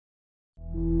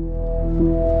Are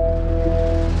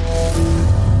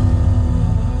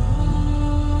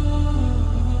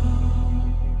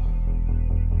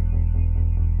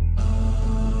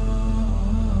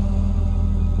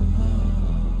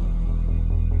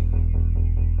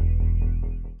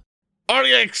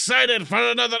you excited for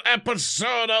another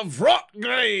episode of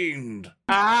Rotgrind?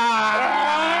 I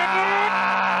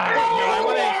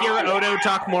want to hear Odo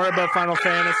talk more about Final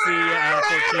Fantasy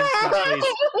 14 stuff, please.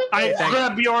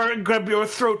 Grab your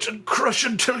throat and crush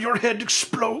until your head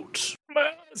explodes.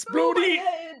 Explodey!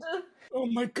 Oh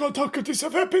my god, how could this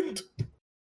have happened?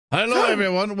 Hello,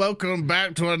 everyone. Welcome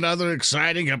back to another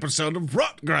exciting episode of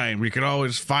Rotgrind. You can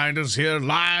always find us here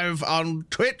live on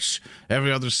Twitch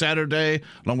every other Saturday,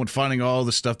 along with finding all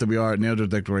the stuff that we are at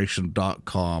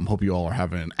narrativedeclaration.com. Hope you all are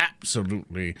having an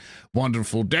absolutely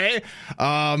wonderful day.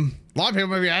 A lot of people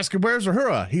may be asking, where's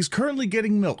Uhura? He's currently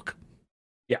getting milk.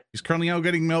 Yeah. He's currently out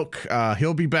getting milk.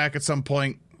 He'll be back at some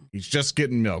point. He's just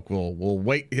getting milk. We'll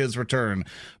wait his return.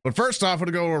 But first off, I'm going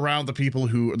to go around the people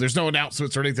who... There's no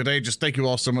announcements or anything today. Just thank you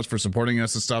all so much for supporting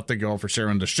us and stuff. Thank you all for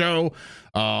sharing the show.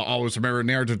 Always remember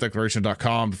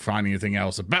narrativedeclaration.com to find anything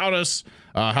else about us.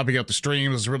 Helping out the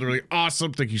stream is really, really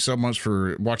awesome. Thank you so much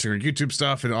for watching our YouTube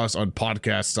stuff and us on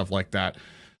podcasts, stuff like that.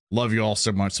 Love you all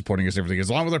so much supporting us, everything.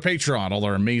 Along with our Patreon, all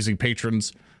our amazing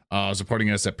patrons supporting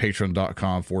us at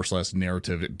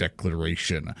patreon.com/narrative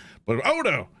declaration. But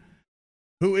Odo,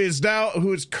 who is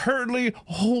currently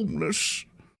homeless.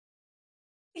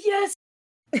 Yes.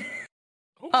 How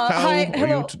hi, are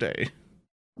hello. you today?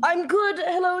 I'm good.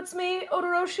 Hello, it's me,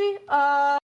 Odoroshi.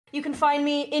 You can find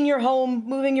me in your home,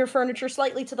 moving your furniture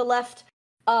slightly to the left.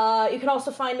 You can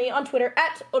also find me on Twitter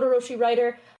at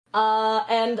OdoroshiWriter.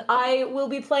 And I will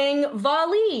be playing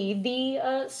Vali,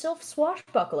 the Sylph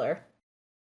Swashbuckler.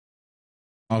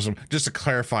 Awesome. Just to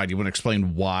clarify, do you want to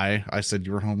explain why I said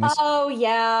you were homeless? Oh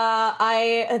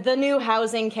yeah, the new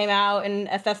housing came out in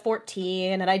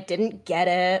FF14 and I didn't get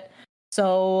it.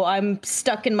 So I'm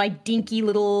stuck in my dinky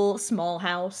little small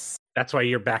house. That's why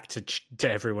you're back to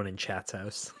everyone in chat's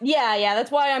house. Yeah,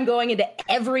 that's why I'm going into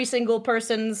every single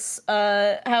person's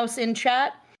house in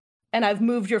chat, and I've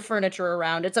moved your furniture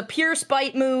around. It's a pure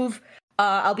spite move.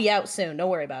 I'll be out soon. Don't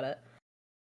worry about it.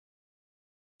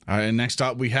 All right, and next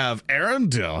up we have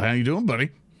Arundel. How you doing,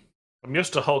 buddy? I'm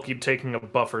used to Hulky taking a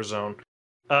buffer zone.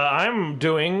 I'm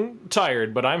doing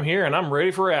tired, but I'm here and I'm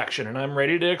ready for action and I'm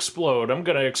ready to explode. I'm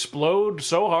gonna explode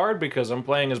so hard because I'm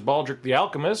playing as Baldric the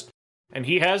Alchemist, and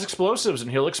he has explosives and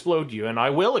he'll explode you, and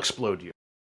I will explode you.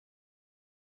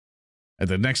 And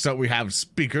then next up we have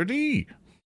Speaker D.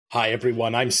 Hi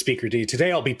everyone, I'm Speaker D.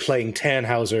 Today I'll be playing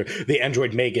Tannhauser, the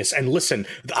android Magus. And listen,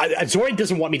 Zorin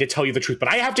doesn't want me to tell you the truth, but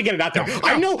I have to get it out there.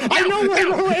 I know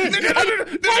where it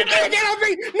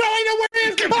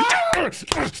is!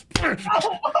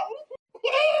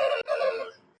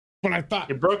 What I thought.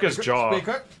 You broke his jaw.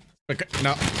 Speaker.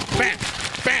 No.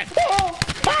 Bad!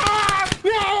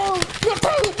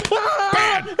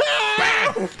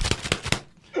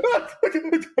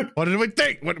 What did we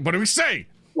think? What did we say?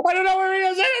 I don't know where he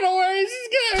is. I don't know where he's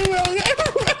going.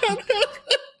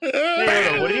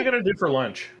 Hey, what are you gonna do for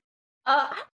lunch?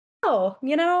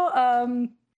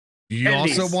 You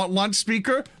also want lunch,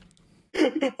 Speaker?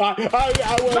 Well,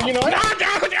 you know.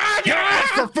 You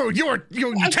asked for food. You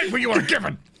take what you are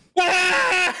given.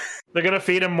 They're gonna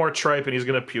feed him more tripe, and he's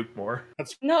gonna puke more.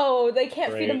 No, they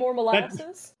can't feed him more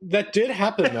molasses. That did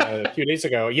happen a few days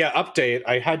ago. Yeah, update.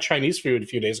 I had Chinese food a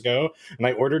few days ago, and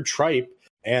I ordered tripe.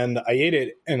 And I ate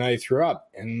it, and I threw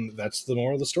up. And that's the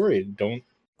moral of the story. Don't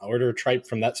order tripe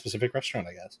from that specific restaurant,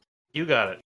 I guess. You got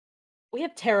it. We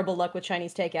have terrible luck with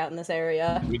Chinese takeout in this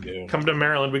area. We do. Come to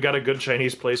Maryland. We got a good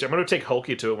Chinese place. I'm going to take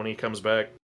Hulky to it when he comes back.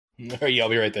 Yeah, I'll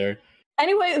be right there.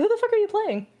 Anyway, who the fuck are you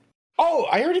playing? Oh,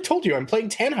 I already told you. I'm playing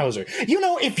Tannhauser. You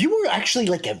know, if you were actually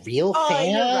like a real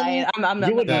fan... You're right. I'm not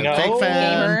you would know. Fake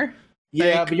fan. Gamer.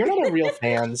 Yeah, but you're not a real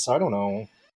fan, so I don't know.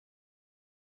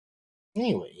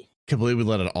 Anyway. Can't believe we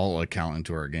let an alt account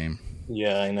into our game.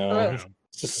 Yeah, I know.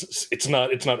 It's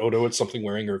not Odo, it's something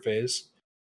wearing her face.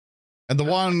 And the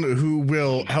one who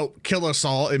will help kill us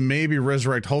all and maybe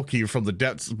resurrect Hulky from the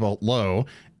depths below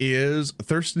is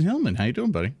Thurston Hillman. How you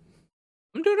doing, buddy?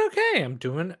 I'm doing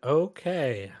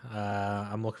okay.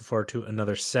 I'm looking forward to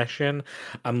another session.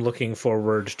 I'm looking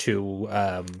forward to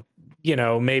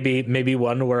maybe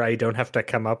one where I don't have to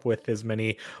come up with as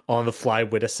many on-the-fly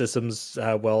witticisms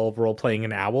while role-playing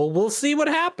an owl. We'll see what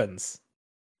happens.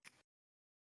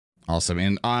 Awesome.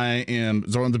 And I am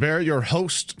Zoran the Bear, your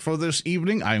host for this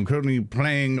evening. I am currently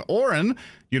playing Orin,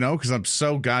 because I'm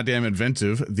so goddamn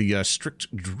inventive, the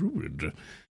strict druid.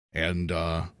 And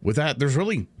with that, there's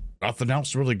really nothing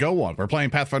else to really go on. We're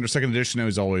playing Pathfinder 2nd Edition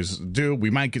as always do. We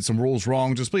might get some rules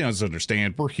wrong. Just please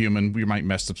understand, we're human. We might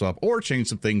mess this up or change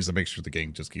some things to make sure the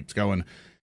game just keeps going.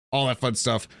 All that fun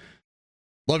stuff.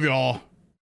 Love you all.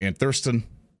 And Thurston,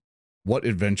 what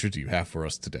adventure do you have for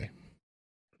us today?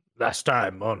 Last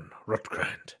time on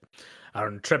Rotgrind, our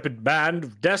intrepid band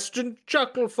of destined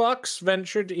chuckle fucks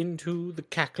ventured into the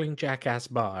Cackling Jackass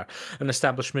Bar, an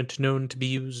establishment known to be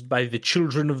used by the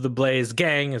Children of the Blaze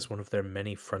gang as one of their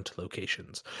many front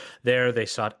locations. There they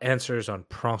sought answers on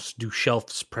Prince du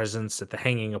Shelf's presence at the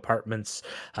Hanging Apartments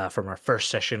from our first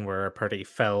session, where our party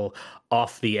fell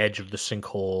off the edge of the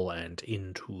sinkhole and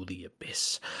into the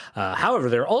abyss. However,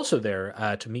 they're also there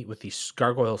to meet with the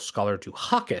gargoyle scholar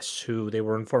Duhakis, who they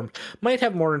were informed might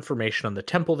have more information on the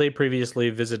temple they previously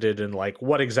visited and like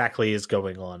what exactly is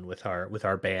going on with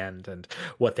our band and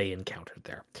what they encountered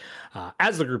there.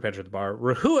 As the group entered the bar,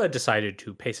 Rahua decided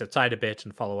to pace outside a bit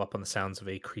and follow up on the sounds of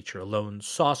a creature alone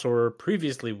sorcerer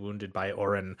previously wounded by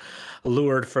Orin.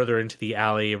 Lured further into the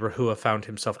alley, Rahua found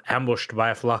himself ambushed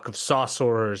by a flock of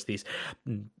sorcerers, these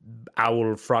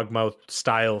owl frogmouth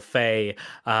style fae,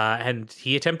 and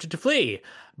he attempted to flee.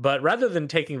 But rather than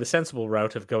taking the sensible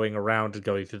route of going around and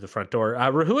going through the front door,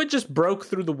 Rahua just broke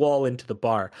through the wall into the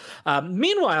bar.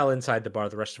 Meanwhile, inside the bar,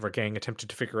 the rest of our gang attempted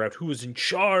to figure out who was in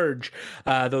charge,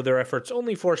 though their efforts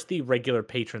only forced the regular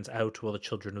patrons out while the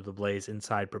Children of the Blaze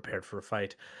inside prepared for a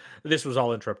fight. This was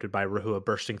all interrupted by Rahua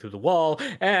bursting through the wall,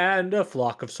 and a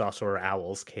flock of sorcerer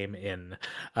owls came in.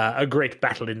 A great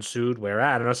battle ensued where,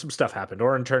 I don't know, some stuff happened.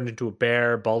 Orin turned into a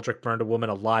bear, Baldric burned a woman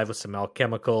alive with some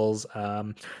alchemicals,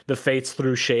 the Fates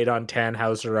threw shade on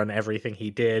Tannhauser on everything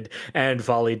he did, and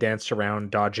Volley danced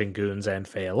around dodging goons and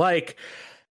Fae alike.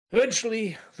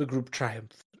 Eventually, the group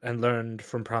triumphed and learned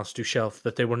from Prince du Shelf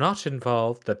that they were not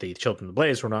involved, that the Children of the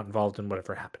Blaze were not involved in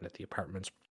whatever happened at the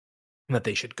apartments, and that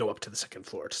they should go up to the second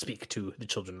floor to speak to the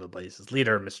Children of the Blaze's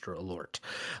leader, Mr. Alort.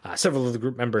 Several of the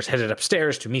group members headed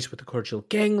upstairs to meet with the cordial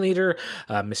gang leader,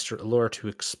 Mr. Alort, who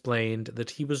explained that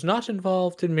he was not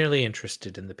involved and merely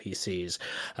interested in the PCs.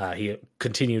 He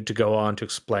continued to go on to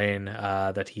explain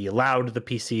that he allowed the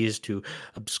PCs to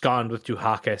abscond with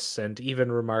Duhakis, and even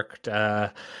remarked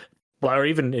or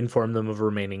even informed them of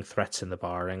remaining threats in the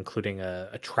bar, including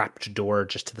a trapped door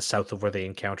just to the south of where they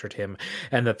encountered him,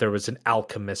 and that there was an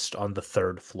alchemist on the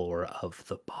third floor of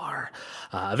the bar.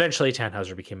 Eventually,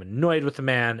 Tannhauser became annoyed with the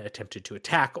man, attempted to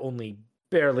attack, only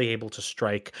barely able to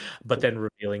strike, but then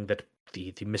revealing that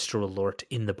the Mr. Alort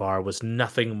in the bar was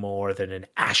nothing more than an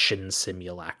ashen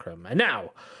simulacrum. And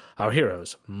now, our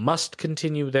heroes must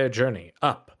continue their journey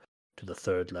up to the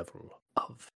third level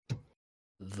of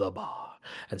the bar.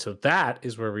 And so that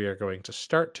is where we are going to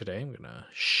start today. I'm going to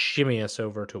shimmy us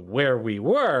over to where we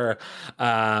were.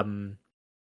 And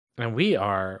we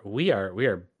are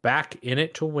back in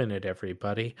it to win it,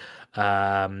 everybody.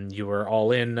 You were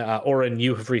all in. Orin,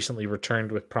 you have recently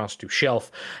returned with Prince du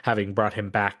Shelf, having brought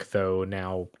him back, though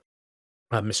now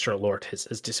Mr. Alort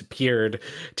has disappeared.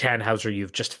 Tannhauser,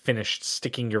 you've just finished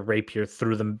sticking your rapier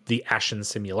through the ashen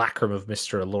simulacrum of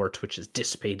Mr. Alort, which is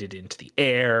dissipated into the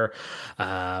air.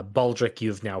 Baldric,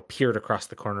 you've now peered across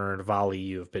the corner, and Volley,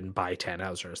 you've been by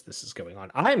Tannhauser as this is going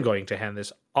on. I'm going to hand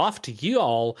this off to you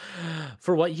all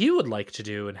for what you would like to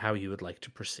do and how you would like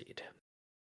to proceed.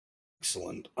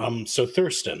 Excellent. So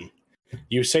Thurston,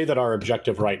 you say that our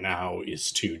objective right now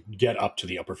is to get up to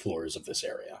the upper floors of this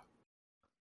area.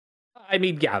 I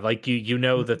mean, yeah, like you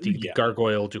know that the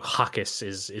gargoyle Duhakis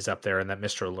is up there, and that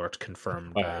Mr. Alort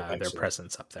confirmed their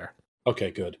presence up there.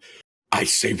 Okay, good. I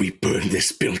say we burn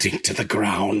this building to the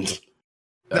ground.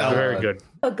 Very good.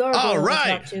 A gargoyle all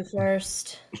right. talk to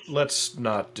first. Let's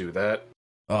not do that.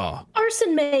 Oh,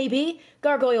 Arson maybe.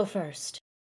 Gargoyle first.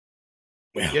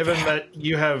 Well, Given that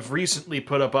you have recently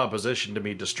put up opposition to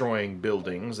me destroying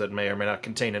buildings that may or may not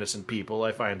contain innocent people,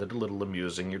 I find it a little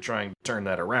amusing. You're trying to turn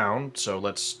that around, so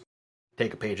let's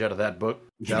take a page out of that book,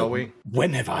 shall we?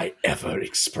 When have I ever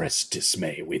expressed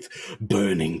dismay with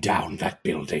burning down that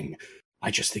building?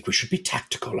 I just think we should be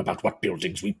tactical about what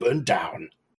buildings we burn down.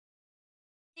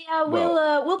 Yeah,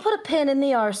 we'll put a pin in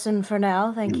the arson for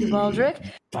now. Thank you,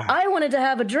 Baldric. Fine. I wanted to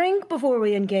have a drink before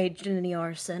we engaged in any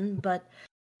arson, but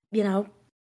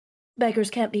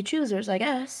beggars can't be choosers, I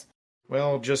guess.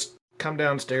 Well, just come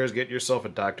downstairs, get yourself a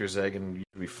doctor's egg, and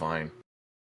you'll be fine.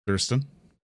 Thurston?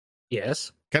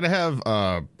 Yes. Can I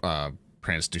have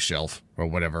Prince du Shelf or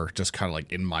whatever just kind of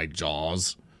like in my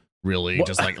jaws? Really? What?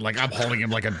 Just like I'm holding him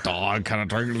like a dog, kind of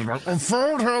turning him like, I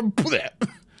found him,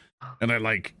 and I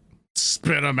like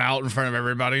spit him out in front of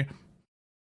everybody.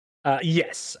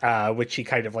 Yes, which he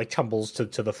kind of like tumbles to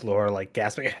the floor, like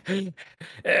gasping.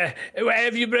 Why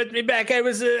have you brought me back? I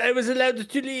was allowed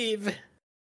to leave.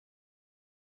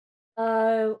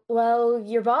 Well,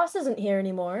 your boss isn't here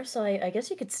anymore, so I guess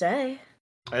you could stay.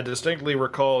 I distinctly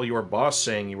recall your boss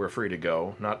saying you were free to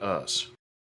go, not us.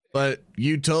 But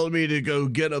you told me to go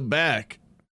get him back.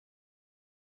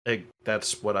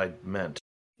 That's what I meant.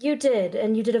 You did,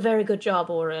 and you did a very good job,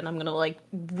 Orin. I'm gonna, like,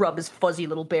 rub his fuzzy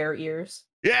little bear ears.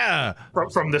 Yeah.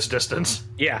 From this distance.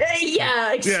 Yeah.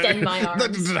 Yeah, extend my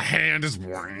arms. The hand is...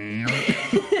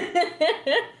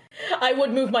 I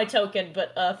would move my token,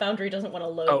 but Foundry doesn't want to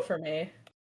load for me.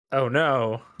 Oh,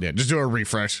 no. Yeah, just do a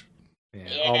refresh. Yeah,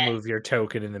 I'll move your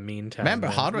token in the meantime. Remember,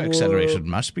 then. hardware acceleration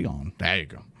must be on. There you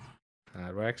go.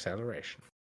 Hardware acceleration.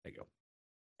 There you go.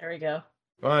 There we go.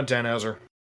 Come on, Tannhauser.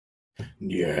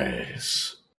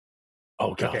 Yes.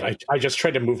 Oh god, Okay. I just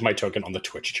tried to move my token on the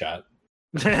Twitch chat.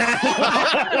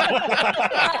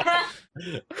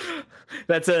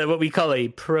 That's what we call a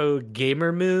pro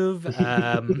gamer move.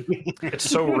 It's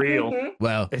so real.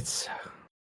 Well, It's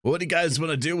what do you guys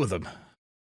want to do with him?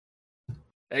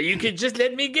 you could just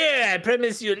let me go. I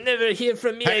promise you'll never hear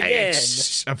from me Hey, again.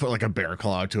 shh, I put like a bear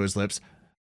claw to his lips.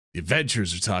 The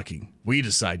adventurers are talking. We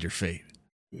decide your fate.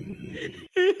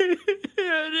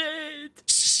 Alright.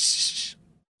 Shh.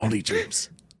 Only dreams.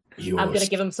 Yours, I'm gonna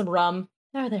give him some rum.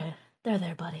 There,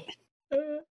 buddy.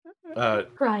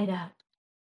 Cry it out.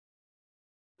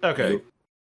 Okay.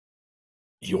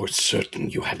 You're certain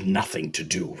you had nothing to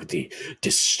do with the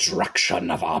destruction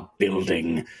of our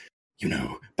building, you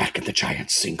know, back in the giant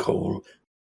sinkhole?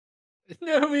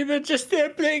 No, we were just there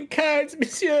playing cards.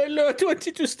 Monsieur Lord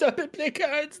wanted to stop and play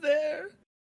cards there.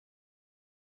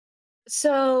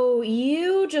 So,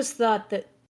 you just thought that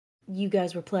you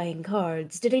guys were playing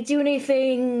cards. Did he do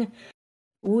anything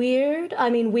weird? I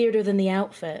mean, weirder than the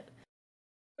outfit.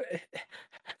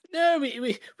 No,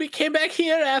 we came back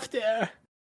here after.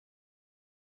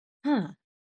 Huh.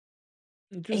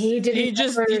 He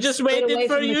just split away waited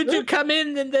for from the you to group? come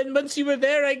in, and then once you were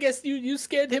there, I guess you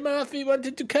scared him off. He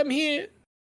wanted to come here.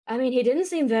 I mean, he didn't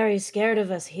seem very scared of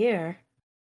us here.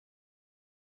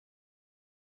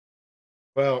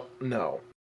 Well, no.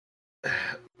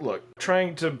 Look,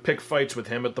 trying to pick fights with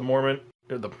him at the moment.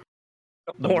 The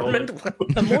Mormon?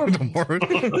 The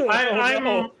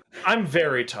more I'm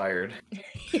very tired.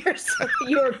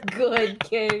 you're good,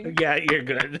 King. Yeah, you're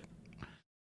good.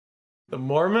 The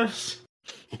Mormons?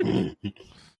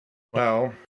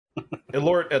 Well,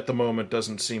 Elort at the moment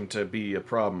doesn't seem to be a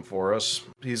problem for us.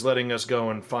 He's letting us go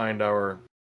and find our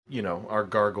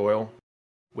gargoyle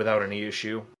without any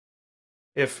issue.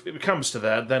 If it comes to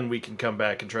that, then we can come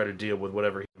back and try to deal with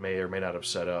whatever he may or may not have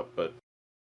set up, but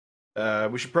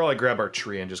we should probably grab our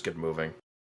tree and just get moving.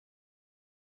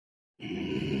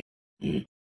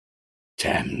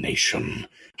 Damnation.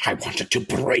 I wanted to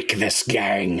break this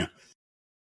gang.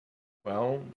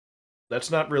 Well, that's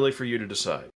not really for you to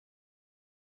decide.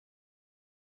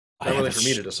 Not really for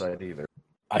me to decide either.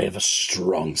 I have a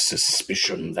strong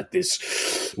suspicion that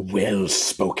this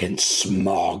well-spoken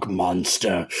smog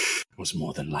monster was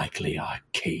more than likely our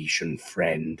Cajun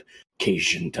friend.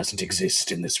 Cajun doesn't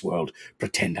exist in this world.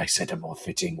 Pretend I said a more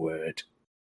fitting word.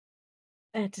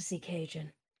 Fantasy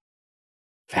Cajun.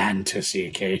 Fantasy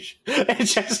Cajun.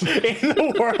 It's just, in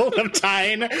the world of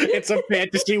Tyne, it's a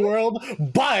fantasy world,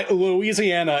 but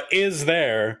Louisiana is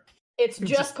there. It's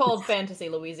just called Fantasy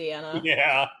Louisiana.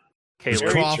 Yeah. His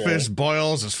Very crawfish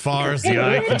boils as far as the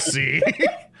eye can see.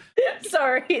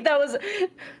 Sorry,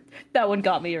 that one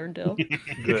got me, Erndil.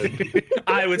 Good.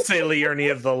 I would say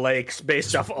Liurny of the Lakes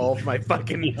based off all of my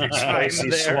fucking time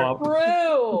Icy there. swamp.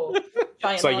 True.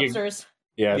 Giant like monsters.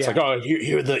 It's like, oh,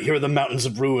 here are the mountains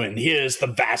of ruin. Here's the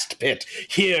vast pit.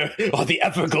 Here are the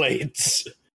Everglades.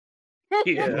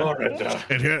 Yeah.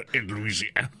 And here in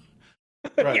Louisiana,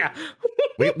 Right. Yeah.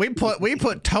 we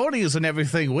put Tony's in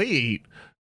everything we eat.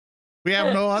 We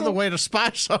have no other way to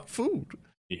spice our food.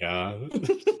 Yeah.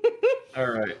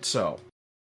 All right, so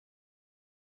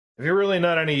if you're really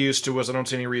not any use to us, I don't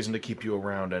see any reason to keep you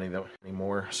around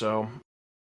anymore. So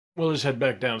we'll just head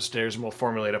back downstairs and we'll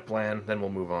formulate a plan. Then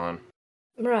we'll move on.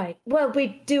 Right. Well,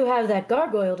 we do have that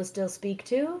gargoyle to still speak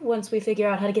to once we figure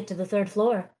out how to get to the third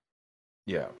floor.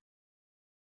 Yeah.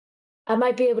 I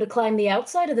might be able to climb the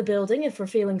outside of the building if we're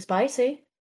feeling spicy.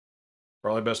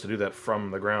 Probably best to do that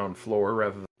from the ground floor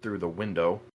rather than through the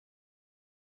window.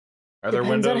 Are there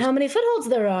Depends windows? on how many footholds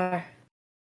there are.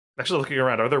 Actually, looking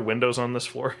around, are there windows on this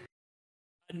floor?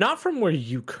 Not from where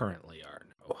you currently are,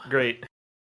 no. Great.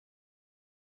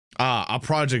 A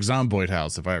Project Zomboid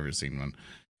house, if I ever seen one.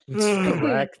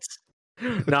 Correct.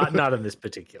 Not in this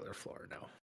particular floor, no.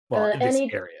 Well, in this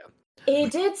and area. he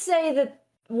did say that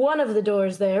one of the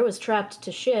doors there was trapped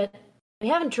to shit. We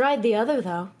haven't tried the other,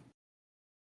 though.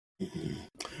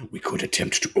 We could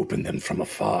attempt to open them from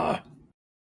afar.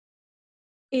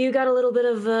 You got a little bit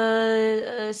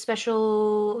of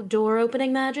special door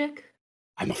opening magic?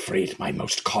 I'm afraid my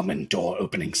most common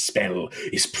door-opening spell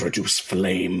is produce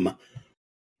flame.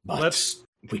 But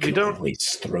we can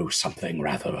always throw something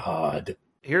rather hard.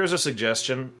 Here's a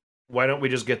suggestion. Why don't we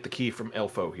just get the key from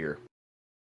Elfo here?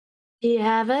 Do you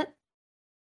have it?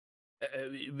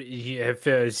 The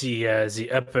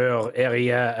upper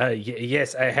area.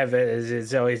 Yes, I have.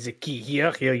 There is a key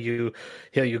here. Here you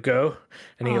go.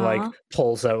 And he like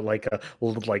pulls out like a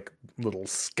little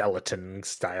skeleton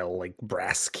style like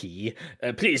brass key.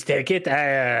 Please take it.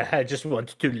 I just want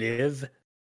to live.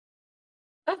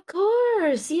 Of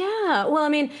course, yeah. Well, I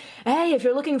mean, hey, if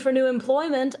you're looking for new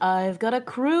employment, I've got a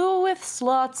crew with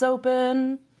slots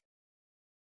open.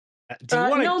 Do you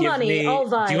want to no give money, me? all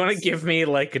vibes. Do you want to give me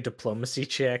like a diplomacy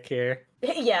check here?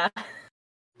 Yeah.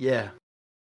 Yeah.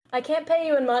 I can't pay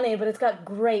you in money, but it's got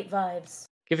great vibes.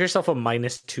 Give yourself a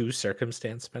 -2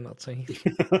 circumstance penalty.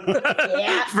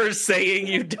 Yeah. For saying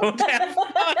you don't have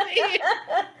money.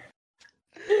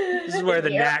 This is where the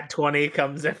nat 20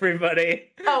 comes, everybody.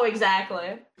 Oh,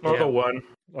 exactly. Or the one.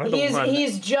 Or the one.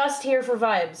 He's just here for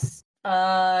vibes.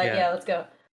 Yeah, let's go.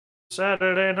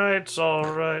 Saturday night's all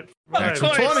right.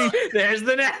 Natural 20. There's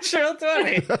the natural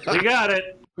 20. We got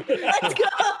it. Let's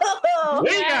go!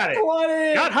 We got it.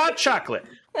 20. Got hot chocolate.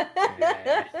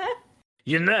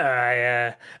 You know,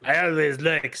 I always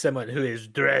like someone who is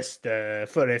dressed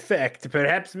for effect.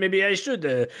 Perhaps maybe I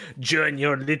should join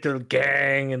your little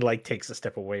gang, and like takes a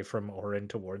step away from Orin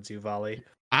towards you, Volley.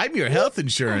 I'm your health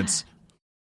insurance.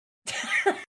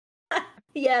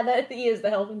 Yeah, that he is the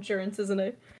health insurance, isn't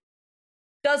he?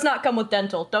 Does not come with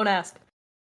dental. Don't ask.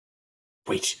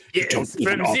 Wait, Yes, don't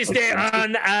even from this offer day something.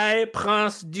 on, I,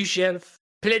 Prince du Shelf,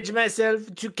 pledge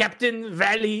myself to Captain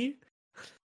Valley.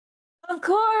 Of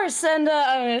course, and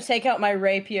I'm gonna take out my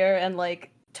rapier and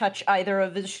like touch either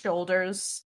of his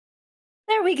shoulders.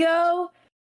 There we go.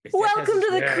 Welcome to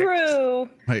the crew.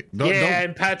 Wait,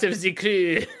 I'm part of the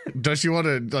crew. does she want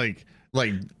to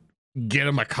like get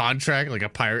him a contract, like a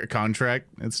pirate contract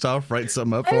and stuff? Write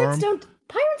something up for him.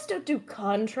 Pirates don't do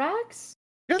contracts.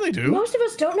 Yeah, they do. Most of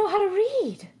us don't know how to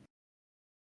read.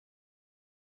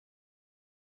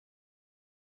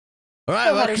 All right,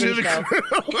 Oh, welcome how to to the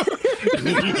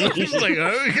crew. She's like,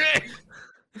 okay.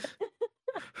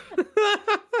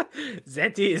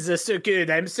 That is so good.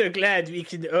 I'm so glad we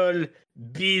can all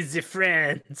be the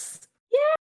friends.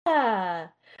 Yeah.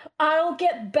 I'll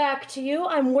get back to you.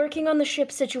 I'm working on the ship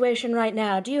situation right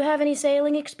now. Do you have any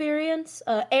sailing experience?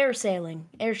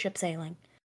 Airship sailing.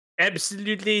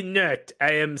 Absolutely not.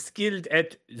 I am skilled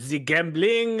at the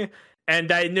gambling,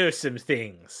 and I know some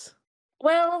things.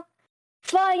 Well,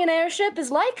 flying an airship is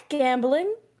like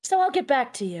gambling, so I'll get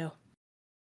back to you.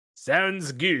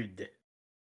 Sounds good.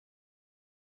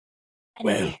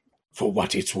 Well, for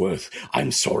what it's worth,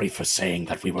 I'm sorry for saying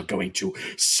that we were going to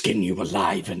skin you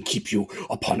alive and keep you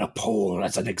upon a pole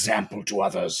as an example to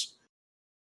others.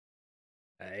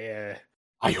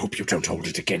 I hope you don't hold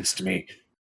it against me.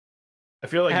 I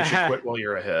feel like you should quit while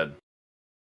you're ahead.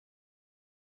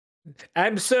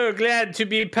 I'm so glad to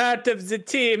be part of the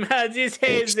team. This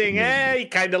hazing, He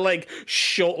kind of like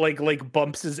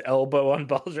bumps his elbow on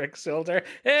Baldric's shoulder.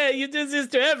 Hey, you do this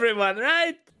to everyone,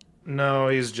 right? No,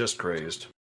 he's just crazed.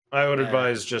 I would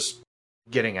advise just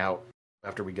getting out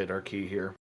after we get our key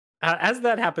here. As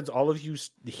that happens, all of you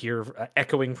hear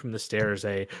echoing from the stairs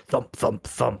a thump, thump,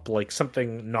 thump, like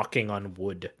something knocking on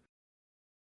wood.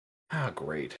 Ah,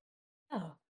 great.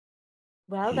 Oh.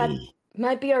 Well, that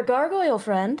might be our gargoyle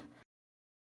friend.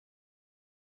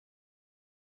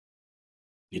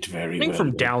 It very I think well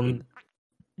from will be.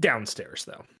 downstairs,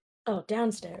 though. Oh,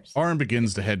 downstairs. Orin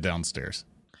begins to head downstairs.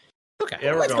 Okay.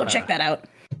 Yeah, Let's go check that out.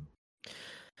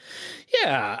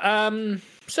 Yeah,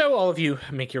 so all of you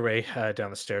make your way down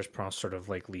the stairs. Pross sort of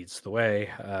like leads the way.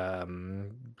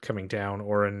 Coming down,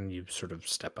 Orin, you sort of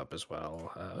step up as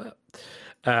well.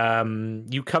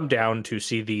 You come down to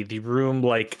see the room,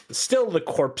 like still the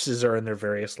corpses are in their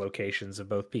various locations of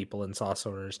both people and sauce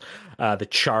owners. The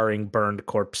charring, burned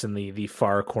corpse in the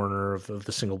far corner of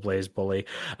the single blaze bully.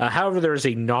 However, there is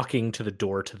a knocking to the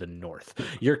door to the north.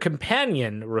 Your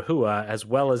companion, Rahua, as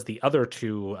well as the other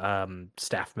two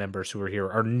staff members who are here,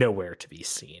 are nowhere to be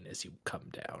seen as you come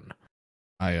down.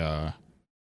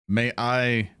 May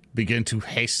I begin to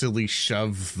hastily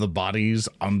shove the bodies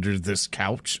under this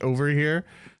couch over here?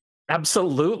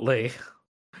 Absolutely.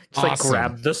 Just like Awesome.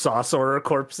 grab the saucer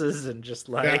corpses and just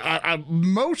like.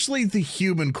 Mostly the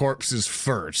human corpses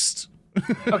first.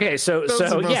 Okay, so Those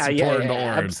are most important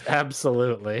to Orin.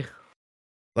 Absolutely.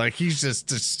 Like he's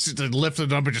just lifting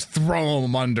them up and just throw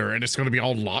them under, and it's going to be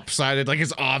all lopsided. Like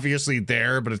it's obviously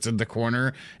there, but it's in the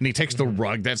corner. And he takes the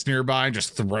rug that's nearby and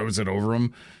just throws it over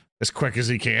him as quick as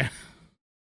he can.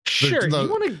 Sure, you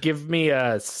want to give me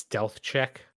a stealth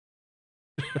check?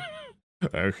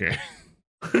 Okay.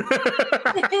 I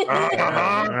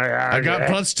got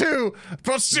 +2.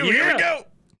 +2. Here we go.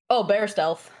 Oh, bear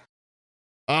stealth.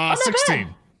 Not 16.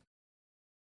 bad.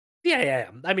 Yeah.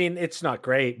 I mean, it's not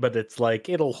great, but it's like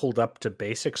it'll hold up to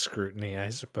basic scrutiny, I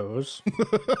suppose.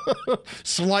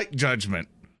 Slight judgment.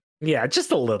 Yeah,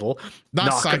 just a little.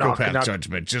 Not psychopath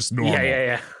judgment, just normal.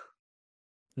 Yeah.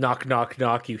 Knock, knock,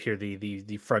 knock. You hear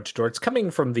the front door. It's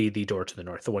coming from the door to the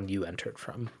north, the one you entered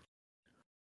from.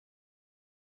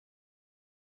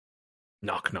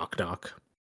 Knock, knock, knock.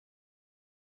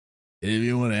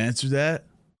 Anyone want to answer that?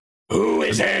 Who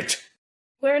is it?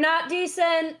 We're not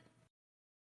decent.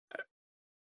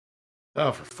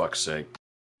 Oh, for fuck's sake.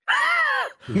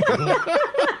 we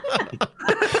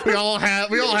all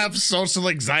have social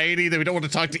anxiety that we don't want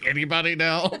to talk to anybody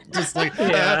now. Just like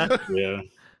Yeah.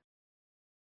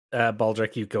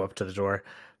 Baldric, you go up to the door.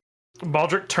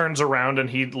 Baldric turns around and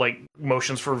he like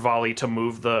motions for Volley to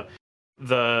move the.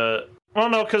 Oh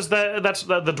no, because that's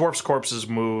the dwarf's corpse is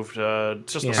moved.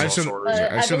 It's just the I should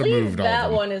have moved all that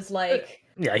of them. one is like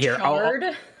here. charred.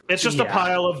 It's just a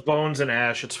pile of bones and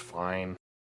ash. It's fine.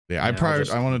 Yeah, I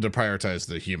wanted to prioritize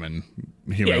the human.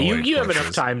 Yeah, you have enough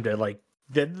corpses. time to like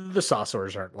the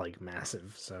saucers aren't like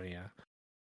massive, so yeah.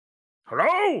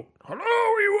 Hello,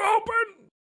 are you open?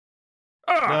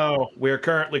 No, we are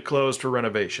currently closed for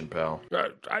renovation, pal.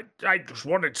 I just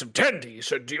wanted some tendies.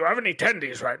 So do you have any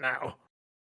tendies right now?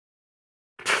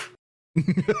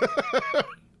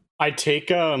 I take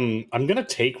I'm gonna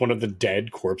take one of the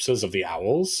dead corpses of the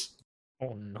owls.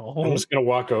 Oh no! I'm just gonna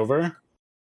walk over, and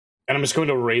I'm just going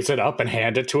to raise it up and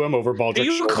hand it to him over Baldric's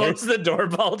You shoulder. close the door,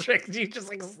 Baldric. You just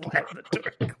like slam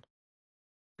the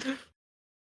door.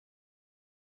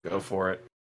 Go for it.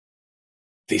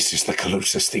 This is the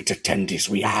closest thing to tendies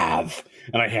we have,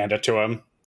 and I hand it to him.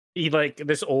 He like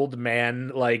this old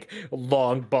man, like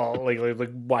long bald, like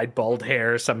wide bald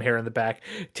hair, some hair in the back.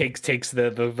 Takes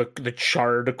the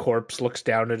charred corpse, looks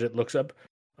down at it, looks up.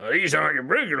 These aren't your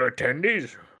regular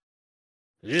tendies.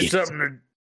 Is this something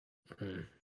to...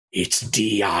 It's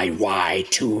DIY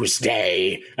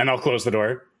Tuesday, and I'll close the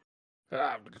door.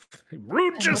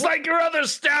 Rude, just like your other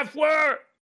staff were.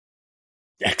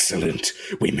 Excellent.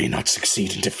 We may not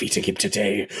succeed in defeating him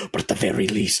today, but at the very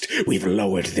least, we've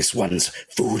lowered this one's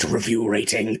food review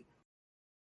rating.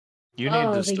 You need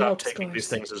to the stop Yelp taking scores. these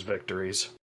things as victories.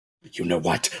 You know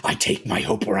what? I take my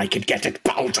hope where I can get it,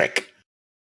 Baldric.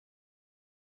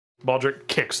 Baldric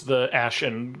kicks the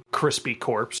ashen, crispy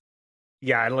corpse.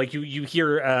 Yeah, and like you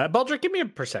hear Baldric, give me a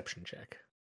perception check.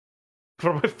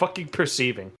 What am I fucking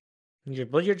perceiving?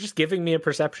 You're just giving me a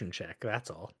perception check.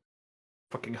 That's all.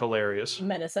 Fucking hilarious.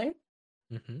 Menacing.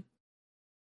 Mm-hmm.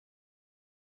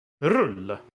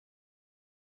 Rull.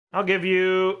 I'll give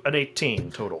you an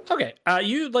 18 total. Okay,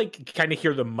 you like kind of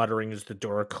hear the muttering as the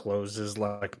door closes,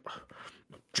 like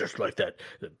just like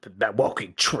that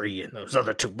walking tree and those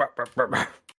other two.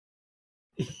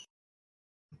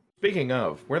 Speaking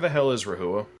of, where the hell is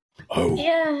Rahua? Oh,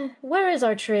 Yeah, where is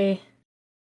our tree?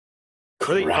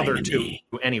 Where are the other two criminy.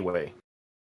 anyway?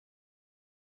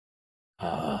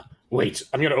 Wait,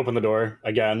 I'm gonna open the door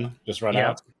again. Just run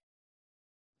out.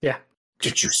 Yeah.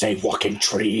 Did you say walking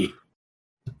tree?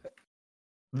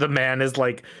 The man is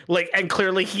like, and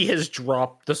clearly he has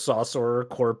dropped the saucer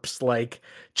corpse, like,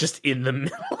 just in the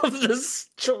middle of the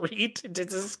street to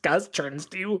discuss, turns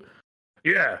to you.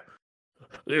 Yeah.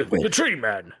 The tree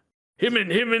man. Him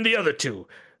and the other two.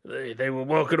 They were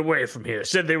walking away from here.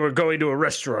 Said they were going to a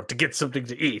restaurant to get something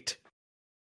to eat.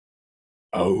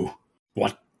 Oh,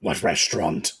 what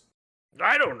restaurant?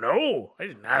 I don't know. I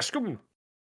didn't ask him.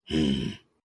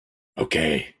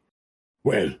 Okay.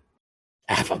 Well,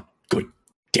 have a good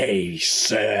day,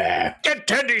 sir. Get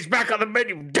tendies back on the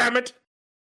menu, damn it!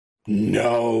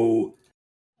 No.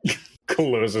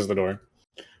 Closes the door.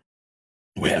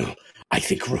 Well, I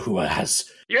think Rahua has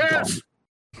Yes!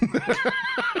 gone.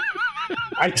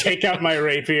 I take out my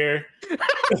rapier.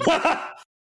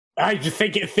 I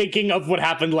thinking of what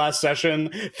happened last session,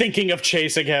 thinking of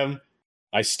chasing him.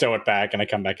 I stow it back and I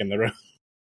come back in the room.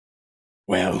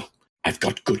 Well, I've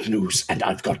got good news and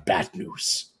I've got bad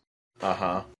news.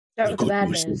 Uh-huh. Start The with the good bad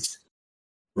news news. is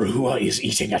Rahua is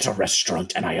eating at a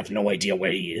restaurant and I have no idea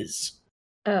where he is.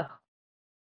 Oh.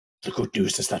 The good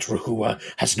news is that Rahua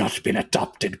has not been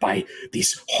adopted by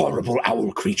these horrible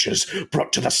owl creatures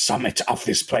brought to the summit of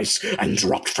this place and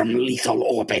dropped from lethal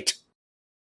orbit.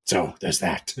 So, there's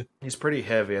that. He's pretty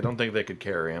heavy. I don't think they could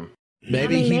carry him.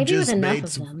 Maybe he maybe just with enough made of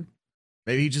some. them.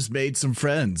 Maybe he just made some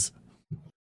friends.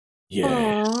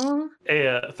 Yes. Aw.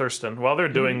 Hey, Thurston, while they're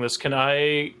doing this, can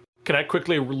I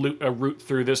quickly root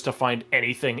through this to find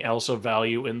anything else of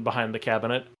value in behind the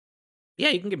cabinet? Yeah,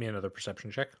 you can give me another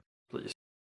perception check. Please.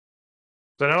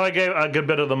 So I know I gave a good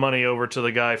bit of the money over to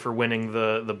the guy for winning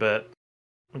the bet.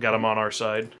 We got him on our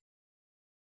side.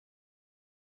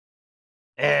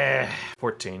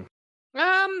 14.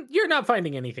 You're not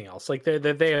finding anything else. Like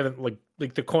they haven't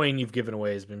like the coin you've given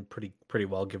away has been pretty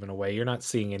well given away. You're not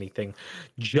seeing anything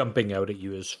jumping out at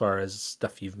you as far as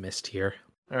stuff you've missed here.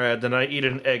 All right, then I eat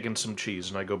an egg and some cheese,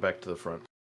 and I go back to the front.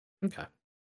 Okay.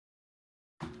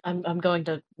 I'm going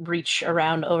to reach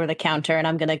around over the counter and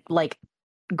I'm gonna like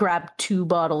grab 2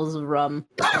 bottles of rum.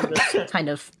 And just kind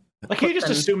of. Like, you just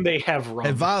assume they have rum.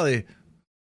 Hey, Volley,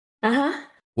 Uh-huh.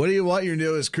 what do you want your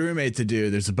newest crewmate to do?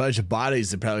 There's a bunch of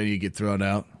bodies that probably need to get thrown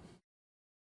out.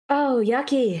 Oh,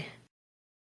 yucky.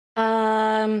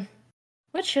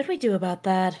 What should we do about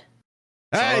that?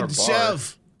 Hey, our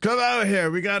Chef, come over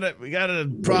here. We got a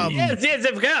problem. Yes,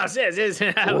 of course. Yes.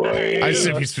 I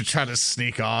assume he's been trying to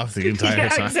sneak off the entire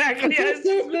time. Exactly. Yes.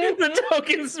 The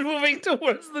token's moving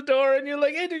towards the door, and you're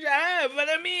like, "Hey, did you have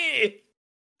me?"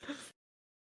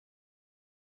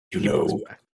 You know,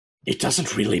 it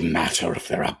doesn't really matter if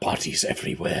there are bodies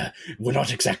everywhere. We're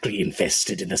not exactly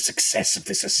invested in the success of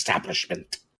this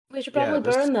establishment. We should probably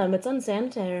this- burn them. It's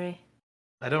unsanitary.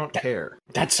 I don't care.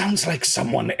 That sounds like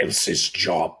someone else's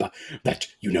job. That,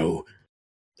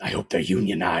 I hope they're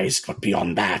unionized, but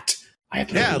beyond that, I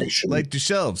have no Yeah, relation. like the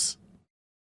shelves.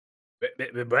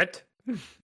 What?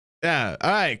 Yeah. All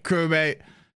right, crewmate.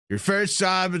 Your first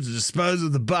job is to dispose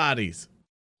of the bodies.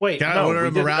 Wait, Can I no, order we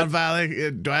them did- around, Valley?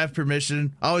 Do I have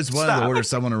permission? I always wanted Stop. to order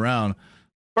someone around.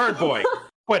 Bird Boy,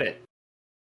 quit it.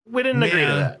 We didn't agree to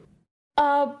Man. that.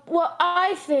 Well,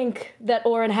 I think that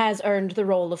Oren has earned the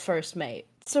role of first mate.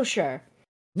 So sure.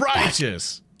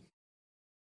 Righteous.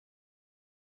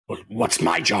 What's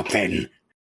my job then?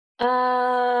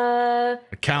 Accountant.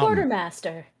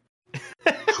 Quartermaster.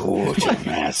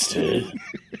 Quartermaster.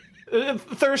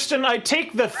 Thurston, I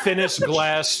take the thinnest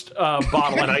glass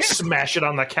bottle and I smash it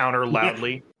on the counter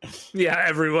loudly. Yeah,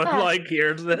 everyone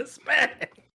hears this.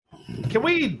 Can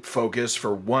we focus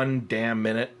for one damn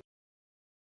minute?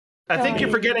 I think you're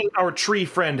forgetting our tree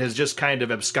friend has just kind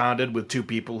of absconded with 2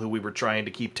 people who we were trying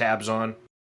to keep tabs on.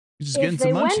 You're just getting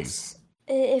some munchies.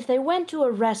 If they went to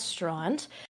a restaurant,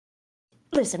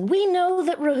 listen, we know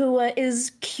that Rahua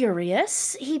is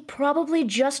curious. He probably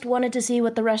just wanted to see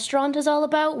what the restaurant is all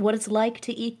about, what it's like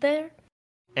to eat there.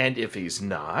 And if he's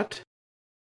not?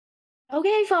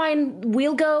 Okay, fine.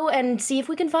 We'll go and see if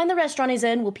we can find the restaurant he's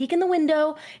in. We'll peek in the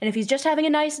window, and if he's just having a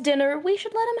nice dinner, we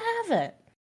should let him have it.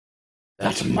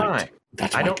 That's fine.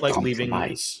 I don't like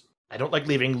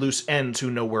leaving loose ends who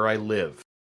know where I live.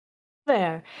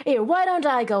 Fair. Here, why don't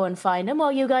I go and find him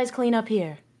while you guys clean up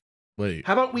here? Wait.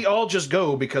 How about we all just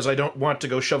go because I don't want to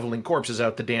go shoveling corpses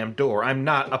out the damn door. I'm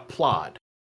not a plod.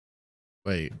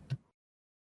 Wait.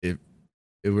 If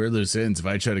we're loose ends, if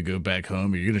I try to go back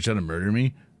home, are you going to try to murder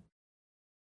me?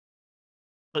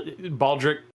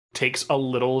 Baldric takes a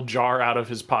little jar out of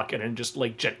his pocket and just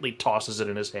gently tosses it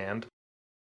in his hand.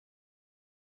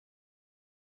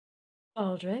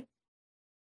 Aldrich?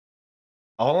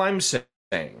 All I'm saying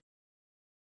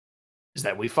is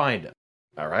that we find him.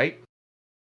 All right?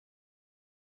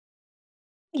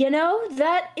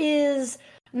 That is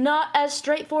not as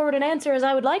straightforward an answer as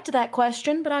I would like to that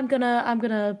question, but I'm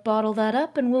gonna bottle that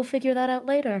up and we'll figure that out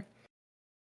later.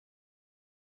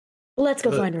 Let's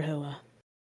go find Rahua.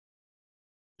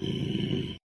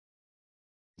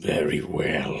 Very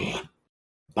well.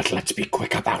 But let's be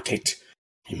quick about it.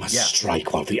 We must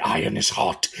strike while the iron is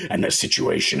hot and the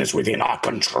situation is within our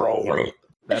control.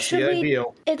 That's Should the we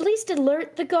ideal. at least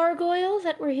alert the gargoyle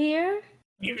that we're here?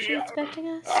 Is she expecting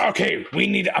us? Okay, we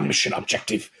need a mission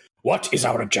objective. What is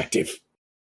our objective?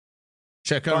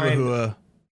 Check on Fine. Rahua.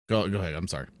 Go ahead. I'm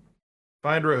sorry.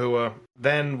 Find Rahua.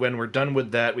 Then, when we're done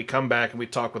with that, we come back and we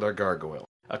talk with our gargoyle.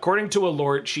 According to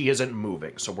Alort, she isn't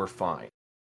moving, so we're fine.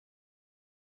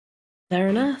 Fair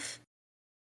enough.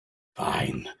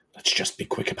 Fine. Let's just be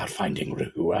quick about finding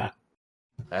Rahua.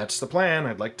 That's the plan.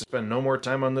 I'd like to spend no more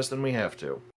time on this than we have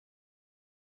to.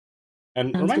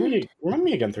 And Sounds remind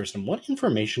me again, Thurston, what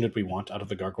information did we want out of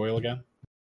the gargoyle again?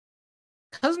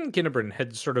 Cousin Ginnebrand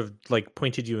had sort of like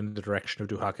pointed you in the direction of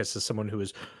Duhakas as someone who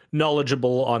is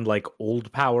knowledgeable on like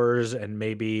old powers and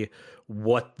maybe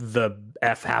what the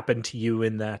F happened to you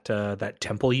in that that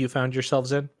temple you found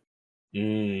yourselves in.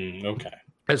 Okay.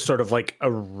 As sort of like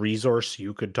a resource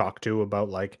you could talk to about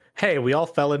like, hey, we all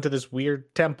fell into this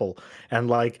weird temple and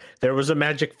like there was a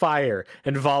magic fire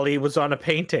and Volley was on a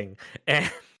painting and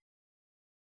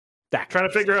that Trying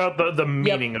to figure out the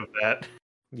meaning of that.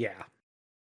 yeah.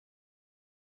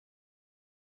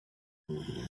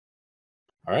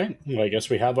 All right. Well, I guess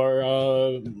we have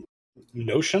our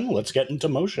notion. Let's get into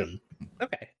motion.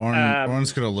 Okay.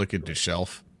 Oren's gonna look at the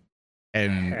shelf,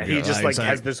 and he just like he's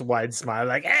has this wide smile,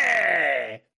 like,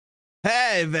 hey,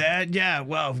 man, yeah,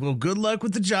 well, good luck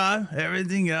with the job,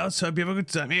 everything else. Hope you have a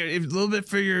good time. Here, a little bit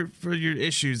for your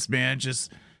issues, man.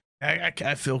 Just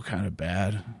I feel kind of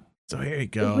bad, so here you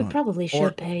go. We probably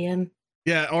should pay him.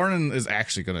 Yeah, Ornan is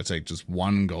actually gonna take just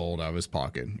 1 gold out of his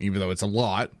pocket, even though it's a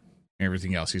lot.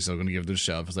 Everything else he's still gonna give to the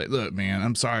shelf. It's like, look, man,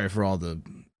 I'm sorry for all the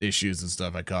issues and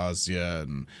stuff I caused you,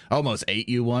 and I almost ate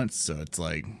you once, so it's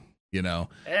like, you know.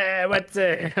 What's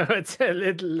a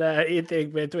little eating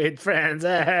between friends?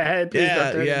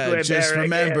 Just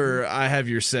remember, I have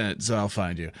your scent, so I'll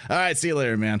find you. All right, see you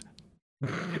later, man.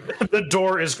 The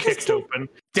door is kicked open.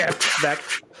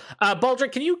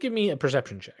 Baldric, can you give me a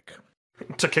perception check?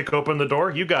 To kick open the door?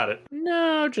 You got it.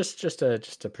 No, just a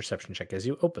perception check as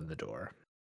you open the door.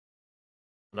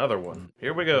 Another one.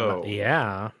 Here we go.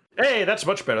 Yeah. Hey, that's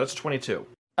much better. That's 22.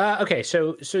 Okay,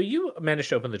 so you managed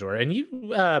to open the door, and you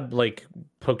like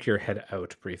poke your head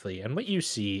out briefly, and what you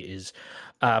see is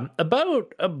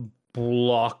about a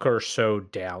block or so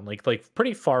down, like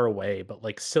pretty far away, but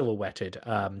like silhouetted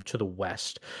to the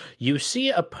west. You see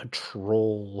a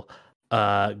patrol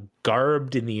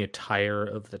garbed in the attire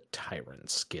of the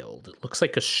Tyrant's Guild. It looks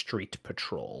like a street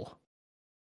patrol.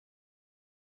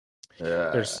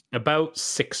 There's about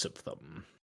 6 of them.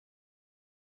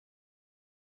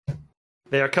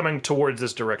 They are coming towards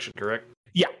this direction, correct?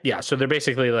 Yeah. So they're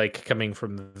basically like coming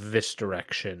from this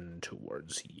direction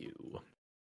towards you.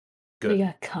 Good. We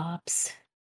got cops.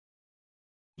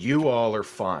 You all are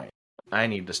fine. I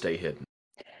need to stay hidden.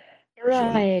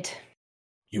 Right.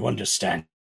 You understand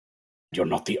you're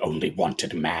not the only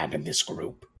wanted man in this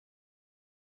group.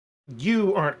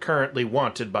 You aren't currently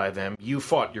wanted by them. You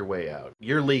fought your way out.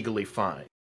 You're legally fine.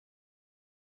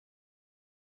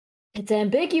 It's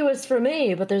ambiguous for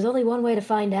me, but there's only one way to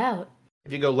find out.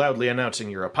 If you go loudly announcing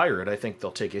you're a pirate, I think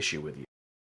they'll take issue with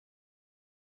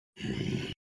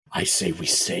you. I say we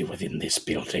stay within this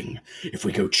building. If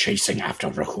we go chasing after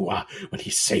Rahua when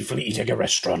he's safely eating a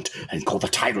restaurant and call the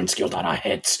Tyrant's Guild on our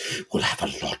heads, we'll have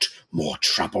a lot more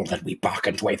trouble than we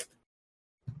bargained with.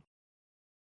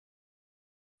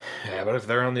 Yeah, but if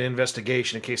they're on the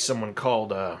investigation in case someone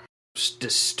called a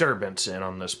disturbance in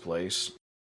on this place,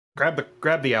 grab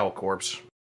the owl corpse.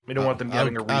 We don't want them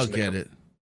having a reason. I'll get it.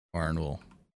 Oren will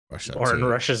rush out. Oren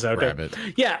rushes out. Grab it.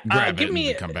 Yeah, Grab give it me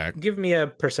and come back. Give me a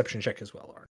perception check as well,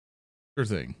 Oren. Sure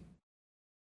thing.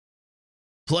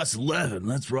 Plus 11.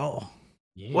 Let's roll.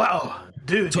 Yeah. Wow,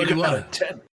 dude, you 21. got a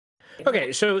 10.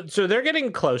 Okay, so they're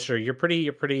getting closer. You're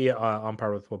pretty on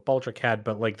par with what Baldric had,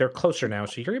 but like they're closer now,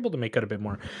 so you're able to make out a bit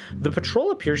more. The patrol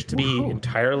appears to be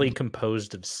entirely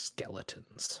composed of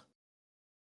skeletons.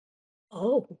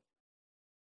 Oh.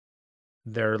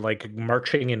 They're like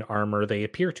marching in armor. They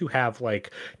appear to have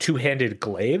like 2-handed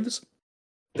glaives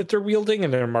that they're wielding,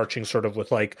 and they're marching sort of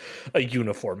with like a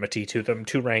uniformity to them.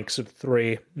 2 ranks of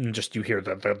 3, and just you hear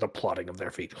the plodding of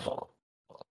their feet.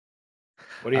 What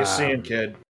are you seeing,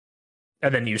 kid?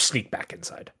 And then you sneak back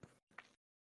inside.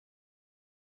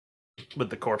 With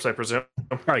the corpse, I presume.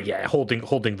 Oh yeah, holding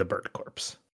the bird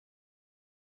corpse.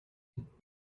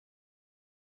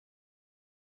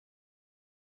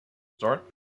 Zoran?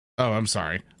 Oh, I'm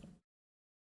sorry.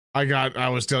 I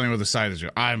was dealing with the side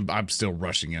issue. I'm still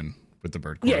rushing in with the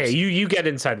bird corpse. Yeah, you get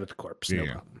inside with the corpse. No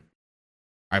Yeah. problem.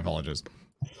 I apologize.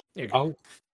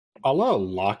 I'll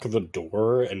lock the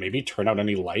door and maybe turn out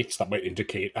any lights that might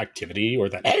indicate activity or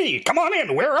that, hey, come on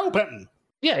in, we're open.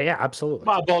 Yeah, absolutely.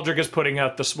 Baldric is putting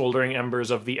out the smoldering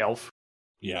embers of the elf,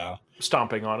 Yeah.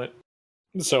 stomping on it.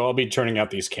 So I'll be turning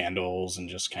out these candles and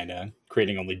just kind of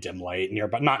creating only dim light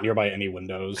not nearby any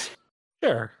windows.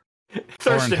 Sure.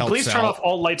 Thurston, helps please turn out. off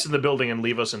all lights in the building and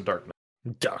leave us in darkness.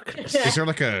 Darkness. Is there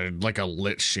like a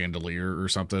lit chandelier or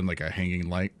something, like a hanging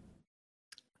light?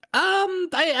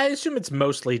 I assume it's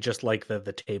mostly just like the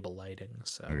table lighting.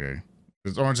 So Okay.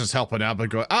 Because Orange is helping out, but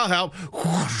go, I'll help.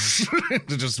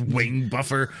 To just wing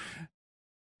buffer.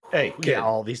 Hey, kid, yeah,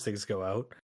 all these things go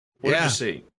out. what did Yeah. you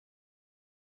see?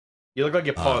 You look like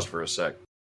you paused for a sec.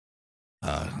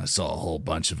 I saw a whole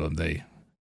bunch of them. They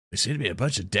seem to be a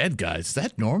bunch of dead guys. Is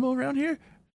that normal around here?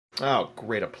 Oh,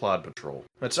 great, a plod patrol.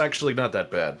 That's actually not that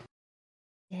bad.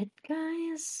 Dead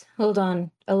guys? Hold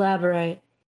on. Elaborate.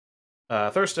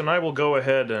 Thurston, I will go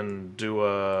ahead and do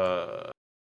a...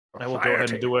 I will go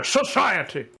ahead and do a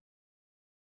society!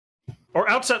 Or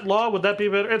outset law, would that be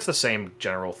better? It's the same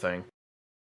general thing.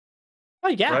 Oh,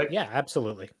 yeah, Right? yeah,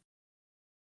 absolutely.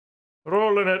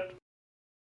 Rolling it.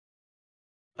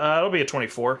 It'll be a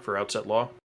 24 for outset law.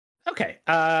 Okay,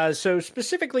 so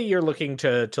specifically you're looking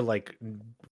to like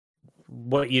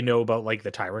what you know about like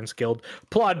the Tyrants Guild.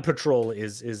 Plod Patrol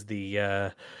is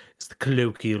the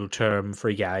colloquial term for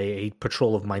a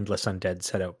patrol of mindless undead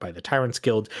set out by the Tyrants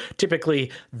Guild.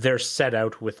 Typically they're set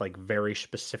out with like very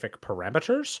specific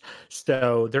parameters,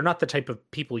 so they're not the type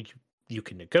of people you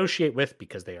can negotiate with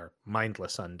because they are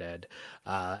mindless undead,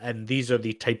 and these are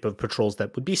the type of patrols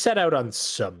that would be set out on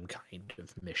some kind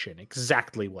of mission.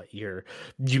 Exactly what you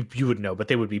would know, but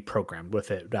they would be programmed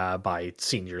with it by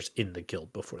seniors in the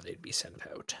guild before they'd be sent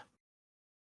out.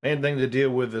 Main thing to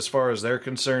deal with as far as they're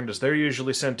concerned is they're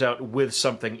usually sent out with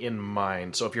something in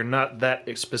mind. So if you're not that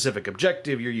specific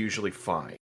objective, you're usually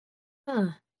fine. Huh.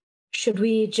 Should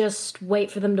we just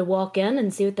wait for them to walk in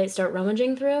and see what they start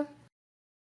rummaging through?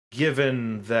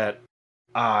 Given that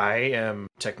I am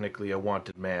technically a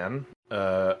wanted man,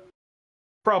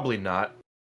 probably not.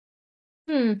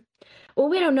 Well,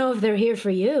 we don't know if they're here for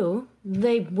you.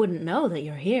 They wouldn't know that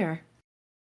you're here.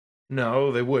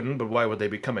 No, they wouldn't, but why would they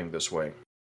be coming this way?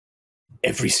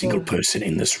 Every single person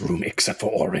in this room except for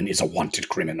Oren is a wanted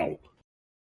criminal.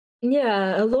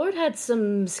 Yeah, Lord had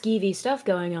some skeevy stuff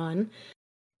going on.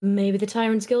 Maybe the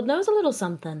Tyrants Guild knows a little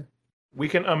something. We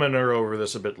can and er over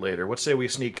this a bit later. What say we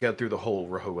sneak out through the hole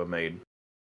Rahua made?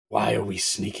 Why are we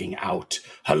sneaking out?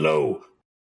 Hello!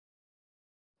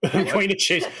 I'm going to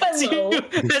chase. As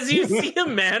you see a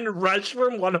man rush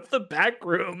from one of the back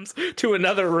rooms to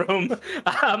another room,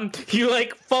 you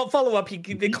like follow up.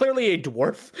 Clearly a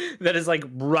dwarf that is like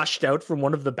rushed out from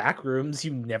one of the back rooms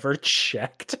you never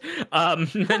checked.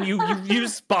 And you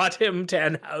spot him,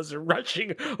 Tannhauser,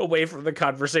 rushing away from the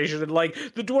conversation, and like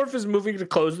the dwarf is moving to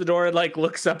close the door and like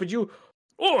looks up at you.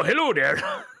 Oh, hello there.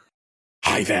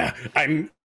 Hi there. I'm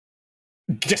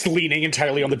just leaning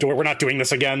entirely on the door. We're not doing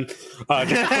this again.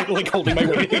 Just like holding my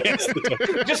weight against the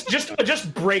door.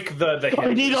 Just break the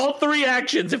I need all 3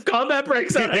 actions. If combat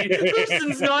breaks out,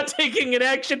 Thurston's not taking an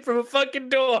action from a fucking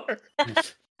door.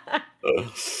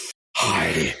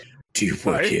 Hi. Do you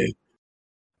work here?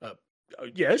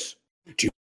 Yes. Do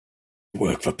you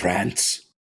work for Prance?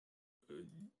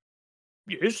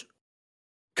 Yes.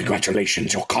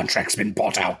 Congratulations, your contract's been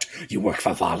bought out. You work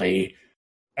for Valley.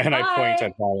 And I point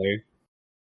at Molly.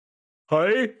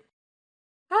 Hi.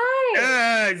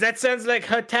 Hi! That sounds like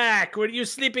Hatak. Were you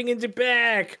sleeping in the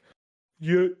back?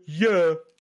 Yeah.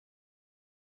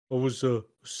 I was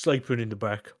sleeping in the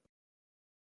back.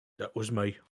 That was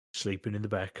me sleeping in the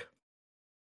back.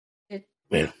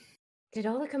 Did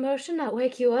all the commotion not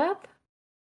wake you up?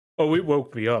 Oh, it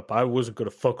woke me up. I wasn't gonna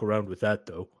fuck around with that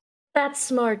though. That's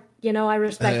smart. I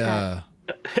respect that.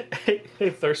 Hey,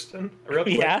 Thurston, real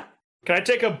quick. Yeah. Can I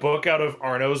take a book out of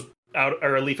Arno's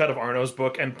or a leaf out of Arno's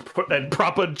book and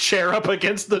prop a chair up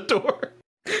against the door?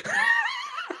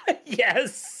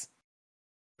 Yes.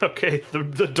 Okay,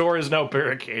 the door is now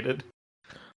barricaded.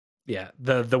 Yeah,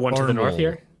 the one to the north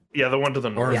here. Yeah, the one to the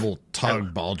north. Orville will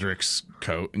tug Baldrick's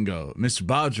coat and go, Mr.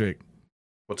 Baldrick,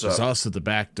 What's there's up? also the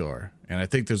back door, and I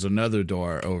think there's another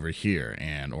door over here,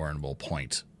 and Oren will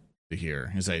point to here.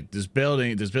 He's like, this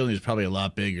building is probably a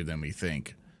lot bigger than we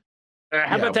think.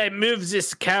 How about I move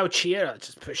this couch here? I'll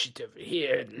just push it over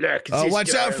here and look.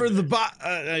 Watch out for the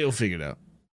you'll figure it out.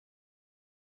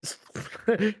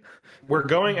 We're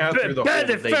going out through the Buy hole.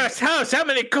 the first house. How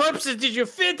many corpses did you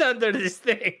fit under this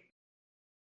thing?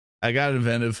 I got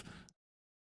inventive.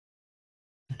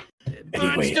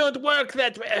 Anyway, Birds don't work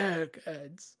that way. Oh,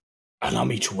 God. allow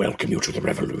me to welcome you to the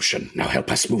revolution. Now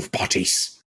help us move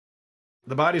bodies.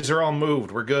 The bodies are all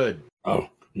moved. We're good. Oh,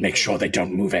 make sure they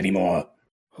don't move anymore.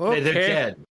 Okay. They're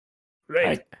dead.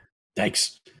 Right.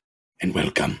 Thanks, and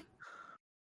welcome.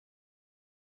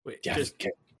 Wait, You just,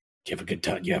 have a good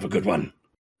time. You have a good one.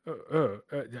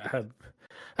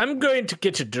 I'm going to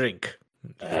get a drink.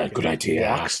 Good idea.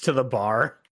 Walks to the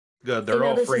bar. Good. They're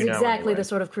all this free is now. exactly anyway. the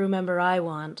sort of crew member I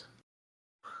want.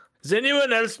 Does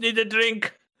anyone else need a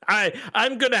drink?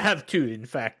 I'm gonna have 2, in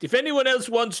fact. If anyone else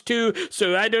wants to,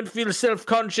 so I don't feel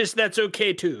self-conscious, that's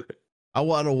okay too. I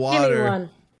want a Give me water.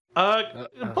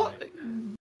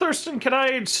 one. Thurston, can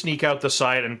I sneak out the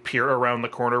side and peer around the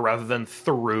corner rather than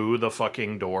through the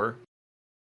fucking door?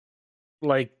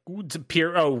 Like to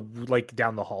peer? Oh, like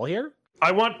down the hall here?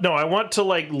 I want to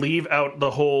like leave out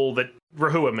the hole that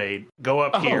Rahua made, go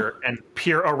up here and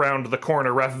peer around the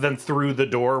corner rather than through the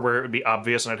door where it would be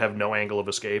obvious and I'd have no angle of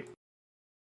escape.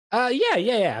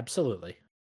 Yeah, absolutely.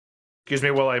 Excuse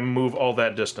me while I move all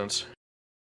that distance.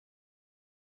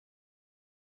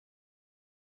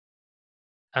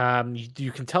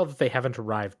 You can tell that they haven't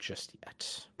arrived just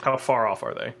yet. How far off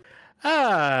are they?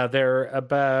 They're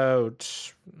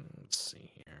about. Let's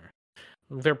see here.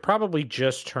 They're probably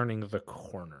just turning the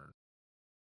corner.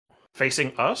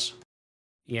 Facing us?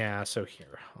 Yeah. So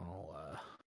here, I'll.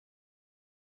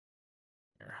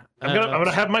 Here. I'm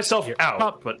gonna have myself here. out.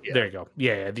 Oh, but yeah. There you go.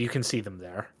 Yeah, you can see them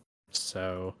there.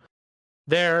 So,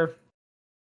 they're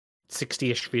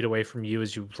 60-ish feet away from you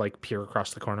as you like peer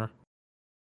across the corner.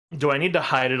 Do I need to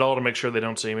hide it all to make sure they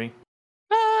don't see me?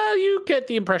 You get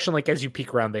the impression, like, as you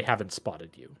peek around, they haven't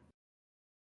spotted you.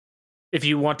 If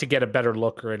you want to get a better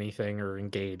look or anything, or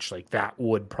engage, like, that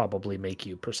would probably make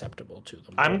you perceptible to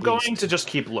them. I'm going to just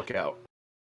keep lookout.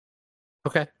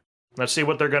 Okay. Let's see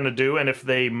what they're going to do, and if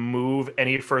they move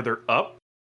any further up,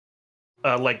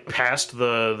 like past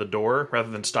the door, rather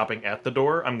than stopping at the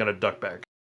door, I'm going to duck back.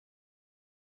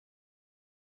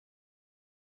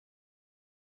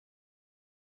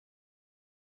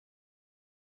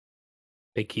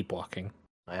 They keep walking.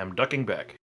 I am ducking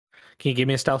back. Can you give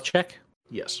me a stealth check?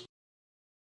 Yes.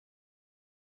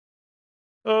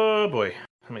 Oh boy.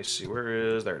 Let me see.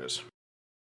 There it is.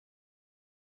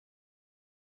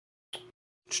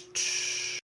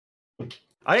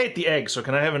 I ate the egg, so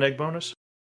can I have an egg bonus?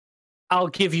 I'll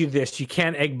give you this. You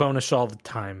can't egg bonus all the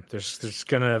time. There's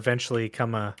gonna eventually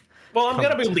come a... Well, I'm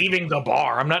gonna be leaving the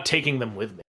bar. I'm not taking them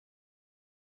with me.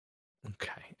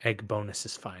 Okay. Egg bonus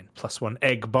is fine. +1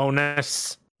 egg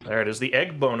bonus. There it is. The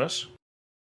egg bonus.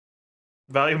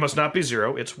 Value must not be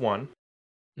 0. It's 1.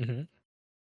 Mm-hmm.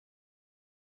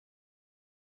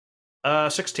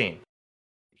 16.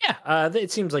 Yeah,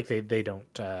 it seems like they don't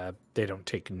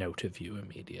take note of you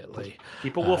immediately.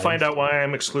 People will find out why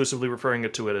I'm exclusively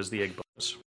referring to it as the egg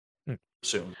bonus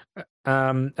soon.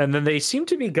 And then they seem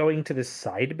to be going to this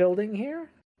side building here.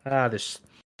 This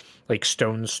like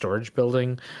stone storage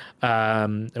building,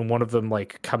 and one of them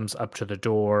like comes up to the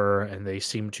door, and they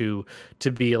seem to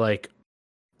be like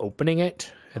opening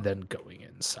it and then going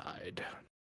inside.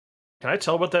 Can I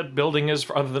tell what that building is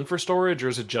other than for storage, or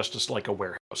is it just like a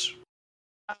warehouse?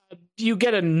 You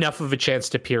get enough of a chance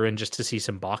to peer in just to see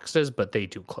some boxes, but they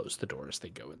do close the door as they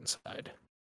go inside.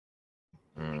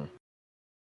 I'm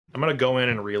gonna go in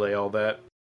and relay all that.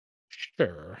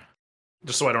 Sure.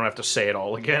 Just so I don't have to say it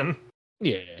all again.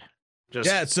 Yeah.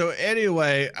 Yeah, so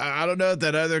anyway, I don't know if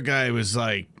that other guy was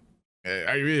like,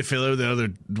 are you really familiar with the other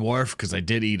dwarf? Because I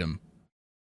did eat him.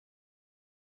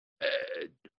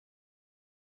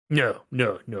 No.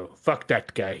 Fuck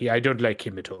that guy. I don't like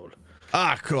him at all.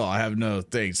 Ah, cool. I have no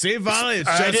thing. See, Valley, it's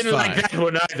just I didn't fine. like that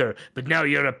one either, but now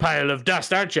you're a pile of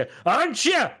dust, aren't you? Aren't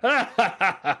you?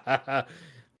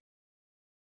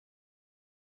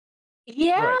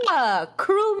 Yeah,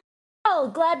 cruel.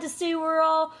 Glad to see we're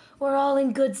all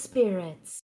in good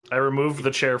spirits. I removed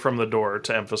the chair from the door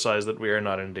to emphasize that we are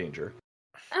not in danger.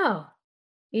 Oh,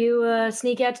 you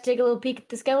sneak out to take a little peek at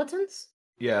the skeletons?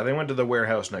 Yeah, they went to the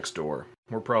warehouse next door.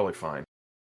 We're probably fine.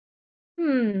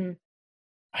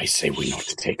 I say we not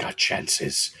take our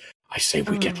chances. I say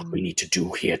we get what we need to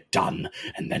do here done,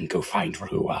 and then go find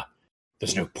Rahua.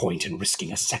 There's no point in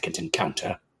risking a second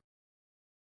encounter.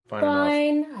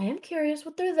 Fine. I am curious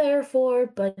what they're there for,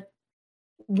 but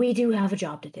we do have a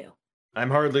job to do.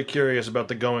 I'm hardly curious about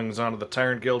the goings-on of the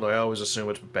Tyrant Guild. I always assume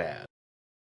it's bad.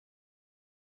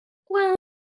 Well,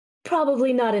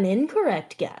 probably not an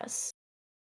incorrect guess.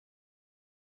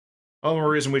 All the more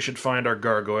reason we should find our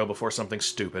gargoyle before something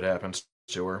stupid happens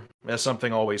to her. As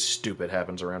something always stupid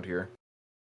happens around here.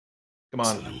 Come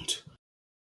on. Excellent.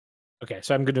 Okay,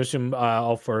 so I'm going to assume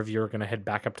all four of you are going to head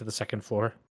back up to the second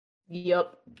floor.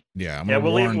 Yep. Yeah,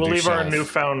 we'll leave our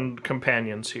newfound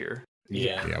companions here.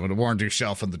 Yeah. Yeah, I'm gonna warn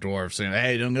Shelf and the dwarf saying,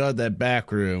 hey, don't go to that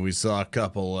back room. We saw a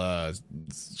couple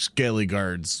scaly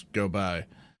guards go by.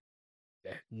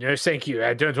 No, thank you.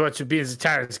 I don't want to be in the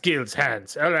Tyrant's Guild's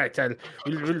hands. All right,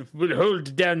 we'll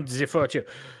hold down the fort here.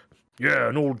 Yeah,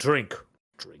 an old drink.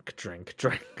 Drink.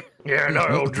 Yeah, an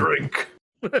old drink.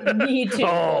 Me too.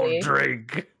 Old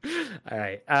drink. All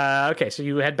right. Okay, so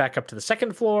you head back up to the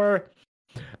second floor,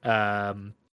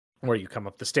 where you come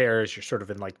up the stairs. You're sort of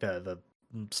in like the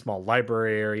small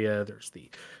library area. There's the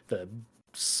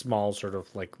small sort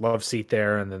of like love seat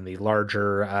there, and then the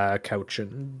larger couch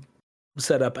and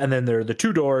setup. And then there are the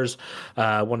two doors,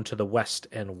 one to the west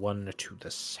and one to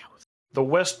the south. The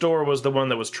west door was the one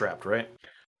that was trapped, right?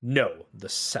 No, the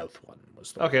south one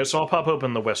was the Okay, so I'll pop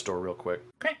open the west door real quick.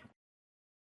 Okay.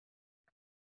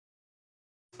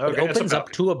 Okay, It it's a opens up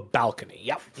balcony. to a balcony,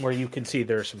 yep, where you can see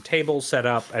there's some tables set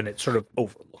up, and it sort of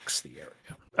overlooks the area.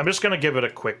 I'm just gonna give it a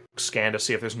quick scan to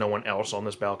see if there's no one else on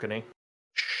this balcony.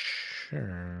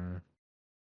 Sure.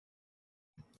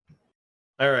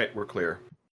 All right, we're clear.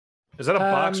 Is that a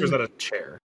box or is that a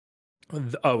chair?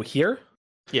 Oh, here?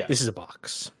 Yeah. This is a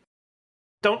box.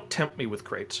 Don't tempt me with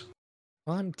crates.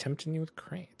 Well, I'm tempting you with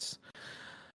crates.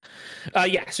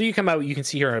 Yeah, so you come out, you can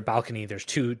see here on a balcony, there's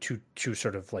two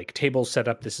sort of like tables set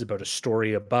up. This is about a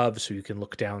story above, so you can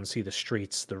look down and see the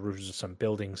streets, the roofs of some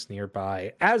buildings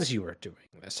nearby. As you are doing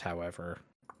this, however,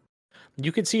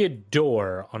 you can see a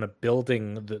door on a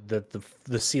building,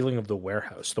 the ceiling of the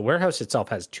warehouse. The warehouse itself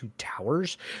has 2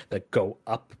 towers that go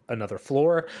up another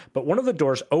floor, but one of the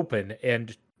doors open,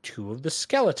 and 2 of the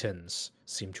skeletons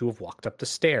seem to have walked up the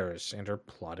stairs and are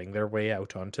plodding their way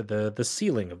out onto the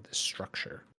ceiling of this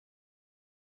structure.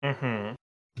 Mm-hmm.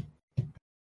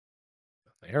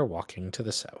 They are walking to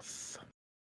the south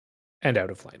and out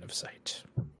of line of sight.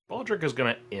 Baldric is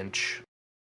gonna inch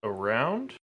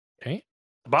around. Okay,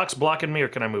 The box blocking me, or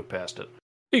can I move past it?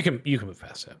 you can move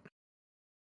past it.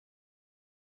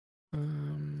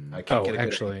 I can't get a good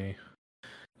actually,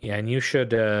 yeah, and you should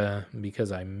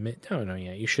because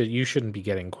yeah, you shouldn't be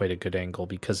getting quite a good angle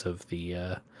because of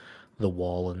the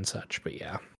wall and such. But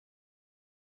yeah,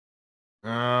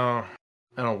 Oh,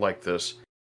 I don't like this.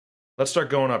 Let's start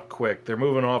going up quick. They're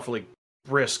moving awfully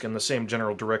brisk in the same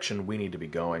general direction we need to be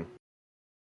going.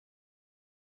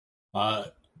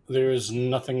 There's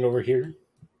nothing over here.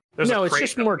 There's a no, it's crate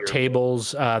just up more here.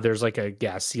 tables. There's like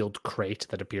a sealed crate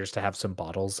that appears to have some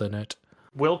bottles in it.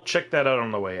 We'll check that out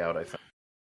on the way out, I think.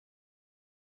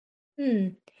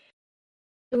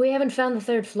 We haven't found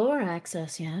the 3rd floor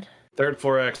access yet. 3rd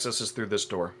floor access is through this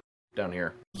door, down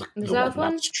here. The The south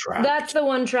one? that's trapped. That's the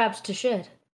one trapped to shit.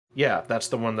 Yeah, that's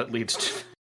the one that leads to...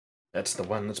 That's the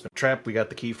one that's been trapped. We got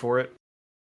the key for it.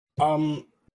 I don't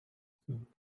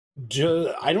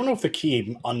know if the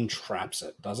key untraps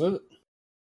it, does it?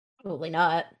 Probably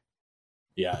not.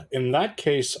 Yeah. In that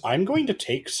case, I'm going to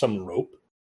take some rope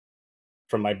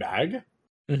from my bag.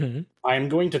 Mm-hmm. I'm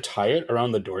going to tie it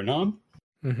around the doorknob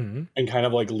Mm-hmm. and kind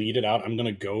of like lead it out. I'm going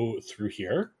to go through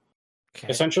here, Okay.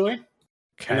 essentially.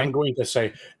 And I'm going to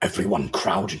say, Everyone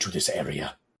crowd into this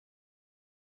area.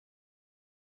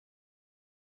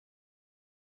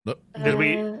 Did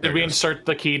we insert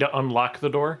the key to unlock the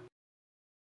door?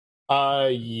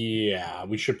 yeah,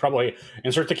 we should probably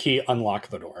insert the key, unlock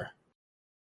the door.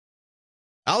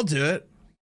 I'll do it.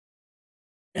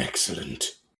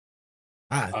 Excellent.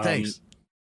 Thanks.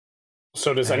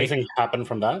 So does Hey. anything happen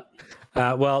from that?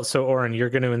 Well, so Oren, you're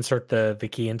going to insert the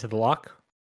key into the lock.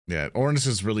 Yeah, Ornis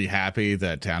is really happy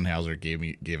that Townhauser gave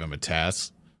him a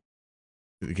task.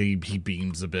 He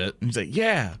beams a bit. He's like,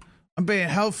 "Yeah, I'm being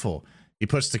helpful." He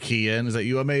puts the key in. He's like,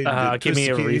 "You want me to Give twist me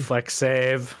the a key?" reflex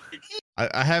save.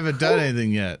 I haven't done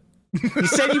anything yet. You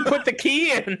said you put the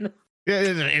key in. Yeah,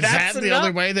 is That's that the enough?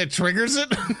 only way that triggers it?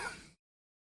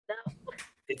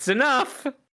 It's enough.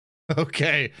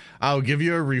 Okay, I'll give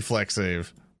you a reflex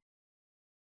save.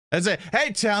 I say,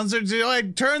 "Hey, Townsend, do I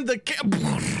turn the key?"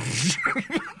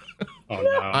 Oh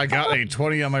no. I got a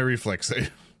 20 on my reflex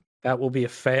save. That will be a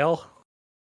fail.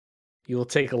 You will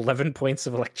take 11 points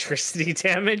of electricity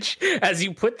damage as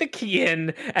you put the key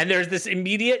in, and there's this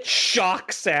immediate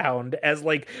shock sound as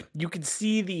like you can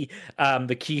see the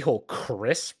keyhole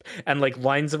crisp and like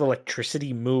lines of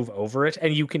electricity move over it,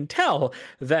 and you can tell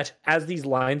that as these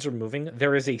lines are moving,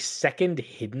 there is a second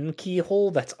hidden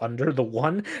keyhole that's under the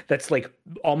one that's like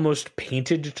almost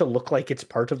painted to look like it's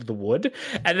part of the wood,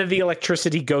 and then the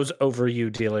electricity goes over you,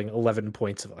 dealing 11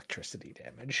 points of electricity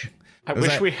damage. I Was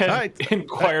wish that- we had Alright.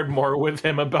 inquired more with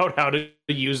him about how to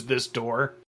use this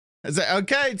door. I say,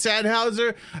 "Okay,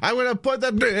 Tannhauser, I'm gonna put the,"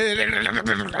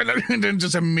 and then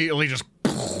just immediately just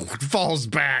falls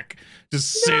back,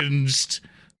 just singed.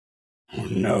 Oh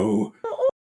no.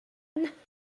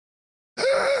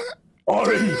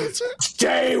 Orin,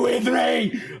 stay with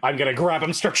me! I'm gonna grab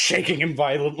him, start shaking him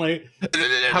violently.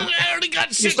 I already got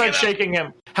You sick start enough. shaking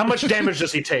him. How much damage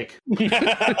does he take?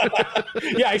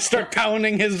 Yeah, I start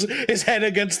pounding his head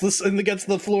against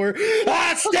the floor.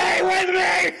 Ah, stay with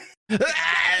me!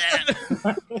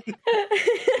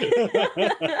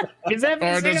 Is every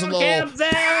Or there's a single little- camp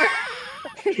there?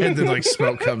 And then like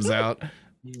smoke comes out.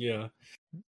 Yeah.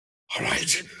 All right.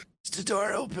 Is the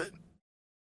door open?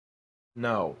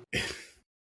 No.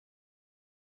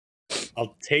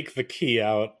 I'll take the key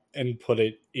out and put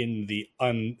it in the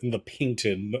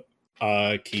painted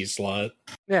key slot.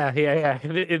 Yeah.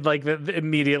 Like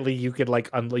immediately you could like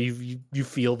you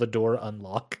feel the door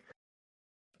unlock.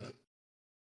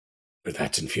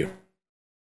 That's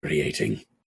infuriating.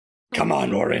 Come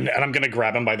on, Orin. And I'm going to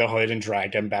grab him by the hood and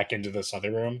drag him back into this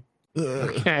other room.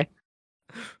 Okay.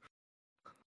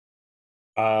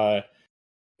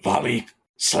 Volley,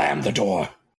 slam the door.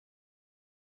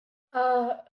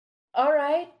 All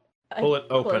right. Pull it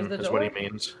close open the is what he door.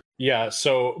 means. Yeah,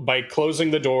 so by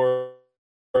closing the door,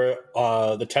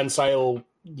 the tensile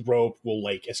rope will,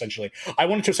 like, essentially... I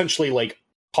wanted to essentially, like,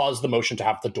 cause the motion to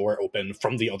have the door open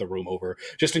from the other room over,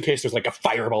 just in case there's, like, a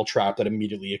fireball trap that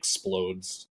immediately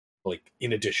explodes, like,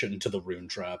 in addition to the rune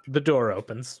trap. The door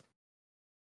opens.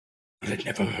 It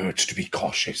never hurts to be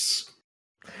cautious.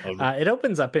 It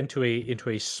opens up into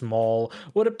a small,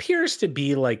 what appears to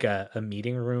be like a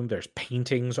meeting room. There's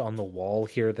paintings on the wall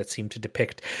here that seem to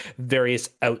depict various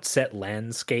outset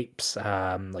landscapes,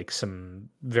 like some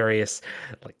various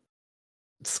like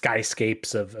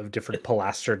skyscapes of different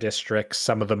Pilaster districts.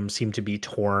 Some of them seem to be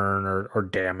torn or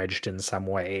damaged in some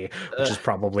way, which is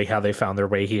probably how they found their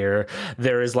way here.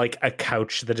 There is like a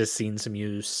couch that has seen some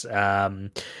use.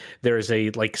 There is a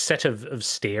like set of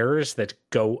stairs that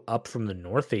go up from the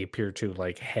north. They appear to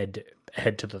like head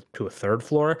to a third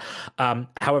floor.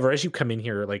 However, as you come in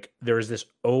here, like there is this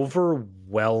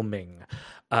overwhelming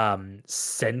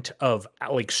scent of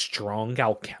like strong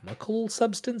alchemical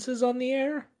substances on the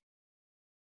air.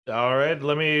 All right,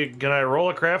 can I roll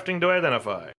a crafting to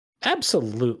identify?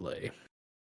 Absolutely.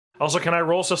 Also, can I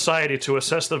roll society to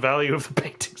assess the value of the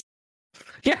paintings?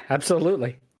 Yeah,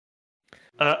 absolutely.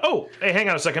 Hey, hang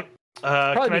on a second.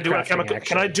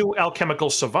 Can I do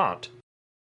alchemical savant?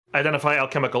 Identify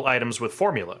alchemical items with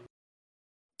formula.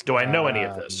 Do I know any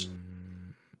of this?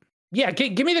 Yeah,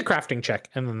 give me the crafting check,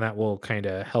 and then that will kind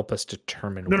of help us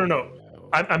determine. No.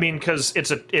 I mean, because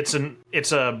it's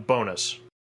a bonus.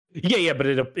 Yeah, but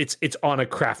it's on a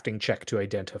crafting check to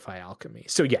identify alchemy.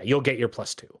 So yeah, you'll get your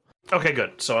 +2. Okay,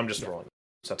 good. So I'm just rolling.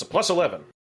 So that's a +11.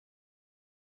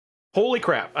 Holy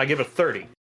crap! I give it 30.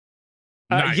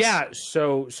 Nice. Yeah.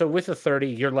 So with a 30,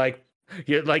 you're like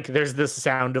there's this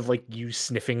sound of like you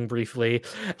sniffing briefly,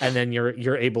 and then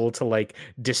you're able to like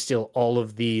distill all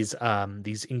of these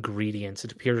ingredients.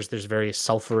 It appears there's various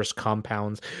sulfurous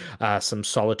compounds, some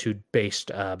solitude based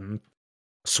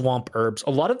swamp herbs. A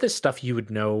lot of this stuff you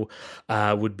would know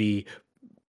would be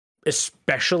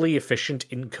especially efficient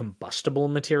in combustible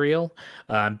material,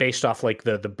 based off like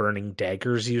the burning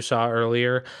daggers you saw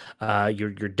earlier.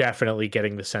 You're definitely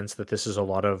getting the sense that this is a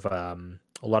lot of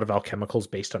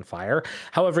alchemicals based on fire.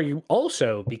 However, you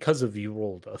also, because of you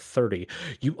rolled a 30,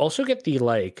 you also get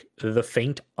the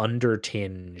faint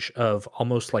undertinge of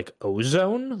almost like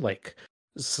ozone, like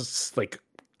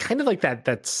kind of like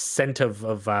that scent of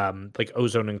like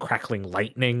ozone and crackling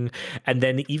lightning, and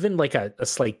then even like a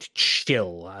slight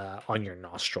chill on your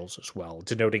nostrils as well,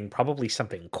 denoting probably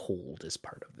something cold is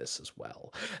part of this as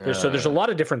well. So there's a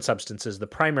lot of different substances, the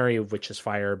primary of which is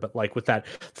fire, but like with that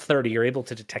 30, you're able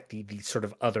to detect the sort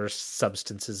of other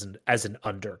substances as an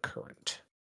undercurrent.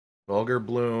 Vulgar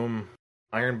bloom,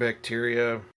 iron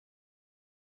bacteria,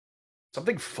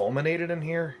 something fulminated in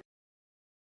here.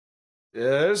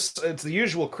 Yes, it's the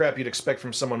usual crap you'd expect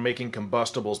from someone making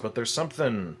combustibles, but there's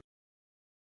something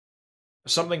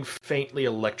faintly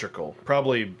electrical.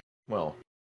 Probably, well,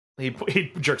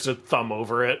 he jerks a thumb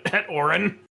over it at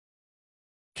Orin.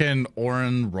 Can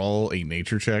Orin roll a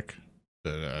nature check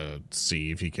to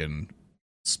see if he can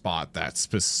spot that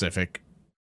specific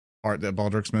part that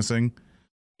Baldrick's missing?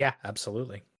 Yeah,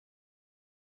 absolutely.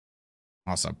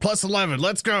 Awesome. +11.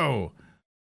 Let's go.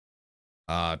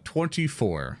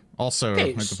 24. Also,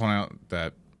 I'd like to point out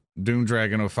that Doom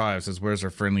Dragon 05 says, "Where's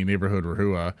our friendly neighborhood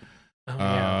Rahua?"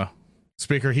 Yeah.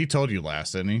 Speaker, he told you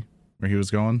last, didn't he? Where he was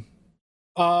going?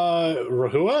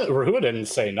 Rahua didn't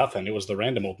say nothing. It was the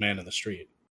random old man in the street.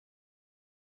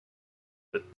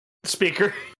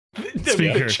 Speaker.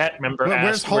 The chat member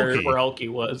asked where Hulky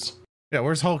was. Yeah,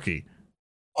 where's Hulky?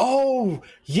 Oh,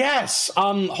 yes.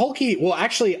 Hulky. Well,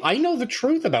 actually, I know the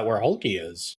truth about where Hulky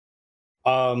is.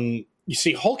 You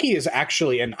see, Hulky is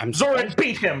actually, and I'm Zoran,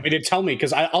 beat him. He did tell me,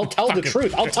 because I'll tell the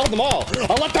truth. I'll tell them all.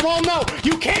 I'll let them all know.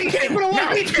 You can't keep it away.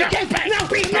 No, you can't. No,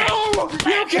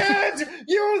 you can't.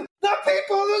 The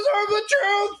people deserve the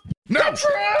truth. No,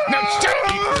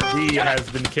 He has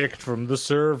been kicked from the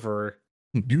server.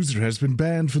 User has been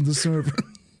banned from the server.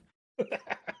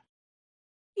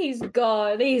 He's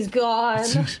gone.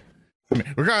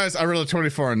 Regardless, I rolled a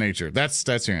 24 on nature. That's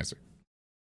your answer.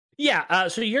 Yeah,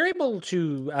 so you're able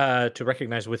to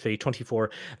recognize with a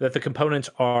 24 that the components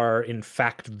are in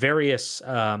fact various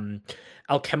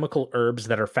alchemical herbs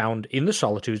that are found in the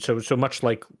solitude. So much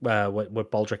like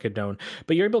what Baldric had known,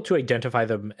 but you're able to identify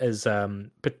them as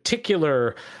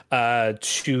particular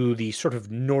to the sort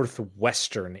of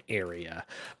northwestern area,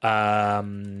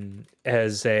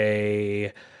 as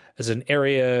an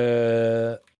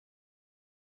area.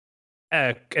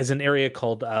 As an area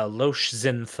called Losh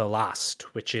Zin Thalast,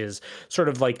 which is sort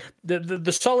of like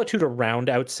the solitude around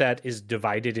Outset is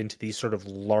divided into these sort of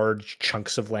large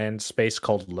chunks of land space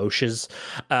called Loshes.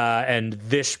 And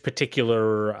this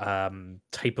particular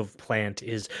type of plant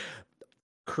is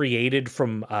created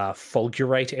from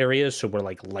fulgurite areas, so where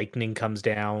like lightning comes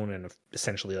down and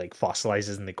essentially like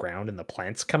fossilizes in the ground and the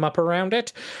plants come up around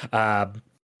it.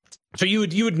 So you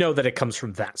would know that it comes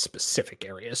from that specific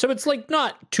area. So it's like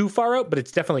not too far out, but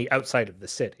it's definitely outside of the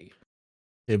city.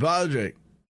 Hey, Baldric,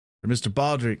 or Mr.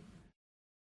 Baldric.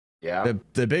 Yeah.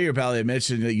 The bigger pally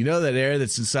mentioned that that area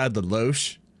that's inside the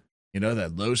Losh,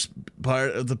 that Losh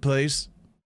part of the place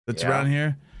that's around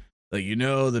here. Like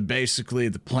that basically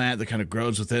the plant that kind of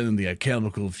grows within the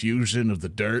chemical fusion of the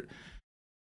dirt.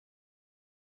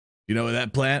 You know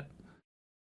that plant?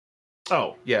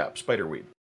 Oh yeah, spiderweed.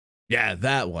 Yeah,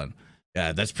 that one.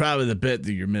 Yeah, that's probably the bit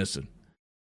that you're missing.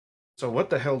 So what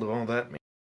the hell do all that mean?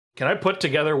 Can I put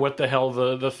together what the hell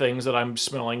the things that I'm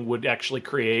smelling would actually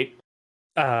create?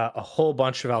 A whole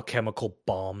bunch of alchemical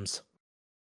bombs.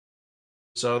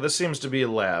 So this seems to be a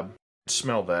lab.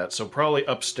 Smell that. So probably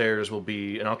upstairs will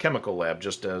be an alchemical lab,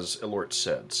 just as Elort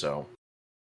said. So.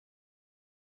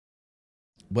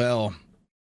 Well,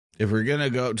 if we're going to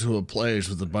go to a place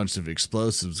with a bunch of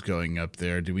explosives going up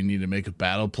there, do we need to make a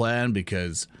battle plan?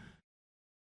 Because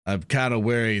I'm kind of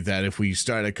worried that if we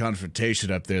start a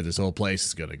confrontation up there, this whole place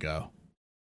is going to go.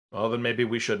 Well, then maybe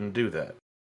we shouldn't do that.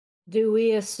 Do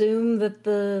we assume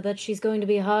that she's going to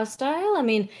be hostile? I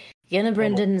mean,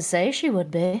 Yennebryn didn't say she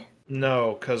would be.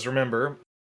 No, because remember,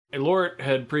 Elort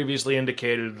had previously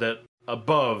indicated that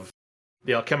above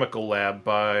the alchemical lab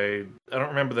by, I don't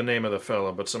remember the name of the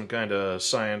fellow, but some kind of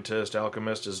scientist,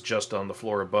 alchemist is just on the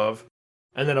floor above.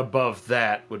 And then above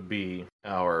that would be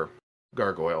our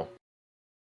gargoyle.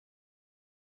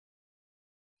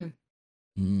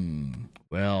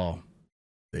 Well,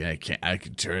 I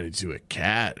could turn into a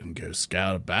cat and go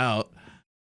scout about.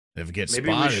 If it gets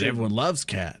spotted, everyone loves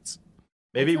cats.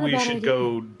 Maybe we should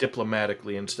go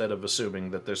diplomatically instead of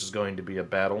assuming that this is going to be a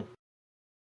battle.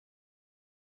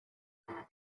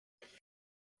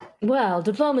 Well,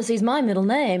 diplomacy's my middle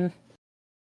name.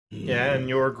 Yeah, and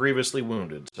you're grievously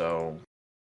wounded, so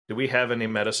do we have any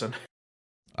medicine?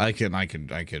 I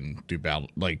can do battle,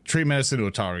 like tree medicine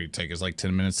to Atari take us like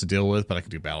 10 minutes to deal with, but I can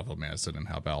do battlefield medicine and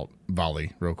help out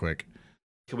Volley real quick.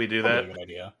 Can we do that? Good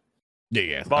idea.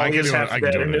 Yeah. Volley is half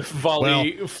dead, and if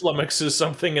Volley flummoxes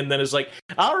something and then is like,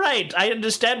 all right, I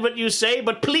understand what you say,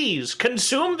 but please,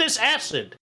 consume this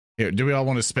acid. Here, do we all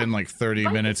want to spend like 30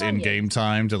 minutes in game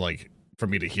time to for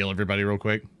me to heal everybody real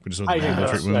quick? I think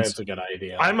that's a good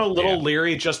idea. I'm a little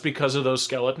leery just because of those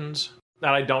skeletons. And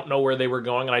I don't know where they were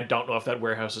going, and I don't know if that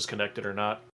warehouse is connected or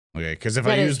not. Okay, because if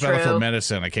I use battlefield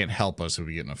medicine, I can't help us if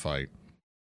we get in a fight.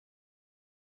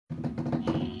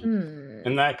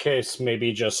 In that case,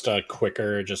 maybe just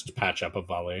quicker, just patch up a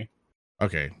Volley.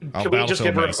 Okay. Can we just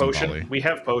give her a potion? Volley. We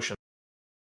have potions.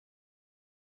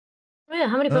 Oh, yeah,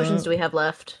 how many potions do we have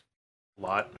left? A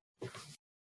lot.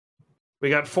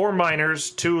 We got 4 minors,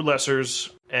 2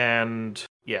 lessers, and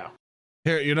yeah.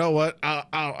 Here, you know what?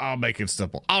 I'll make it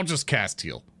simple. I'll just cast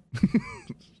heal.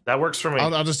 That works for me.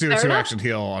 I'll just do a 2-action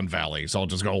heal on Valley. So I'll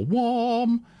just go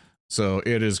whom. So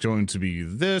it is going to be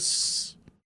this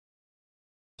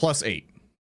plus 8.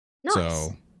 Nice.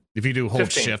 So if you do hold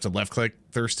 15. shift and left click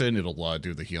Thurston, it'll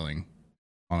do the healing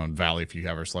on Valley if you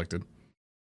have her selected.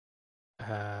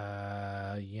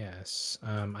 Yes.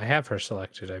 I have her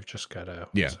selected. I've just got to.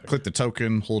 Yeah. Click the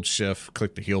token, hold shift,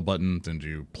 click the heal button, then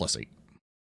do plus 8.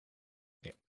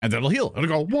 And then it'll heal. It'll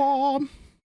go, womp.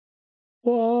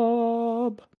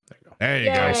 Womp. There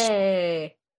you go.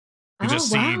 You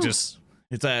just see,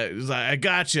 it's like, I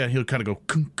got you. He'll kind of go,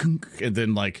 kunk, kunk, and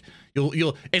then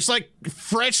you'll, it's like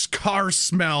fresh car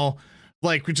smell,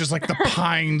 just like the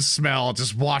pine smell. It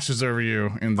just washes over you.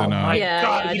 And then,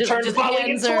 God, he turned Volley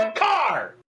into a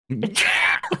car.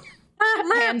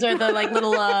 Hands are the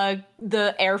little,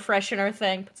 the air freshener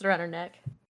thing. Puts it around her neck.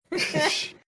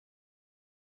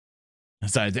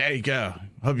 So there you go.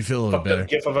 Hope you feel a little better.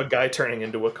 GIF of a guy turning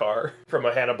into a car from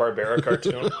a Hanna-Barbera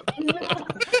cartoon.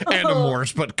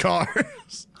 Animorphs, but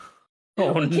cars.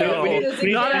 Oh no!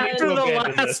 Not after the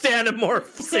last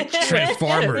Animorphs.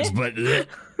 Transformers, but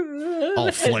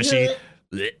all fleshy.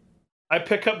 I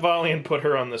pick up Volley and put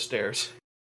her on the stairs.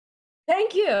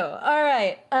 Thank you. All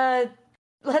right.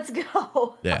 Let's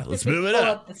go. Yeah, let's We move it pull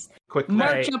up. this- Quick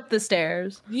March Right. up the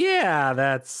stairs. Yeah,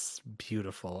 that's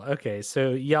beautiful. Okay, so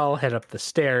y'all head up the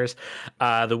stairs.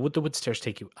 The wood stairs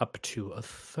take you up to a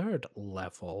third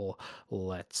level.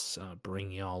 Let's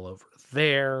bring y'all over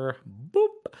there. Boop.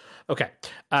 Okay.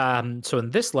 So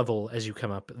in this level, as you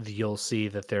come up, you'll see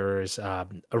that there is a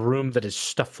room that is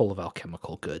stuffed full of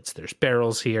alchemical goods. There's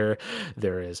barrels here.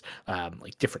 There is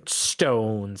like different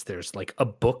stones. There's like a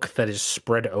book that is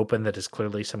spread open that is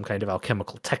clearly some kind of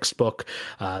alchemical textbook.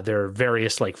 There are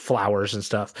various like flowers and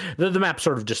stuff. The map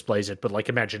sort of displays it, but like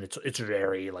imagine it's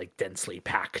very like densely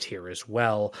packed here as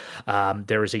well.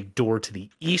 There is a door to the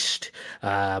east.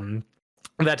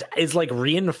 That is like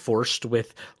reinforced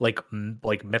with like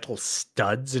metal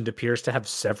studs and appears to have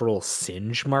several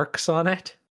singe marks on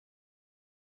it.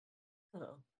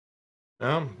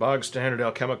 Oh, bog standard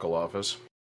alchemical office.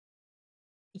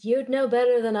 You'd know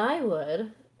better than I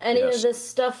would. Any Yes. of this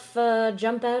stuff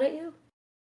jump out at you?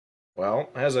 Well,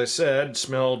 as I said,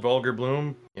 smelled vulgar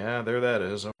bloom. Yeah, there that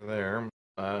is, over there.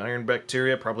 Iron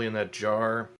bacteria, probably in that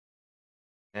jar.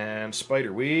 And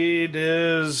spiderweed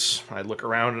is... I look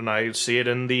around and I see it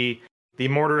in the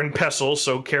mortar and pestle,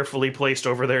 so carefully placed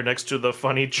over there next to the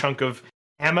funny chunk of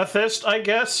amethyst, I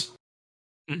guess.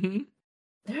 Mm-hmm.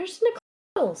 There's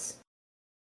Nichols.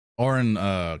 Orin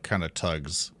kind of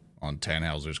tugs on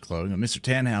Tannhauser's clothing. Mr.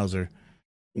 Tannhauser,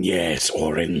 Yes,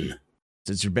 Orin.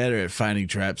 since you're better at finding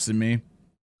traps than me,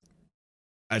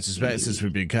 I suspect since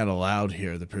we've been kind of loud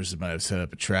here, the person might have set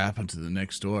up a trap onto the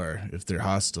next door if they're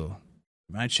hostile.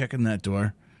 Am I checking that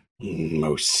door?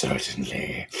 Most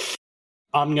certainly.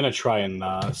 I'm gonna try and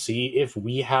see if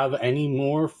we have any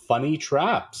more funny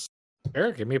traps.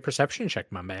 Sure, give me a perception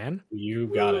check, my man. You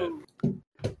got it.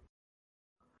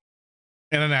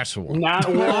 And a natural one. Not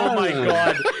Oh my one.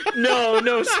 god.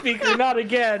 No, speaker, not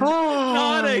again.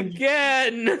 Not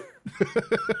again.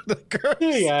 The curse.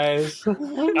 Hey guys. All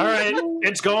right,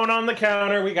 it's going on the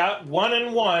counter. We got 1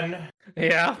 and 1.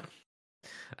 Yeah.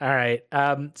 All right.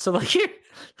 So like here.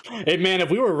 Hey man, if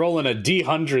we were rolling a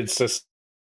D100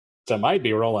 system, I'd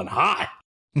be rolling high.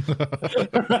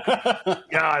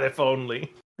 God, if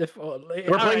only. If only.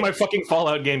 We're All playing my right. fucking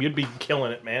Fallout game. You'd be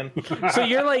killing it, man. So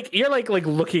you're like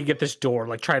looking at this door,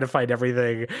 like trying to find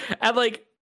everything, and like,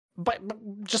 but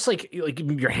just like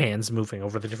your hands moving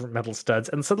over the different metal studs,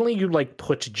 and suddenly you like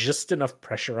put just enough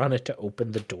pressure on it to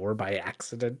open the door by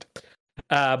accident.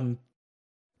 And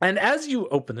as you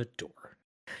open the door,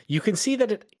 you can see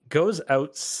that it goes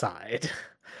outside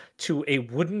to a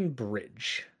wooden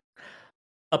bridge,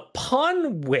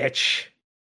 upon which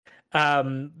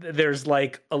there's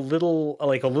like a little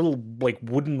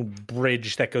wooden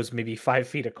bridge that goes maybe 5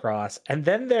 feet across, and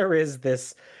then there is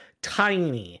this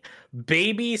tiny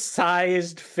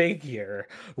baby-sized figure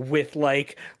with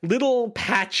like little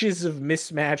patches of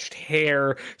mismatched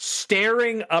hair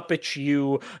staring up at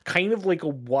you, kind of like a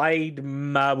wide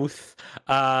mouth,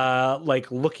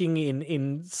 like looking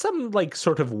in some like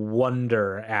sort of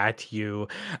wonder at you.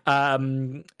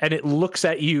 And it looks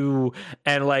at you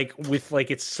and like with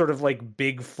like its sort of like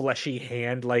big fleshy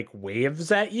hand like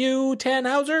waves at you,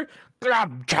 Tannhauser.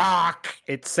 Talk,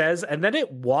 it says, and then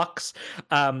it walks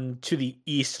to the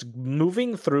east,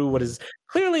 moving through what is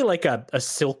clearly like a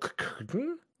silk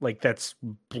curtain, like that's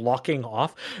blocking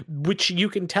off, which you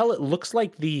can tell it looks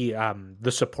like the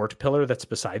support pillar that's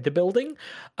beside the building.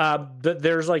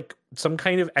 There's like some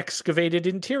kind of excavated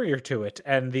interior to it,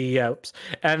 and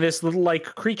and this little like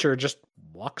creature just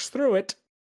walks through it.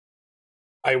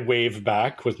 I wave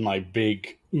back with my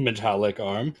big metallic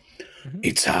arm.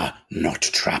 It's not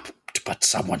trapped, but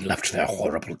someone left their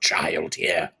horrible child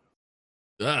here.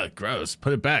 Ugh, gross.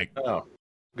 Put it back. Oh,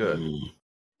 good.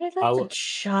 That's I'll- a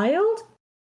child?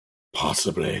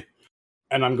 Possibly.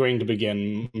 And I'm going to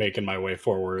begin making my way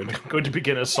forward. Going to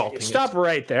begin assaulting Stop it.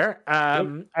 right there.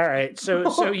 All right.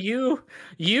 So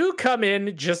you come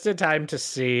in just in time to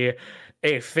see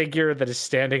a figure that is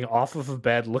standing off of a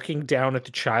bed, looking down at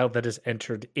the child that has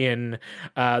entered in,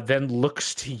 then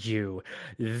looks to you.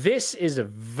 This is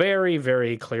very,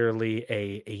 very clearly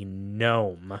a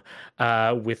gnome,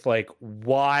 with like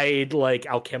wide, like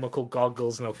alchemical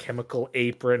goggles and alchemical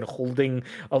apron, holding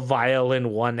a vial in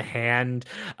one hand.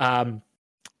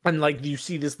 And like you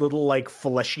see this little like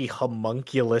fleshy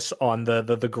homunculus on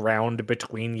the ground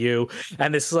between you,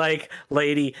 and this like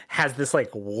lady has this like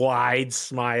wide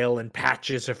smile and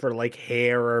patches of her like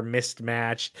hair are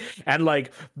mismatched, and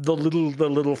like the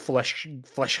little flesh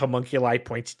homunculi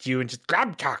points at you and just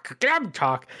grab talk. That's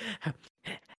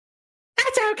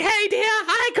okay, dear.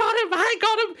 I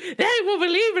got him. They will be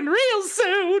leaving real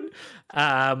soon.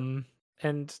 And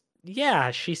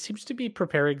Yeah, she seems to be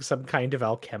preparing some kind of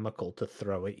alchemical to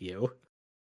throw at you.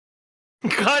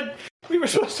 God, we were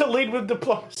supposed to lead with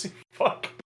diplomacy. Fuck.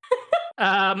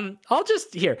 I'll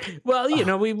just here. Well,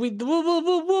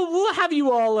 we'll have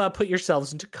you all put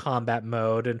yourselves into combat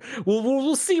mode, and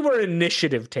we'll see where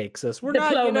initiative takes us. We're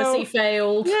Diplomacy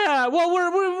failed. Yeah, well,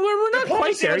 we're not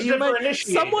quite Diplomacy there. was You never might,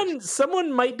 initiated.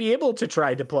 someone might be able to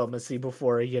try diplomacy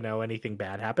before anything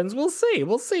bad happens. We'll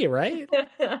see, right?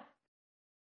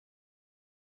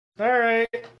 All right.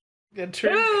 Enter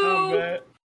combat.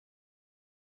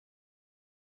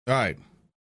 All right.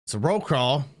 It's a roll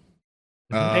call.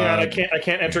 Hang on, I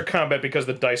can't enter combat because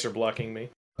the dice are blocking me.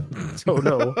 Oh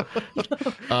no.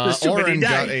 There's too many Oren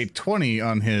got dice. a 20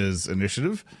 on his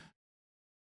initiative.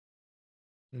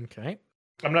 Okay.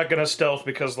 I'm not gonna stealth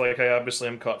because I obviously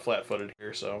am caught flat-footed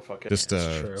here, so fuck it. Just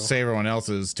That's true. to say everyone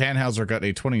else's. Tannhauser got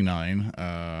a 29.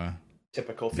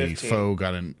 Typical The 15. foe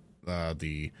got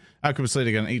the Alchemist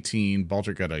Lady got an 18.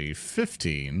 Baldric got a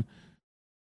 15.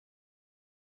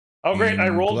 Oh great, I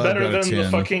and rolled Glub better got a than the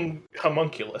 10. fucking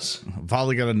homunculus.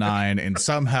 Volley got a 9, and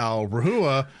somehow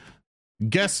Rahua,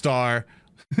 guest star,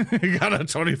 got a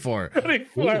 24.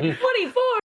 24. 24.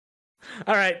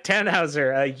 All right,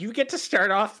 Tannhauser, you get to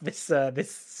start off this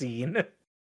scene.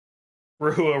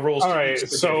 Rahua rolls. All to right, eat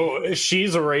spaghetti. so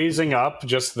she's raising up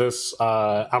just this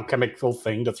alchemical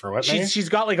thing to throw at me. She's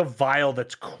got like a vial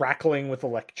that's crackling with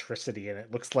electricity, and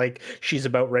it looks like she's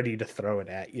about ready to throw it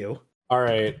at you. All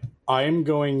right, I'm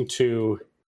going to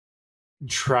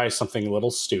try something a little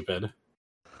stupid.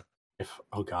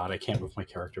 Oh god, I can't move my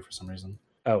character for some reason.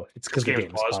 Oh, it's because the Game's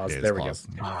game's paused. paused. Yeah, There it's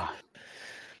we paused. I'm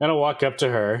gonna walk up to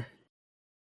her,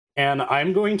 and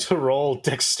I'm going to roll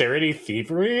dexterity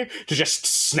thievery to just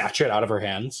snatch it out of her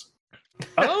hands. go.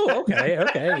 Oh,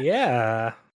 okay,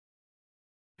 yeah.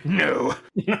 No.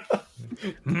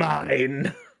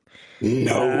 Mine.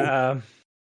 No.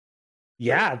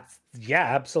 Yeah,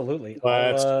 absolutely.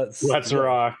 Let's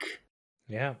rock.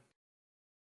 Yeah.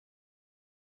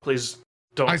 Please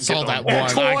don't. I saw get that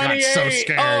on one. I got so 28!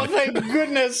 scared. Oh, thank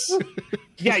goodness!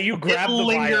 Yeah, you It grab the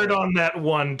lingered vial. on that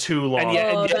one too long. And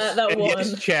yeah, Oh, that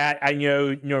yes, one. chat. I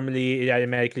know normally it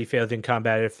automatically fails in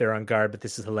combat if they're on guard, but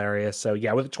this is hilarious. So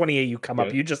yeah, with a 28, you come up,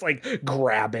 Yeah. you just like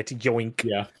grab it, yoink.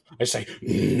 Yeah, I say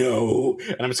no,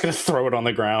 and I'm just gonna throw it on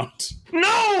the ground.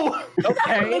 No.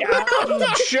 Okay,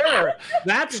 sure,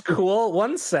 that's cool.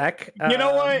 One sec. You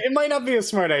know what? It might not be a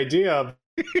smart idea,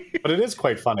 but it is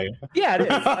quite funny. Yeah, it is.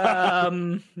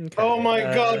 Okay, Oh my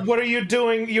god, what are you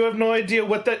doing? You have no idea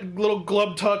what that little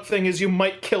glub talk thing is. You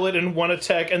might kill it in one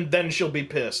attack and then she'll be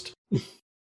pissed.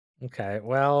 Okay,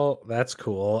 well, that's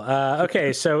cool.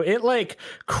 Okay, so it like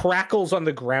crackles on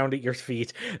the ground at your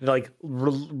feet, like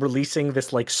releasing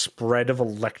this like spread of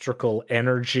electrical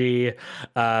energy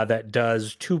that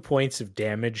does 2 points of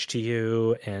damage to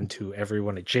you and to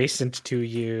everyone adjacent to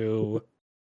you.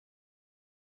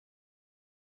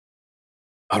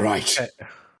 All right. Okay.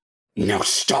 Now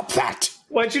stop that.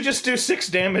 Why'd you just do 6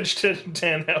 damage to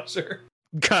Tannhauser?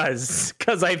 Cause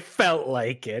I felt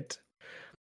like it.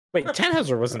 Wait,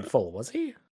 Tannhauser wasn't full, was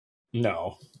he?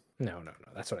 No. No.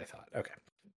 That's what I thought. Okay.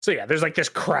 So yeah, there's like this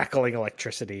crackling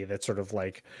electricity that sort of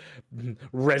like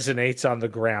resonates on the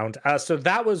ground. So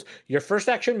that was your first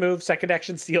action move, second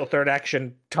action steal, third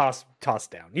action toss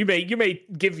down. You may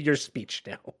give your speech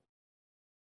now.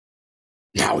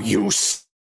 Now you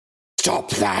stop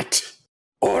that,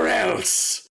 or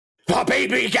else the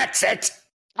baby gets it.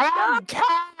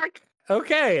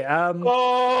 Okay.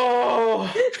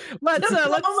 Oh! Let's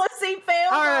Diplomacy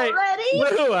failed all right.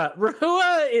 already.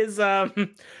 Rahua is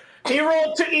He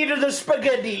rolled to eat the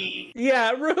spaghetti.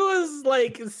 yeah, Rua's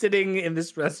like sitting in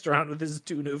this restaurant with his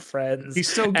 2 new friends. He's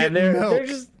still and getting they're milk.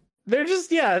 they're just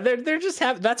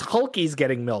that's Hulky's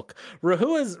getting milk.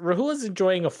 Rahua's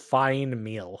enjoying a fine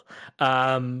meal.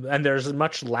 And there's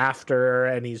much laughter,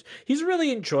 and he's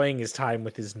really enjoying his time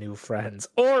with his new friends.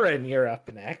 Oren, you're up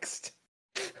next.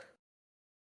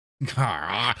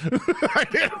 I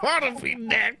didn't want to be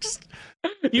next.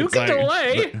 You It's can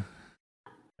like- delay.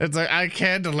 It's like I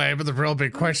can delay, but the real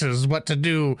big question is what to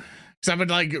do. Because I've been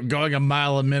like going a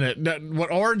mile a minute.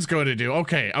 What Oren's going to do?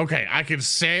 Okay, I can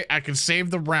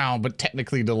save the round, but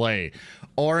technically delay.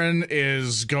 Oren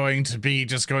is going to be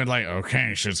just going like,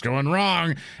 okay, shit's going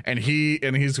wrong, and he's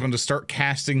going to start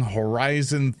casting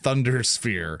Horizon Thunder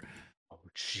Sphere. Oh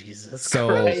Jesus So-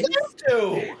 Christ.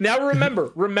 Now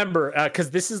remember,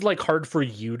 because this is like hard for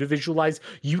you to visualize.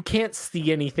 You can't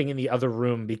see anything in the other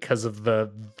room because of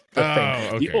the thing.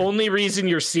 Okay. The only reason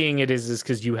you're seeing it is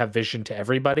because you have vision to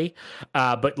everybody.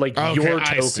 But like Okay, your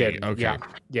I token, see. Okay.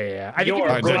 yeah. I think you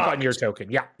You're click blocked. on your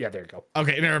token. Yeah, there you go.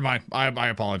 Okay, never mind. I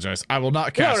apologize. I will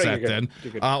not cast you're that good. then.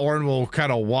 You're good. Orin will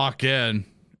kind of walk in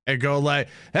and go like,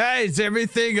 "Hey, is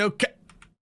everything okay?"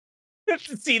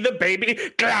 See the baby.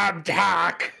 Glad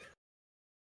talk.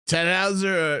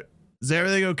 Tannhauser, is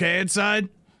everything okay inside?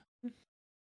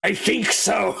 I think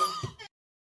so.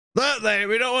 Look, like,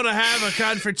 we don't want to have a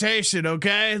confrontation,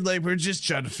 okay? Like, we're just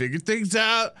trying to figure things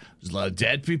out. There's a lot of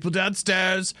dead people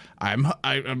downstairs. I'm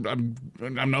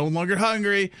no longer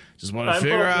hungry. Just want to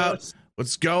figure out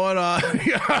what's going on.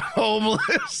 You're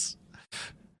homeless.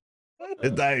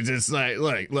 And I just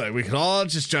look, we can all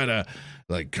just try to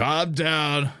like calm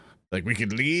down. Like, we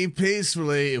could leave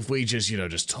peacefully if we just,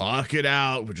 just talk it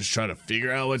out. We're just trying to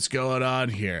figure out what's going on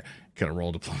here. Kind of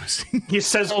roll diplomacy. He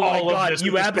says Oh my all of god, this.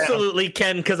 you absolutely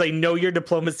can, because I know your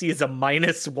diplomacy is a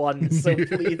 -1, so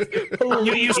please.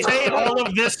 You say all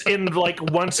of this in like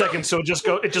 1 second, so it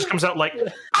just comes out like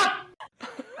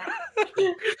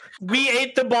We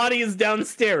ate the bodies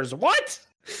downstairs. What?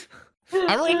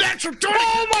 I rolled natural 20.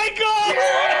 Oh my god!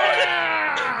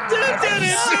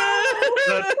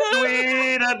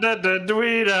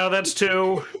 that's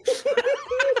 2.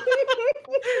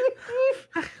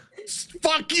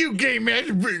 Fuck you, game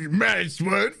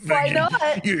management. Why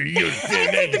not? You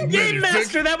The game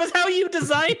master, that was how you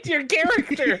designed your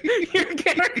character. Your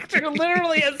character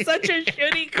literally has such a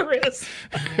shitty Chris.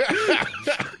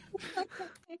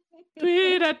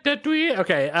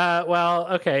 Okay,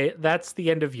 okay, that's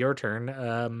the end of your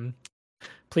turn.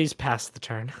 Please pass the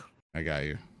turn. I got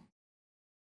you.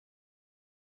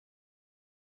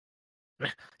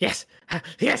 Yes,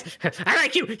 I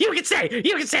like you. You can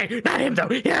say, not him though.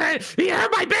 You're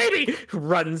my baby.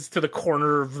 Runs to the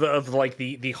corner of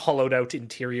the hollowed out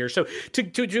interior. So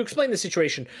to explain the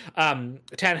situation,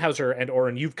 Tannhauser and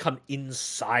Orin, you've come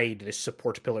inside this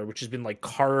support pillar, which has been like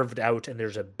carved out, and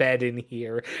there's a bed in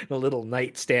here, and a little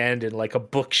nightstand, and like a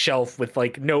bookshelf with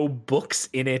like no books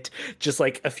in it, just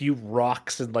like a few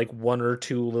rocks and like 1 or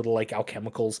 2 little like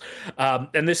alchemicals.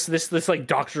 And this like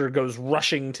doctor goes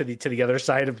rushing to the other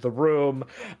side of the room,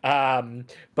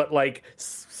 but like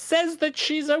says that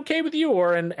she's okay with you,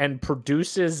 Orin, and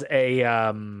produces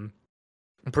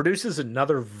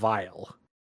another vial.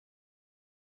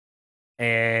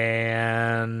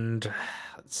 And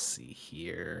let's see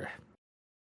here.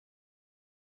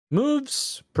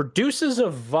 Produces a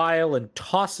vial and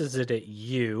tosses it at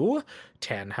you,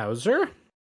 Tannhauser.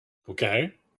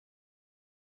 Okay.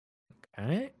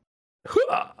 Okay.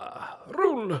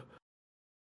 Roll.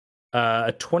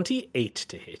 A 28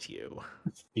 to hit you.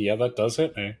 Yeah, that does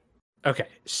hit me. Okay,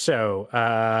 so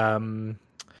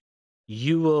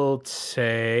you will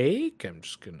take. I'm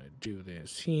just gonna do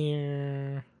this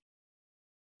here.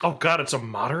 oh god, it's a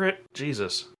moderate.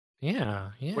 Jesus,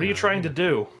 Yeah. what are you trying to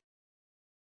do?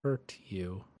 Hurt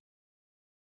you.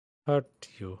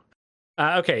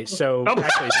 Okay, so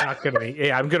actually, it's not gonna be.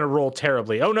 Yeah, I'm gonna roll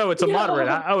terribly. Oh no, it's a moderate.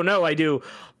 I do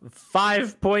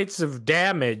 5 points of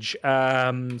damage.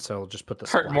 So I'll just put the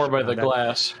Hurt more by the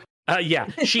glass. Yeah,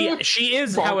 she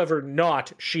is, however,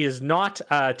 not. She is not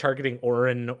targeting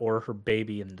Orin or her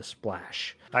baby in the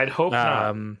splash. I'd hope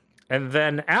not. And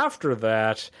then after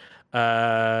that,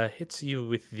 hits you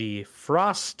with the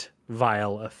frost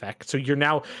vial effect. So you're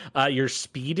now your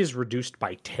speed is reduced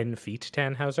by 10 feet,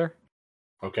 Tannhauser.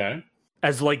 Okay.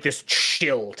 As like this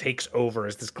chill takes over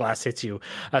as this glass hits you.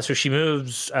 So she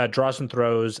moves, draws and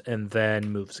throws, and then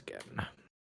moves again.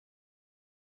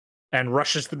 And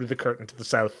rushes through the curtain to the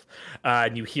south.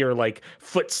 And you hear like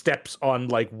footsteps on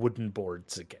like wooden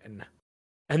boards again.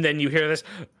 And then you hear this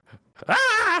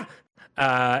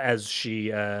as she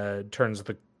turns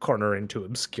the corner into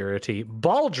obscurity.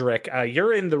 Baldric,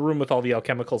 you're in the room with all the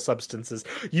alchemical substances.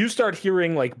 You start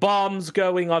hearing like bombs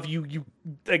going off. You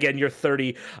again, you're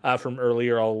 30 from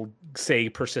earlier. I'll say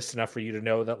persist enough for you to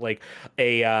know that like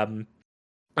an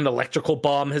electrical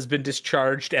bomb has been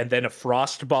discharged, and then a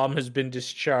frost bomb has been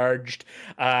discharged.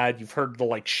 You've heard the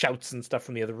like shouts and stuff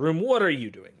from the other room. What are you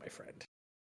doing, my friend?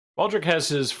 Baldric has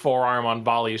his forearm on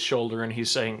Bali's shoulder, and he's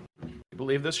saying, "You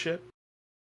believe this shit?"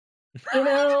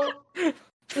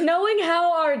 Knowing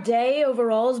how our day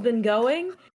overall has been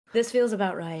going, this feels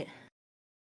about right.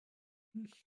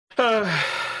 All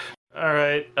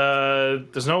right.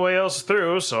 There's no way else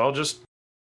through, so I'll just.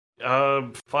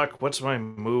 Fuck. What's my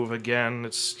move again?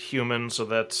 It's human, so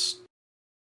that's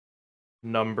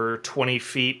number 20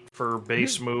 feet for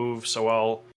base move. So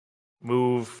I'll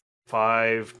move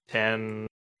 5, 10,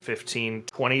 15,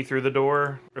 20 through the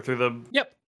door, or through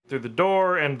the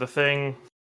door and the thing.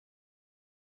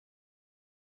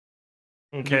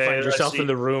 Okay, You find yourself I in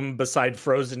the room beside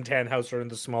Frozen Tannhauser and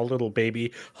the small little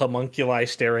baby homunculi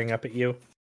staring up at you.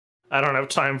 I don't have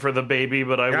time for the baby,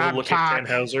 but I will look at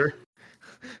Tannhauser.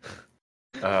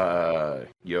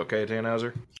 You okay,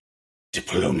 Tannhauser?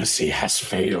 Diplomacy has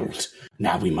failed.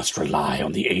 Now we must rely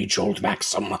on the age-old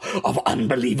maxim of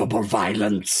unbelievable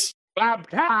violence.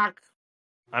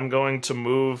 I'm going to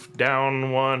move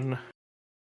down one.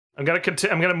 I'm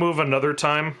gonna move another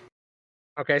time.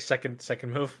 Okay, second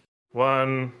move.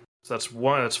 1. So that's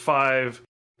 1. That's 5,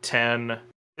 10.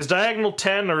 Is diagonal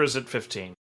 10 or is it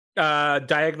 15?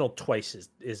 Diagonal twice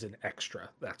is an extra.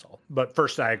 That's all. But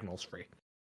first diagonal's free.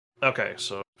 Okay,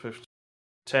 so 15,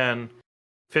 10,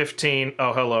 15.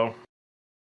 Oh, hello.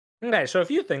 Okay, so a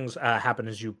few things happen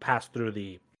as you pass through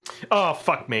the Oh,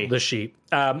 fuck me. the sheet.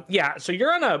 Yeah, so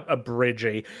you're on a bridge,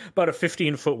 about a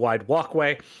 15-foot wide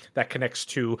walkway that connects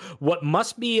to what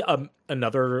must be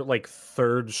another like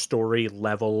third story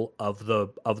level of the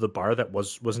bar that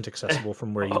wasn't accessible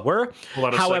from where you were.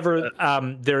 However,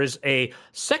 there is a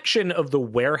section of the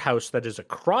warehouse that is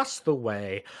across the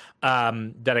way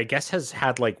that I guess has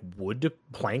had like wood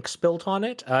planks built on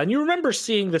it. And you remember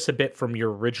seeing this a bit from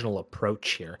your original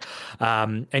approach here.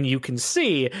 And you can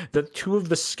see that two of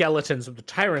the skeletons of the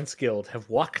Tyrants Guild have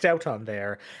walked out on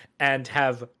there and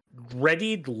have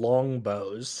readied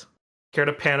longbows. Care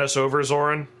to pan us over,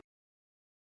 Zoran?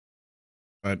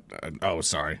 Oh,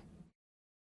 sorry.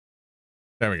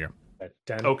 There we go.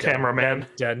 Oh, cameraman.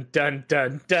 Dun dun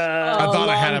dun dun. I thought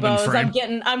I had him in longbows.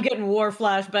 frame. I'm getting war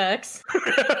flashbacks.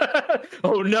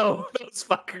 Oh no, those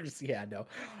fuckers. Yeah, no.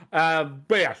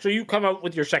 But yeah, so you come out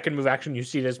with your second move action. You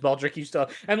see this Baldric. You still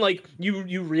and like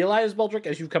you realize Baldric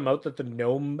as you come out that the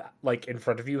gnome like in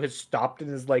front of you has stopped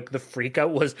and is like the freak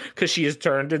out was because she has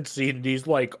turned and seen these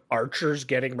like archers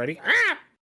getting ready.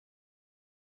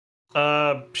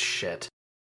 Shit.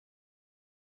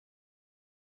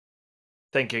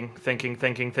 Thinking.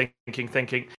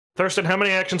 Thurston, how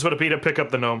many actions would it be to pick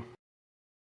up the gnome?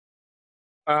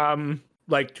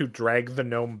 Like to drag the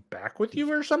gnome back with you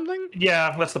or something?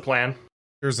 Yeah, that's the plan.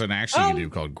 There's an action you do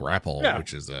called grapple, yeah.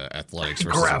 which is athletics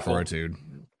versus Grapple. fortitude.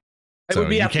 It So would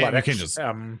be you athletics. can't just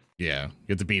you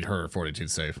have to beat her fortitude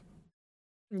save.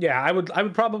 Yeah, I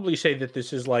would probably say that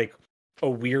this is like a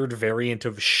weird variant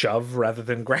of shove rather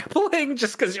than grappling,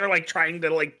 just because you're like trying to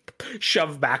like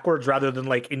shove backwards rather than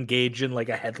like engage in like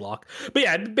a headlock. But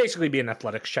yeah, it'd basically be an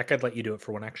athletics check. I'd let you do it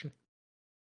for one action.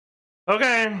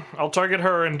 Okay, I'll target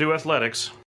her and do athletics.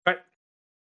 Right.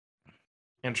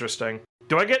 Interesting.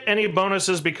 Do I get any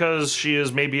bonuses because she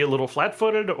is maybe a little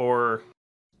flat-footed, or?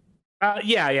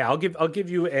 Yeah. I'll give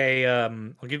you a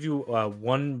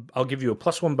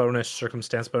 +1 bonus,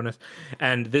 circumstance bonus,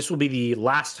 and this will be the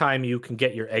last time you can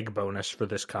get your egg bonus for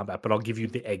this combat. But I'll give you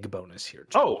the egg bonus here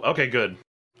too. Oh, okay, good.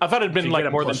 I thought it'd So been you like get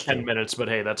a more than +2. 10 minutes, but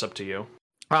hey, that's up to you.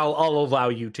 I'll allow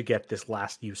you to get this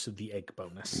last use of the egg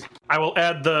bonus. I will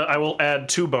add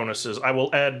 2 bonuses. I will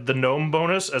add the gnome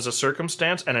bonus as a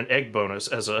circumstance and an egg bonus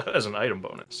as an item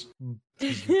bonus.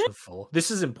 Beautiful.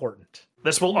 This is important.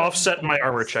 This will offset my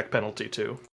armor check penalty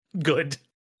too. Good.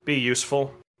 Be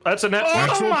useful. That's a net.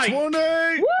 Natural my-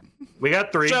 20! We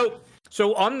got 3.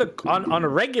 So on a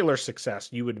regular success,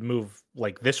 you would move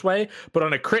like this way, but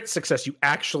on a crit success, you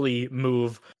actually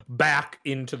move back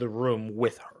into the room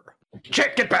with her.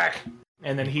 Check, get back!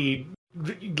 And then he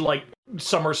like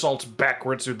somersaults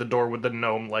backwards through the door with the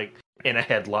gnome like in a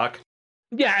headlock.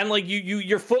 Yeah, and like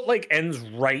your foot like ends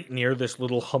right near this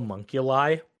little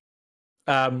homunculi.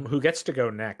 Who gets to go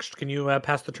next? Can you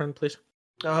pass the turn, please?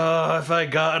 If I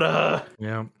got a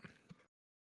Yeah.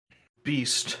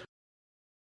 beast.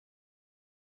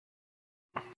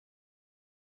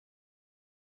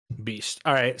 Beast.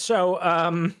 All right. So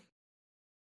I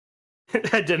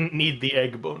didn't need the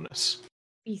egg bonus.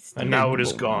 Beast. And now it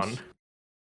is bonus. gone.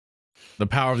 The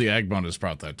power of the egg bonus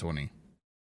brought that 20.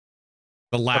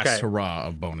 The last Okay. hurrah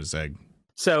of bonus egg.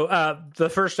 So the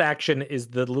first action is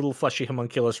the little fleshy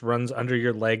homunculus runs under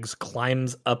your legs,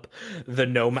 climbs up the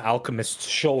gnome alchemist's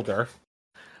shoulder,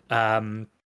 then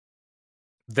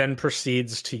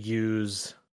proceeds to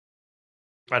use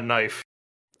A knife.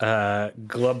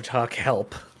 Glubtalk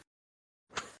help,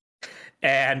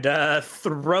 and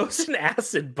throws an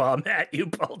acid bomb at you,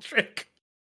 Baldric.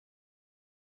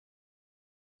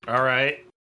 All right.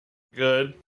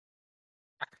 Good.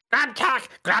 Glubtalk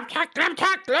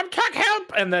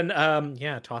help, and then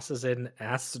tosses in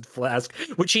acid flask,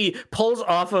 which he pulls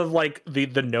off of like the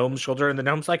gnome's shoulder, and the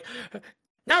gnome's like,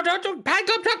 No, don't pat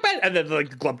Glubtalk bad. And then like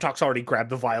Glubtalk's already grabbed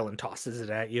the vial and tosses it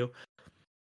at you.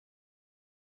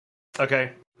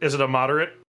 Okay. Is it a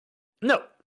moderate? No,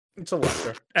 it's a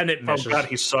lesser, and it misses. Oh god,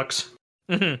 he sucks.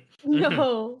 Mhm.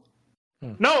 No.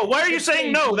 No, why are you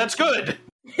saying no? That's good.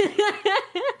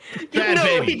 Bad No,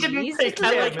 baby. he didn't Jesus take.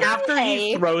 And like Christ. after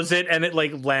he throws it and it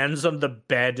like lands on the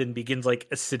bed and begins like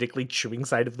acidically chewing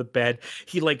side of the bed,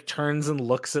 he like turns and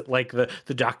looks at like the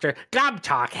doctor.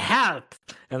 Glubtalk, help!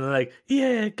 And then like,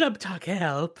 yeah, Glubtalk,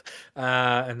 help!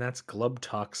 And that's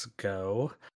Glubtalk's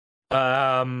go.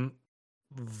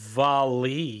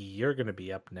 Vali, you're gonna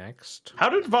be up next. How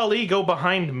did Vali go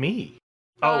behind me?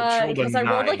 Oh, she rolled a because I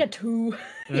 9. rolled like a 2.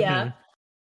 Yeah.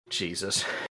 Jesus.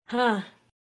 Huh.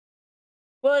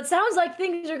 Well, it sounds like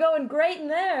things are going great in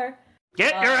there.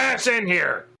 Get your ass in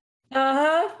here!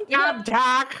 Uh-huh.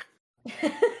 Glubtalk.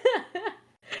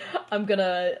 I'm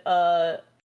gonna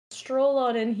stroll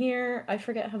on in here. I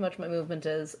forget how much my movement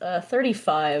is.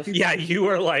 35. Yeah, you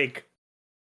are like.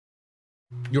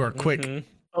 You are quick. Mhm.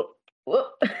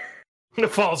 Whoop. It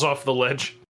falls off the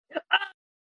ledge.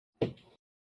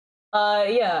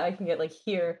 Yeah, I can get like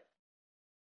here.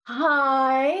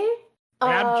 Hi.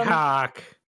 Glubtalk.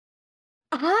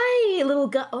 Hi, little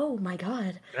guy. Oh my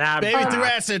god. Baby through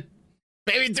acid.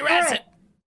 Baby through acid.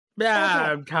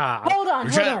 Glubtalk. Hold on,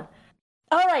 hold on.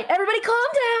 All right, everybody calm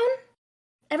down.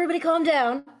 Everybody calm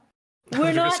down. I We're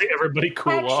was gonna not say everybody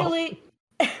cool off. actually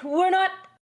we're not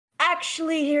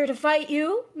actually here to fight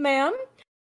you, ma'am.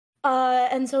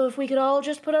 And so if we could all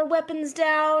just put our weapons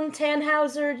down,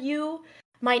 Tannhauser, you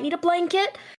might need a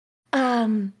blanket.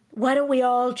 Why don't we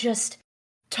all just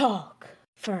talk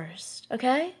first,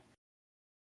 okay?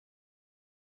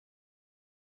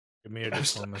 Give me a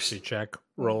diplomacy check.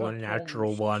 Roll a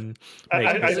natural one. I- Make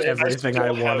I- this I everything still I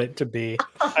want have- it to be.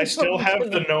 I still have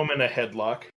the gnome in a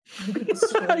headlock.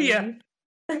 Yeah.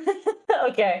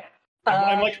 Okay.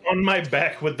 I'm like on my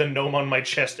back with the gnome on my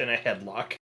chest in a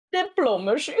headlock.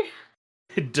 Diplomacy.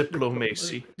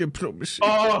 Diplomacy. Diplomacy.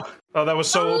 Oh, that was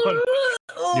so fun.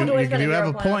 Oh, You- do I you spend do a have hero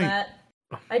a point on point. that?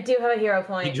 I do have a hero You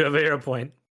point. do have a hero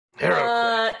point.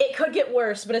 It could get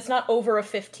worse, but it's not over a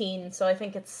 15, so I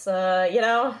think it's you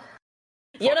know.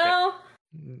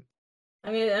 I'm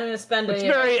gonna spend a It's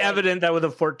hero very point. evident that with a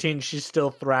 14, she's still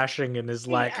thrashing and is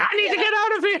like, I need to get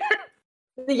out of here.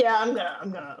 Yeah, I'm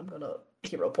gonna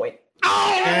hero point.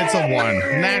 And it's a 1.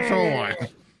 Natural 1. I'm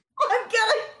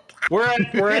gonna.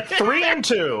 We're at 3 and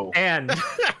 2. And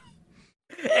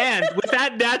with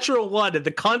that natural one and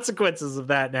the consequences of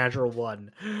that natural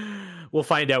one, we'll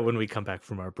find out when we come back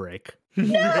from our break.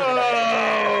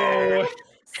 Oh!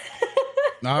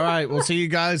 All right, we'll see you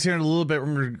guys here in a little bit.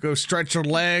 We're going to go stretch our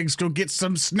legs, go get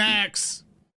some snacks.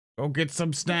 Go get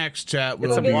some snacks, chat.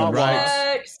 We'll some be Wawa.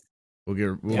 right. We'll be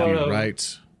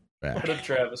right back. What a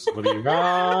Travis. We'll be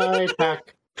right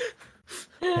back.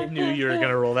 I knew you were going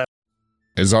to roll that.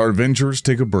 As our adventurers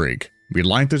take a break, we'd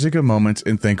like to take a moment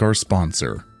and thank our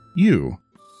sponsor, you.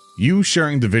 You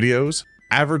sharing the videos,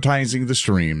 advertising the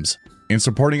streams, and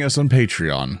supporting us on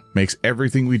Patreon makes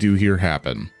everything we do here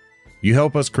happen. You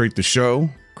help us create the show,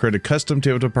 create a custom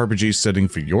tabletop RPG setting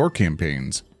for your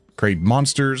campaigns, create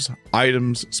monsters,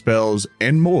 items, spells,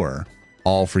 and more,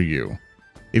 all for you.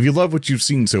 If you love what you've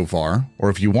seen so far, or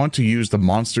if you want to use the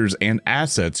monsters and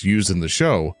assets used in the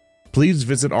show, please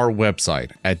visit our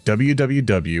website at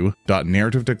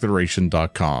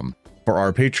www.narrativedeclaration.com for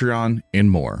our Patreon and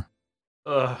more.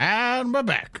 And we're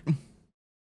back.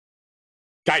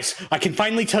 Guys, I can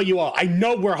finally tell you all. I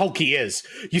know where Hulky is.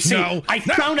 You see, I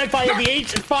found it via the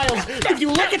ancient files. If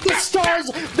you look at the stars,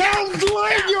 they'll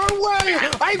lead your way.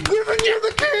 I've given you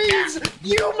the keys.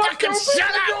 You must open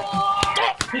shut the door.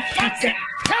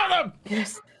 Tell them!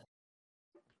 Yes.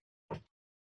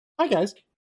 Hi, guys.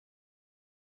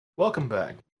 Welcome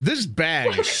back. This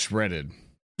bag is shredded.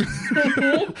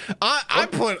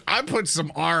 I put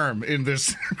some arm in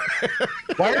this.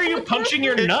 Why are you punching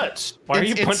your nuts? Why are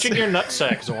you It's- punching your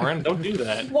nutsack, Zoran? Don't do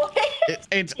that. What?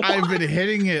 It's I've been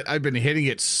hitting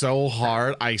it so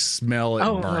hard I smell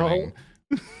it burning.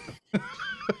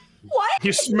 What?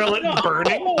 You smell it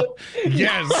burning?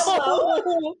 Yes.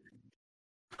 Oh.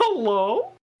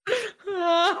 Hello?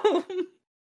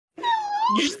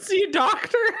 You should see a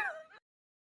doctor.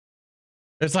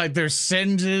 It's like there's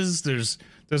singes, there's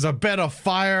a bed of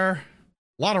fire,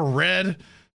 a lot of red.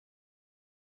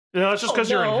 No, it's just because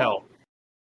you're in no. hell.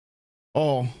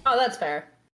 Oh, Oh, that's fair.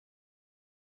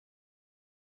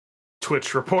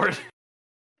 Twitch report.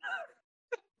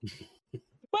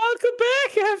 Welcome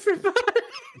back, everybody.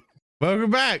 welcome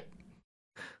back.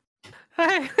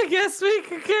 I guess we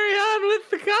can carry on with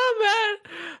the combat.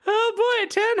 Oh boy,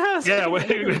 Tannhaus. Yeah,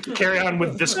 we carry on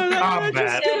with this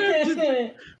combat.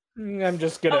 I'm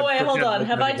just gonna. Oh wait, hold pretend on. like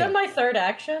Have I nothing done my third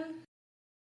action?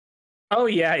 Oh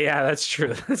yeah, that's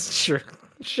true. That's true.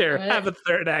 Sure, Alright. have a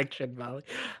third action, Molly.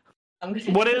 I'm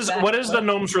gonna What do is that what is the one.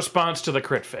 gnome's response to the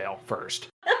crit fail first?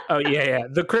 Oh yeah.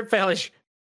 The crit fail is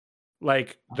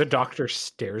like the doctor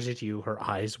stares at you, her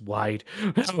eyes wide.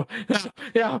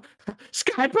 No.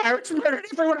 Sky pirates murdered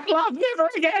everyone I love. Never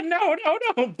again. No.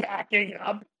 Backing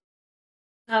up,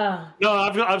 Ah. No,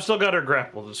 I've still got her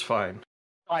grappled. It's fine.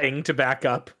 trying to back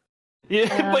up.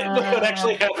 Yeah, but what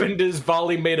actually happened is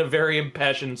Volley made a very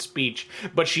impassioned speech,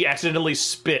 but she accidentally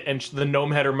spit, and the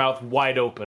gnome had her mouth wide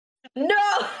open. No.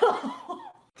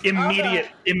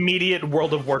 Immediate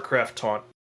World of Warcraft taunt.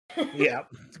 Yeah.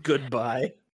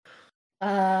 Goodbye.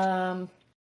 I'm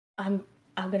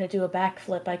gonna do a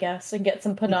backflip, I guess, and get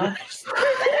some panache.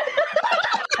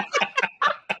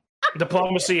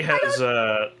 Diplomacy has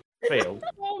failed.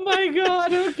 Oh my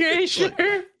god. Okay, sure.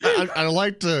 I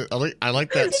like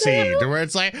that scene where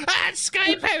it's like,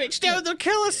 Sky Pirates, no, they'll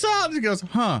kill us all. And he goes,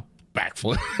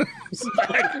 backflip.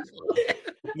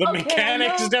 The Okay,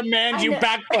 mechanics I know. demand you I know.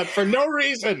 backflip for no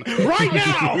reason right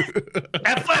now.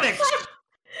 Athletics.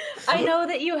 I know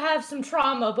that you have some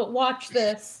trauma, but watch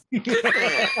this.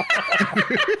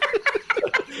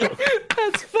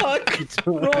 That's fucked.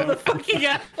 Roll the fucking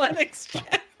athletics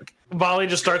check. Volley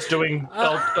just starts doing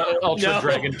Ultra No.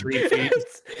 Dragon 3 feet.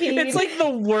 It's like the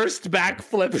worst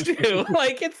backflip too.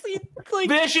 Like it's like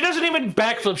Man, she doesn't even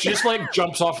backflip. She just like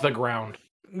jumps off the ground.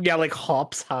 yeah, like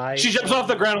hops high. She jumps off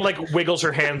the ground and like wiggles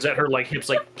her hands at her like hips,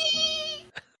 like.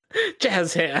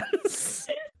 Jazz hands.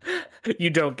 You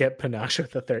don't get panache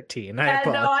with a 13. I No,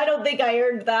 apologize. I don't think I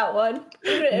earned that one.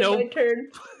 It's my Nope. turn.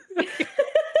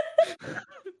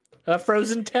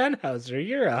 Frozen Tannhauser,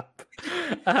 you're up.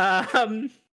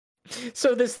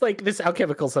 So this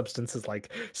alchemical substance is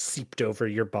like seeped over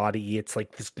your body. It's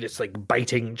like this like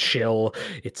biting chill.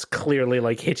 It's clearly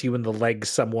like hit you in the leg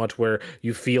somewhat, where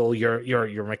you feel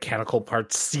your mechanical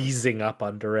parts seizing up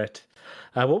under it.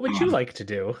 What would you like to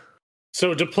do?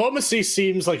 So diplomacy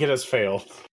seems like it has failed.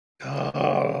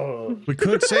 Oh, We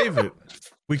could save it.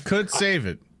 For the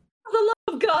For the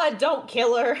love of God, don't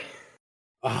kill her.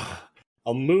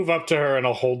 I'll move up to her and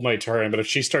I'll hold my turn, but if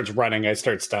she starts running, I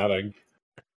start stabbing.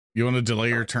 You want to delay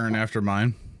your turn after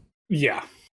mine? Yeah.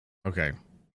 Okay.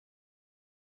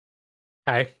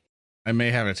 hi. I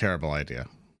may have a terrible idea.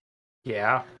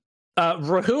 Yeah.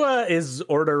 Rahua is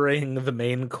ordering the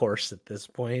main course at this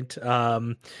point.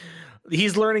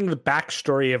 He's learning the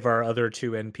backstory of our other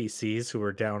two NPCs who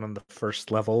are down on the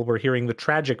first level. We're hearing the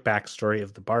tragic backstory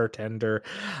of the bartender,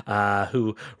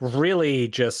 who really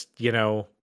just,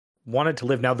 wanted to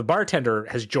live. Now the bartender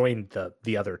has joined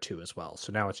the other two as well.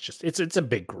 So now it's a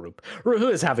big group.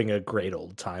 Rahua is having a great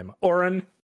old time. Oren.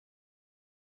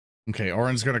 Okay,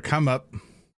 Oren's gonna come up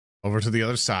over to the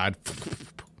other side.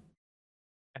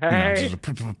 Hey.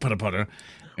 Put a putter,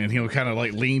 and he'll kind of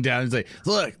like lean down and say,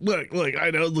 look,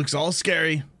 I know it looks all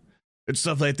scary and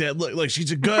stuff like that. Look,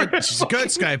 she's a good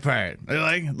sky pirate.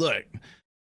 Look,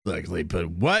 but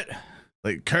what?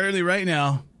 Like currently right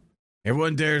now,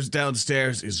 everyone there's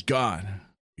downstairs is gone.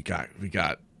 We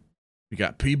got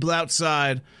people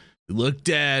outside who look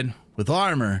dead with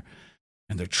armor,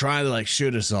 and they're trying to like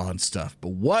shoot us all and stuff. But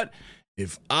what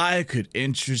if I could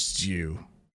interest you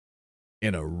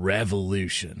in a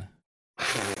revolution?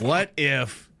 What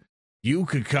if you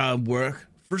could come work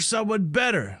for someone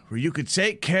better, where you could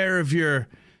take care of your,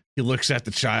 he looks at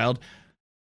the child,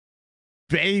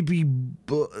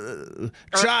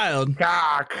 child.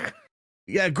 Cock.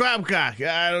 Yeah, Grabcock.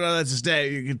 I don't know, that's his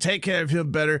name. You can take care of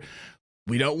him better.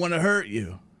 We don't want to hurt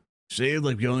you. See,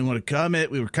 like we only want to come in.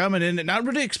 We were coming in and not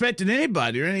really expecting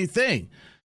anybody or anything.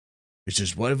 It's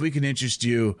just, what if we can interest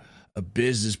you a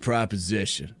business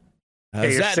proposition? How's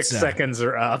Hey, your that 6 sound? seconds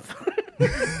are up.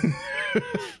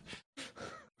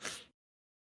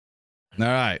 All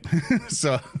right.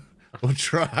 So we'll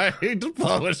try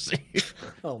diplomacy.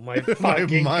 Oh my My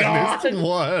fucking god.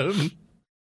 -1.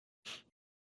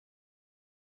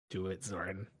 Do it,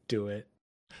 Zoran. Do it.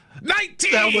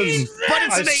 19! That was. But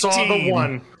it's I an 18. saw the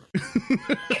one.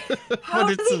 How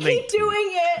But does it's he an keep doing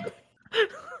it?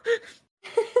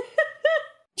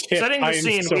 Setting the I'm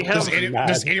scene, so we have- fucking mad.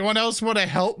 Does anyone else want to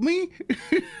help me?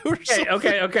 Or something?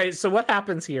 Okay. So what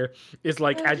happens here is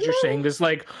like, as you're saying this,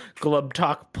 like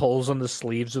Glubtalk pulls on the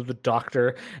sleeves of the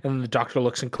doctor, and the doctor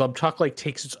looks, and Glubtalk like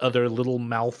takes its other little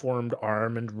malformed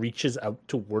arm and reaches out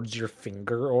towards your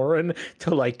finger, Oren,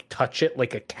 to like touch it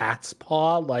like a cat's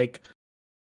paw, like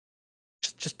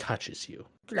just touches you.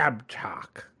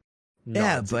 Glubtalk.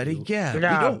 Yeah, buddy. You. Yeah, we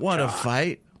don't want to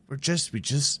fight. We just want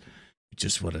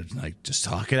to just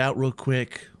talk it out real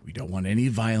quick. We don't want any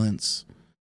violence.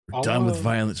 We're done with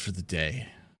violence for the day.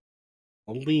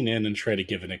 I'll lean in and try to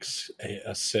give an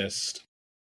assist.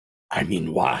 I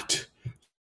mean, what?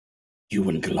 You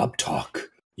and Glub talk.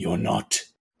 You're not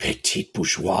petit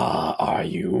bourgeois, are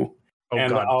you? Oh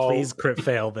And God! I'll- Please crit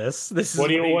fail this. This is What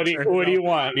do you want? turned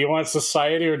Do you want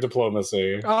society or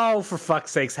diplomacy? out. Oh, for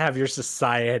fuck's sakes, have your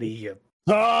society.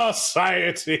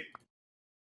 Society.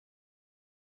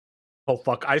 Oh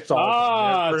fuck! I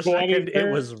saw it for a second. It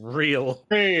 23. was real.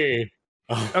 Hey.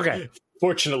 Okay.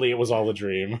 Fortunately, it was all a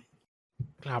dream.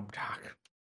 Glob talk.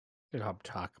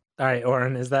 All right,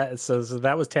 Oren, is that so? So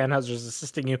that was Tannhauser's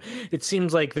assisting you. It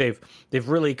seems like they've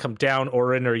really come down.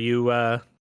 Oren, are you?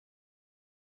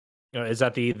 Is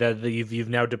that the you've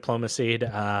now diplomacied?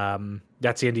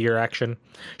 That's the end of your action.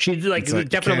 She like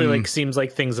definitely like seems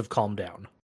like things have calmed down.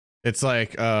 It's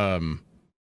like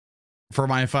for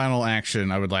my final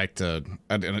action, I would like to,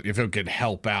 if it could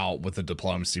help out with the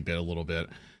diplomacy bit a little bit,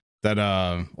 that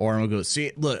Oren will go,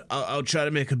 see, look, I'll try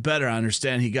to make it better. I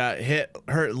understand he got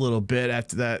hurt a little bit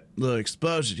after that little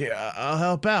explosion. Yeah, I'll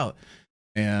help out.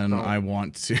 And I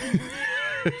want to.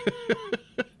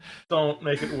 Don't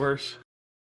make it worse.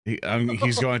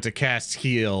 He's going to cast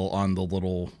heal on the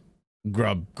little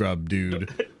grub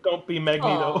dude. Don't be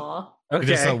Magneto. Aw. Okay.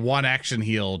 Just a one action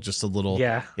heal, just a little.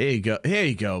 Yeah. Here you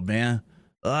go, man.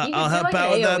 You I'll can do help like out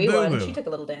an with that AoE one. boo She took a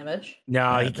little damage. No,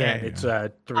 Yeah, he can't. there you It's go.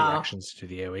 3 actions to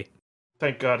the AoE.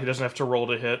 Thank God he doesn't have to roll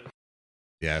to hit.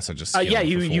 Yeah, so just Yeah,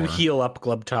 heal for you 4. heal up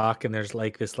Glub Talk, and there's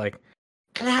like this like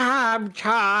Glub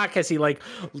Talk as he like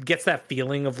gets that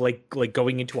feeling of like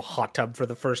going into a hot tub for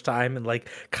the first time, and like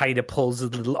kind of pulls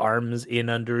his little arms in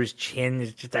under his chin.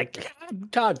 It's just like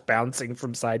Glub Talk bouncing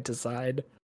from side to side.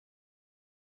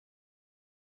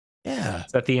 Yeah.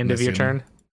 Is that the end of your Missing. turn?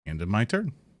 End of my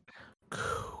turn.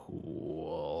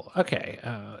 Cool. Okay.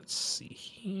 Let's see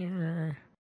here.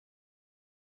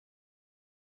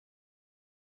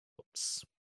 Whoops.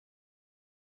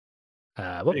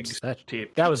 Whoops.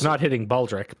 That was not hitting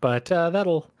Baldric, but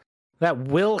that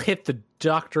will hit the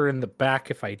doctor in the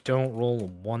back if I don't roll a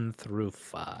 1 through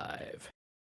 5.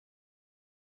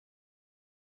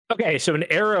 Okay, so an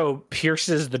arrow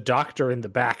pierces the doctor in the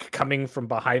back, coming from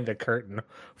behind the curtain.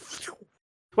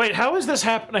 Wait, how is this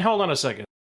happening? Hold on a second.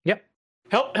 Yep.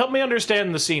 Help me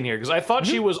understand the scene here, because I thought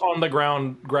she was on the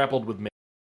ground grappled with me.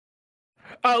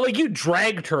 Like you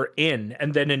dragged her in,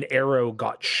 and then an arrow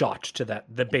got shot to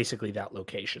basically that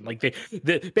location. Like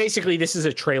basically this is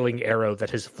a trailing arrow that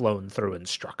has flown through and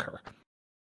struck her.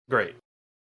 Great.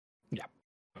 Yeah.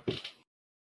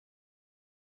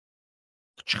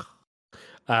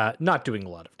 Not doing a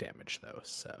lot of damage though,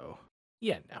 so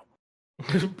yeah, no.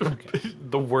 Okay.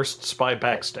 The worst spy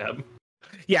backstab.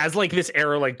 Yeah, it's like this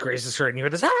arrow like grazes her, and you hear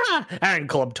this and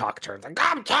Glub Talk turns like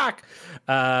Glub Talk.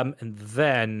 And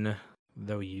then,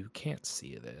 though you can't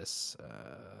see this,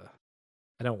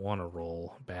 I don't want to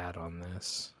roll bad on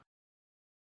this.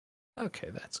 Okay,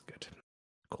 that's good.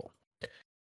 Cool.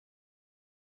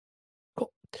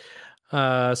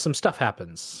 Some stuff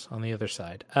happens on the other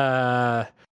side.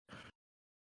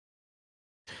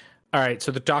 All right,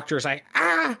 so the doctor's like,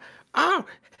 oh,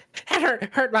 that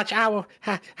hurt much. Oh,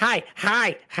 hi.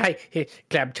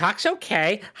 Glub Talk's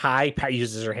okay. Hi, Pat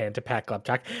uses her hand to pat Glub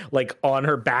Talk, like on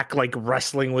her back, like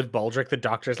wrestling with Baldric. The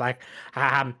doctor's like,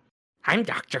 I'm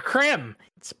Dr. Krim.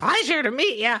 It's a pleasure to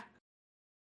meet you.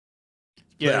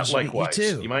 Yeah, Pleasure to meet you likewise.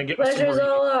 too. You mind getting Pleasure's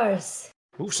somewhere? all ours.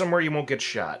 Move somewhere you won't get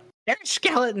shot. There's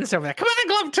skeletons over there. Come on,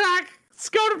 Glub Talk. Let's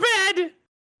go to bed.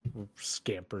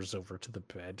 Scampers over to the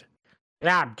bed.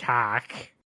 Glub Talk.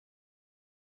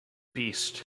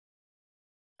 Beast.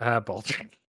 Baldric.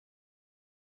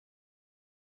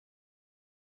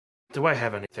 Do I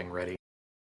have anything ready?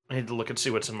 I need to look and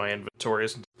see what's in my inventory.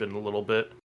 It's been a little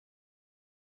bit.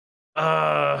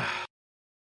 Crap.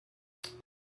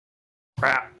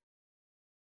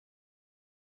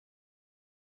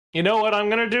 You know what I'm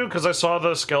gonna do? Because I saw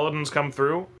the skeletons come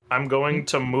through. I'm going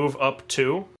to move up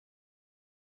 2.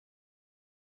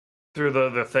 Through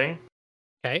the thing.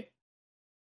 Okay.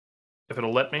 If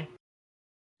it'll let me.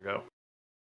 There we go.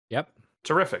 Yep.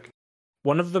 Terrific.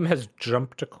 One of them has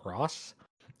jumped across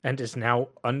and is now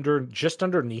just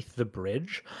underneath the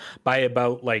bridge by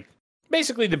about like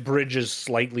basically the bridge is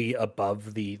slightly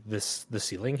above the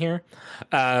ceiling here.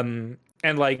 And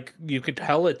like you could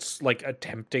tell it's like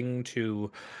attempting to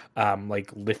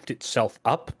like lift itself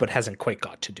up, but hasn't quite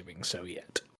got to doing so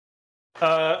yet.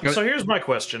 So here's my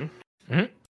question. Mhm.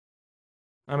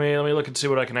 I mean, let me look and see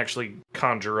what I can actually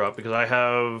conjure up, because I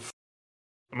have...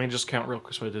 Let me just count real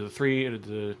quick. So I did the 3, I did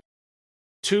the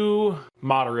 2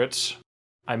 moderates.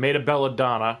 I made a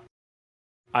belladonna.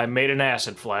 I made an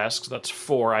acid flask. That's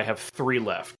 4. I have 3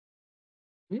 left.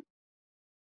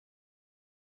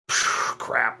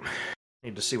 Crap.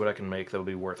 Need to see what I can make that'll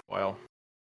be worthwhile.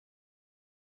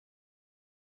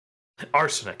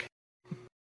 Arsenic.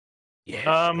 Yes.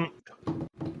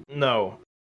 No.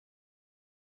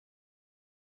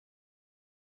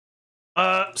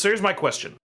 So here's my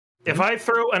question. If I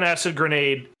throw an acid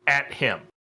grenade at him,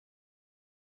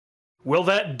 will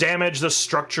that damage the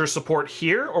structure support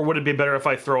here, or would it be better if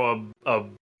I throw a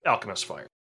alchemist fire?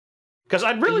 Because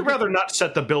I'd really rather not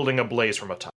set the building ablaze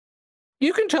from a top.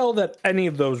 You can tell that any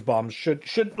of those bombs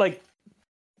should like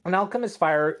an alchemist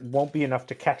fire won't be enough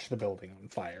to catch the building on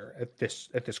fire at this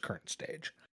current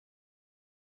stage.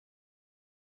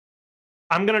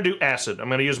 I'm gonna do acid. I'm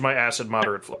gonna use my acid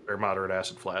moderate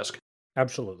acid flask.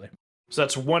 Absolutely. So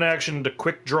that's 1 action to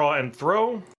quick draw and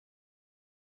throw.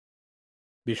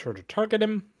 Be sure to target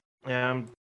him.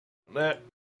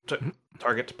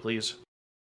 Target, please.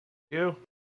 You.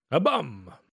 A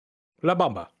bomb. La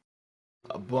bomba.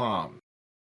 A bomb.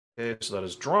 Okay, so that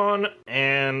is drawn,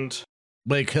 and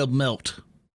Make him melt.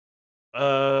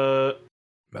 Melt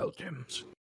him.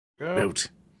 go.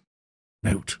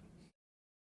 Melt.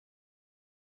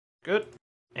 Good.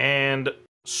 And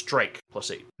strike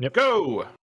 +8. Yep. Go.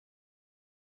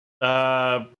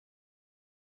 Item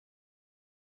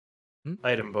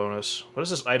bonus. What is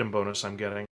this item bonus I'm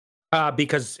getting?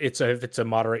 Because if it's a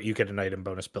moderate, you get an item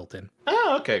bonus built in.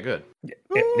 Oh, okay, good.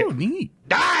 Ooh, neat.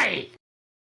 Die.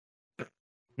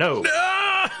 No.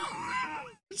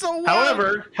 So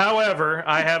wild. However,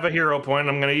 I have a hero point.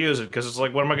 I'm going to use it because it's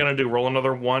like, what am I going to do? Roll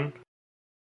another 1?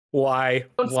 Why?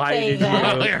 Don't Why say did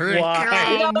that. you? Here it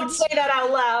Why? comes. Don't say that out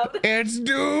loud. It's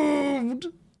doomed.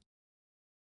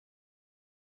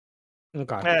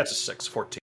 Okay. That's a 6,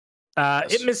 14.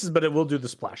 It misses, but it will do the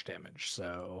splash damage.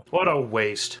 So What a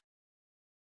waste.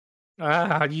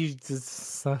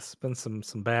 that's been some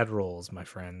bad rolls, my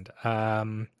friend.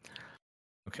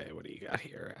 Okay, what do you got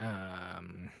here? All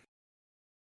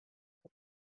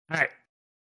right.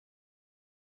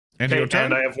 And Okay, your turn.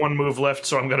 and I have 1 move left,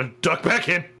 so I'm going to duck back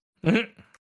in.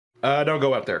 Don't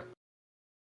go out there.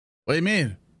 What do you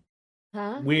mean?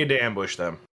 Huh? We need to ambush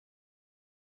them.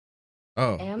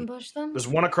 Oh. Ambush them? There's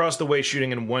 1 across the way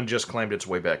shooting, and 1 just climbed its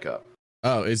way back up.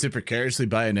 Oh, is it precariously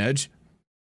by an edge?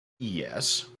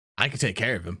 Yes. I can take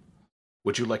care of him.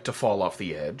 Would you like to fall off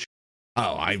the edge?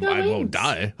 Oh, I got won't wings.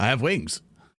 die. I have wings.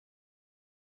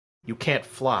 You can't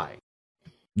fly.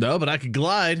 No, but I could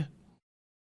glide.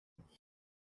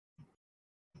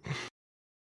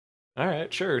 All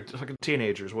right, sure. Fucking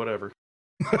teenagers, whatever.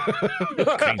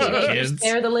 Crazy kids.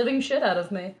 Scare the living shit out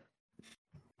of me.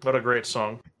 What a great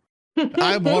song.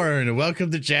 I'm Warren.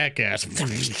 Welcome to Jackass.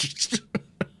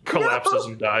 Collapses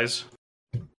and dies.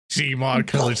 Gmod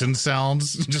collision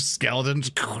sounds. Just skeletons.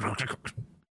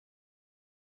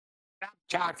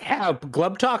 Help!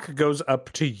 Glubtalk goes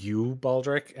up to you,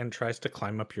 Baldric, and tries to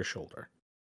climb up your shoulder.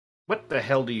 What the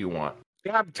hell do you want?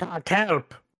 Glubtalk,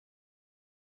 help!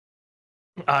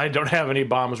 I don't have any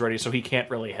bombs ready, so he can't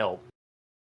really help.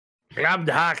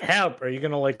 Glubtalk, help! Are you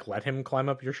gonna let him climb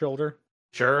up your shoulder?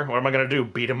 Sure. What am I gonna do?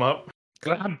 Beat him up?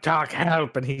 Glubtalk,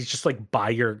 help! And he's just by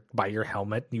your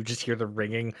helmet. And you just hear the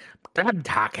ringing.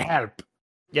 Glubtalk, help!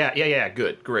 Yeah.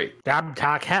 Good. Great.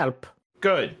 Glubtalk, help!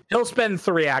 Good. He'll spend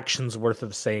 3 actions worth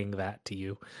of saying that to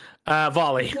you.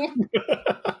 Volley.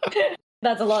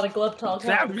 That's a lot of glove talk.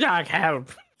 Huh? Glubtalk, help!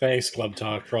 Thanks, Club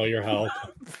Talk, for all your help.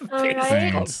 All right.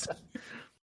 Thanks.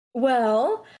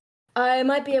 Well, I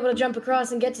might be able to jump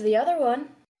across and get to the other one.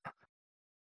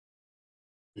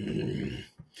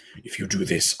 If you do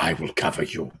this, I will cover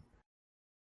you.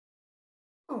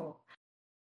 Oh,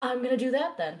 I'm gonna do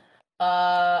that then.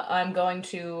 I'm going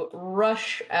to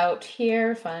rush out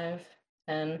here. 5,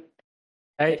 10,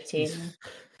 15.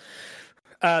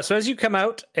 So as you come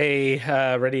out, a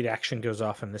ready to action goes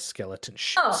off, and this skeleton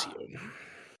shoots you.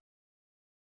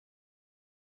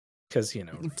 Because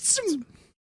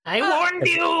I warned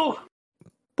you.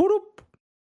 Boop.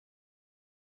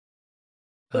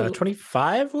 Ooh.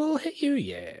 25 will hit you.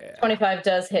 Yeah. 25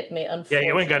 does hit me, Yeah, unfortunately.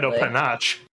 you ain't got no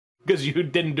panache because you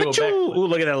didn't do a back. Ooh,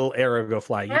 look at that little arrow go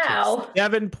fly. You Ow. take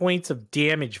 7 points of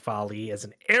damage, Volley, as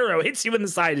an arrow hits you in the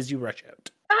side as you rush out.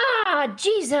 Ah,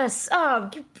 Jesus! Oh,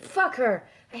 fuck her.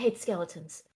 I hate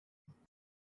skeletons.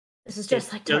 This is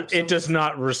just like Dark It does Souls.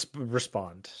 not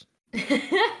respond.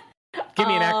 Give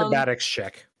me an acrobatics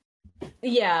check.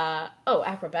 Yeah. Oh,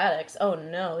 acrobatics. Oh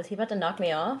no, is he about to knock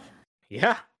me off?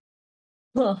 Yeah.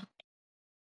 Huh.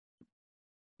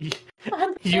 You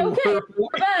Okay,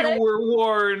 acrobatics. were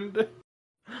warned.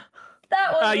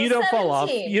 That was You don't fall off.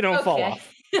 17. You don't fall off.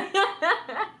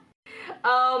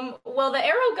 Well, the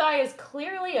arrow guy is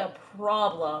clearly a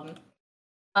problem.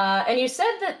 And you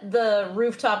said that the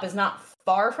rooftop is not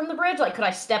far from the bridge. Like, could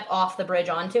I step off the bridge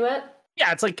onto it?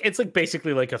 Yeah, it's like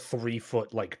basically like a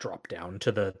 3-foot like drop down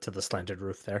to the slanted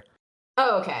roof there.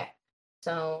 Oh, okay.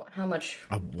 So how much?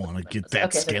 I want to get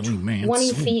that so scaly man 20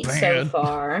 so feet so bad.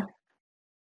 far.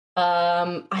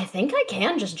 I think I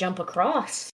can just jump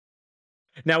across.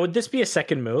 Now, would this be a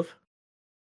second move?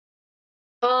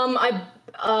 Okay,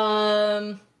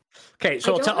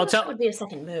 so I'll tell. Would be a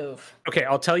second move. Okay,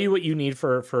 I'll tell you what you need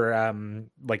for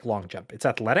like long jump. It's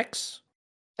athletics.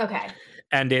 Okay.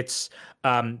 And it's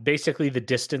basically the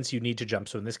distance you need to jump.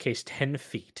 So in this case, 10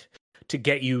 feet. To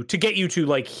get you to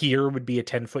like here would be a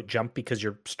 10-foot jump because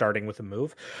you're starting with a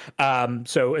move.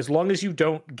 So as long as you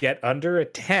don't get under a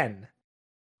 10,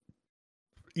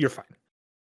 you're fine.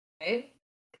 Okay.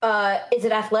 Is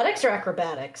it athletics or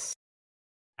acrobatics?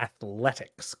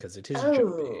 Athletics, because it is Oh.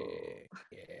 jumping.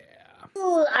 Yeah.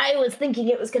 Ooh, I was thinking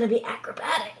it was going to be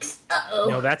acrobatics. Uh-oh.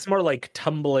 No, that's more like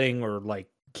tumbling or like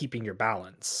keeping your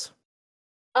balance.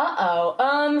 Uh-oh.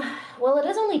 Well, it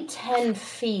is only 10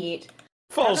 feet.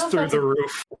 Falls through the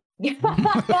roof.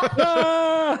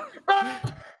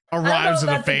 Arrives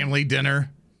at a family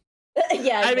dinner.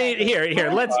 Yeah. I mean, exactly.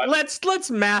 here. Let's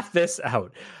math this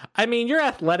out. I mean, your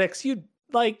athletics, you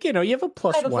like, you have a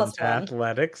plus I have a one plus to one.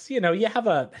 athletics. You have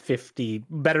a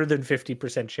better than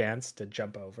 50% chance to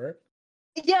jump over.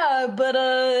 Yeah, but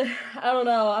I don't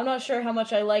know. I'm not sure how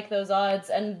much I like those odds,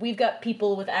 and we've got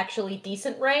people with actually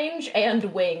decent range and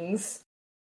wings.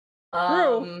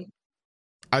 So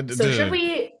should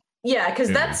we? Yeah, because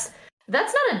that's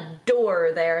not a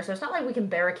door there, so it's not like we can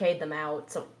barricade them out.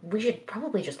 So we should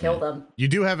probably just kill them. You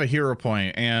do have a hero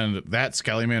point, and that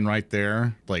skelly man right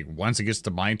there, like once it gets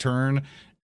to my turn,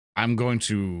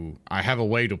 I have a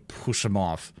way to push him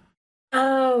off.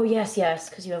 Oh, yes,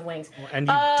 because you have wings. And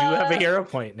you do have a hero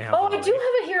point now. Oh, I do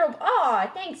have a hero. Oh,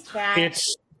 thanks, Chad.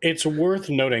 It's worth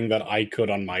noting that I could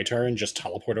on my turn just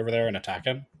teleport over there and attack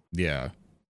him. Yeah.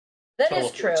 That is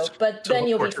true, but then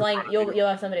you'll be Teleport flank. You'll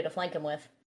have somebody to flank him with.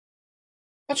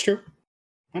 That's true.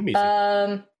 I'm easy.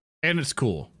 And it's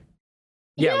cool.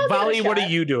 Yeah, I'll give it a Volley, what are shot.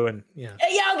 you doing? Yeah.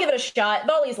 Yeah, I'll give it a shot.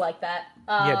 Volley's like that.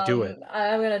 Yeah, do it.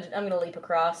 I'm gonna leap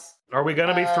across. Are we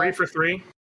gonna be 3 for 3?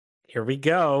 Here we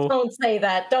go. Don't say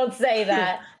that. Don't say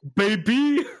that.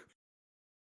 Baby.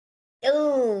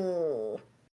 Ooh,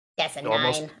 that's a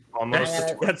Almost. 9.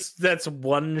 That's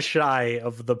one shy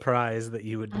of the prize that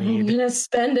you would I'm need. gonna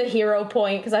spend a hero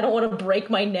point because I don't want to break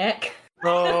my neck.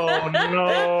 Oh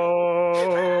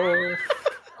no!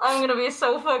 I'm gonna be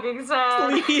so fucking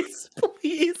sad. Please.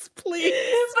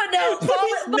 But no,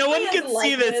 No one can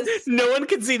see this. No one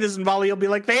can see this, and Volley will be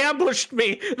like, "They ambushed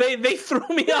me. They threw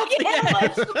me off the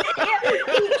edge."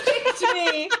 He kicked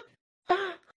me.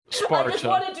 Sparta. I just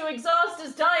wanted to exhaust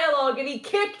his dialogue, and he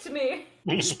kicked me.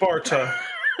 Sparta.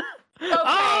 Okay.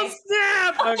 Oh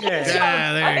snap! Okay,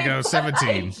 Yeah, there you go,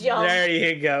 17. there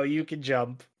you go. You can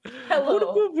jump.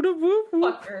 Hello,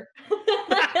 fucker.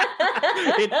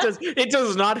 It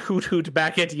does not hoot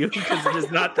back at you because it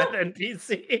is not that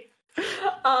NPC. Do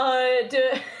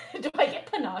I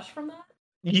get panache from that?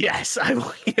 Yes, I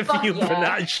will give Fuck you yeah.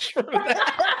 panache from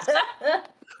that.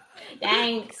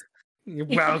 Thanks. You're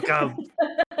welcome.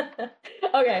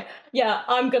 Okay, yeah,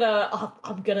 I'm going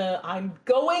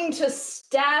to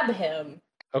stab him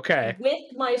Okay.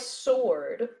 with my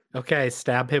sword. Okay,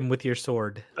 stab him with your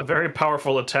sword. A very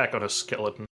powerful attack on a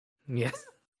skeleton. Yes.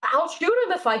 I'll shoot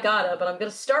him if I gotta, but I'm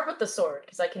gonna start with the sword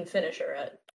because I can finisher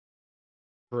it.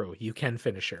 True, you can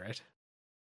finisher it.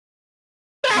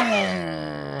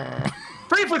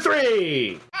 3 for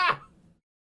 3.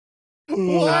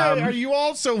 Why are you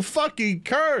all so fucking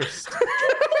cursed?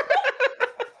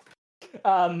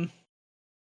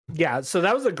 Yeah, so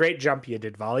that was a great jump you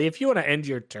did, Volley. If you want to end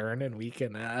your turn and we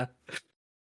can All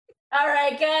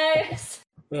right, guys.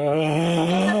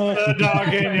 The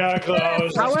dog in your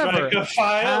clothes. However, Strike a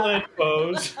violent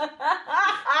pose.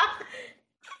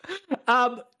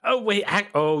 oh wait,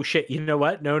 oh shit, you know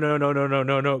what? No,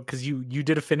 because you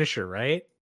did a finisher, right?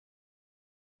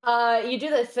 You do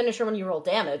the finisher when you roll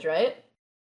damage, right?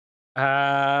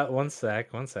 One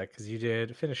sec, because you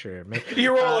did finisher.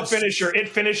 You roll a finisher, it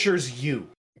finishers you.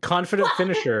 Confident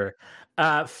finisher.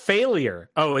 Failure.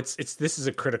 Oh, this is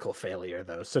a critical failure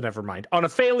though, so never mind. On a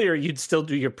failure, you'd still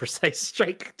do your precise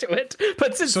strike to it,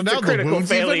 but since So it's now a the critical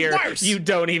wound's even failure, worse. you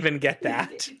don't even get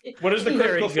that. What does the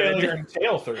Very critical good. failure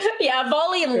entail, Thurston? Yeah,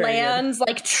 Volley Very lands,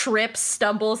 like trips,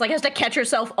 stumbles, like has to catch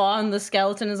herself on the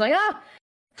skeleton. Is like,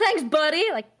 thanks, buddy.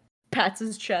 Like, pats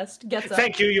his chest, gets up.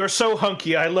 Thank you. You're so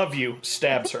hunky. I love you.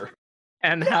 Stabs her.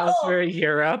 And Houser,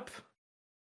 you're up.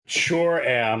 Sure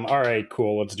am. All right,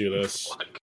 cool. Let's do this.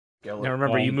 Now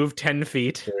remember, you move 10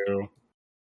 feet. 2,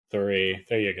 3.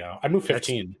 There you go. I moved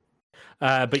 15.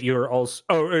 But you're also...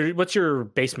 Oh, what's your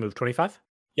base move? 25?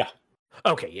 Yeah.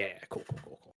 Okay, yeah. Cool.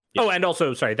 Yeah. Oh, and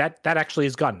also, sorry, that actually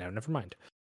is gone now. Never mind.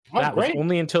 Oh, that great. was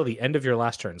only until the end of your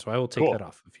last turn, so I will take Cool. that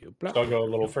off of you. So I'll go a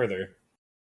little further.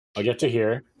 I'll get to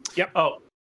here. Yep. Oh,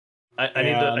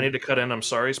 I need to cut in. I'm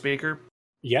sorry, speaker.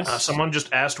 Yes. Someone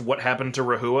just asked what happened to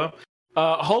Rahua.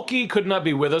 Hulky could not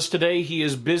be with us today. He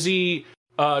is busy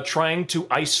trying to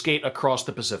ice skate across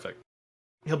the Pacific.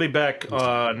 He'll be back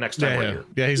next time we're here.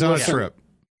 Yeah, he's on a trip.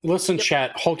 Listen,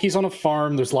 chat. Hulky's on a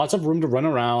farm. There's lots of room to run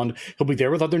around. He'll be there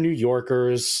with other New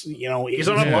Yorkers. You know, He's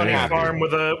on a bunny farm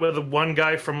with a one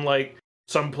guy from like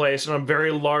someplace and a very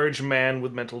large man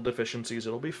with mental deficiencies.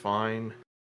 It'll be fine.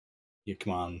 Yeah,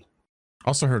 come on.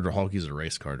 Also heard Hulky's a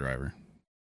race car driver.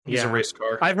 He's a race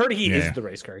car. I've heard he is the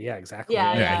race car. Yeah, exactly.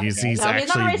 Yeah. He's No, actually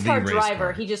he's not a race the car race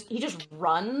driver. car. He just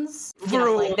runs. You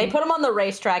know, like, they put him on the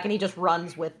racetrack and he just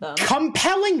runs with them.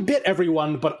 Compelling bit,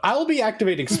 everyone, but I'll be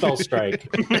activating Spell Strike.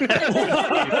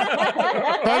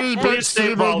 Please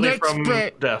save Baldy from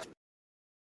death.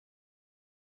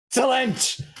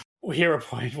 Excellent! Hero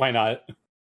point, why not?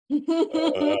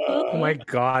 Oh my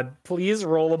god, please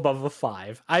roll above a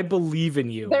 5. I believe in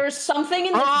you. There's something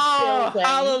in this building.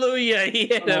 Hallelujah! He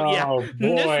hit him. Oh,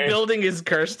 boy. This building is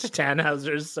cursed to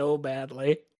Tannhauser so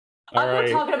badly. All I'm right.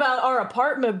 talking about our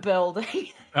apartment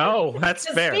building. Oh, that's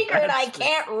The fair. speaker and I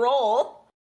can't roll.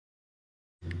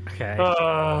 Okay.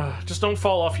 Just don't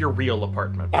fall off your real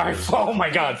apartment. Oh my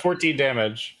god, 14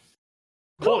 damage.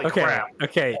 Holy Okay. crap.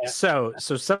 Okay. So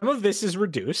some of this is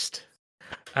reduced.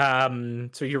 So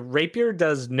your rapier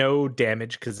does no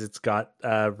damage because it's got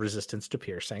resistance to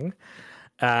piercing.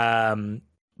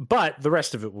 But the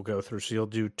rest of it will go through, so you'll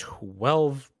do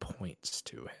 12 points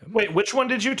to him. Wait, which one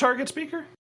did you target, speaker?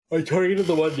 I targeted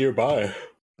the one nearby.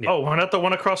 Yeah. Oh, why not the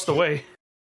one across the way?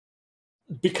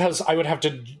 Because I would have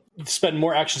to spend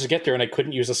more actions to get there, and I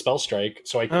couldn't use a spell strike,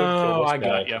 so I couldn't kill this I guy.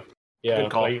 got you. Yeah,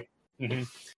 Good call.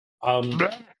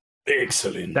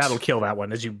 Excellent. That'll kill that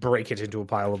one as you break it into a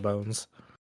pile of bones.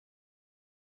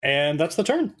 And that's the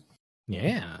turn.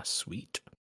 Yeah, sweet.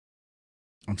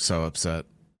 I'm so upset.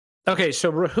 Okay,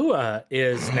 so Rahua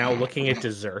is now looking at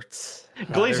desserts.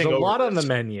 Glazing there's a over lot on the this.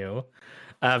 menu.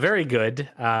 Very good.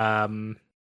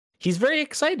 He's very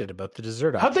excited about the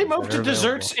dessert. How'd they options move that to are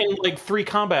desserts available. in like 3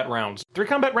 combat rounds? 3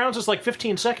 combat rounds is like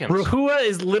 15 seconds. Rahua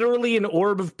is literally an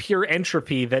orb of pure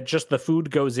entropy that just the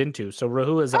food goes into. So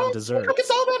Rahua's on dessert. Look,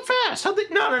 it's all that fast. How'd they...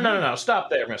 No.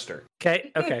 Stop there, mister.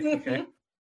 Okay.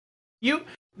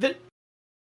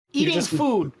 Eating just-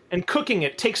 food and cooking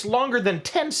it takes longer than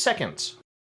 10 seconds.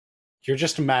 You're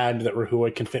just mad that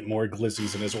Rahua can fit more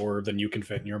glizzies in his orb than you can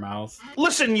fit in your mouth.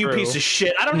 Listen, you True. piece of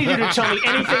shit. I don't need you to tell me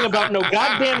anything about no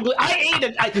goddamn I ate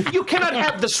it. You cannot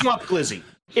have the swamp glizzy.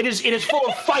 It is full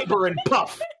of fiber and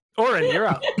puff. Oren, you're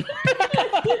up.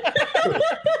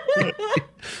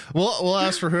 We'll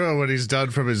ask for Hua when he's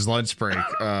done from his lunch break.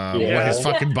 What his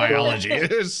fucking biology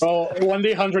is. Oh,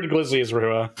 1d100 glizzies,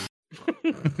 Rahua.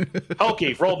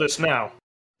 Okay, roll this now.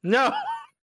 No.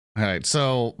 All right,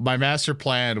 so my master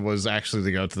plan was actually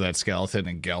to go to that skeleton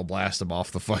and Gale blast him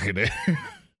off the fucking air.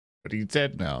 But he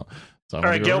said no. So I'm All gonna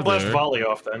right, go Gale over blast there. volley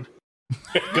off then.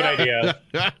 Good idea.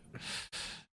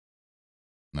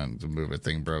 No, the movement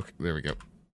thing broke. There we go.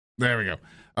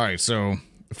 All right, so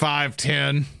 5,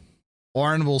 10.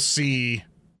 Orin will see.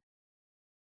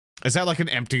 Is that like an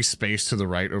empty space to the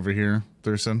right over here,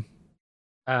 Thurston?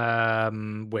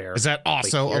 Where? Is that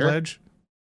also Like a here? ledge?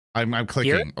 I'm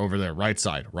clicking Here? over there, right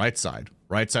side of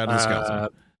the skeleton.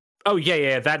 Oh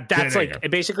yeah. That's there you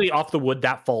like basically off the wood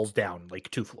that falls down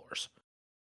like 2 floors.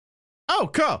 Oh,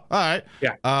 cool. All right.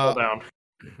 Yeah. Hold down.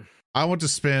 I want to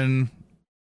spin.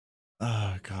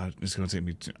 Oh God, it's going to take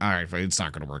me. All right, it's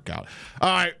not going to work out. All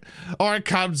right, Orin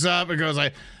comes up and goes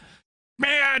like,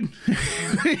 "Man,"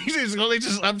 he's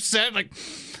just upset. Like,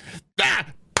 ah!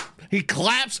 He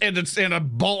claps and it's in a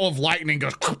bolt of lightning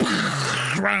goes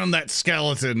around that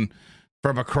skeleton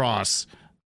from across.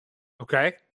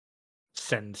 Okay.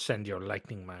 Send your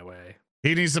lightning my way.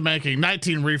 He needs to make a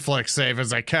 19 reflex save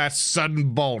as I cast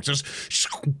sudden bolt. Just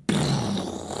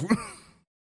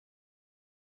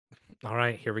All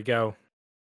right, here we go.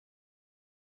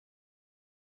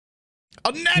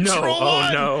 a natural No.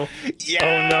 one. Oh no.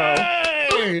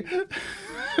 Yay!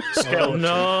 Oh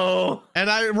no. And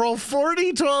I roll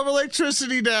 40-12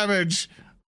 electricity damage.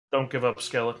 Don't give up,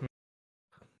 skeleton.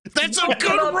 That's a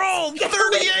good roll.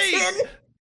 38.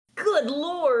 Good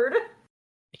lord.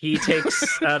 He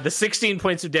takes the 16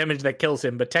 points of damage that kills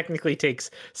him, but technically takes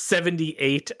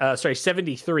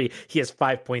 73. He has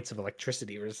 5 points of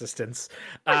electricity resistance.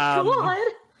 God.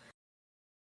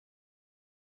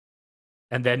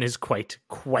 And then is quite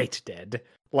dead.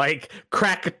 Like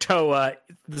Krakatoa,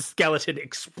 the skeleton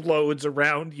explodes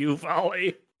around you,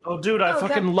 Volley. Oh, dude, I Okay.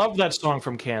 fucking love that song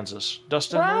from Kansas.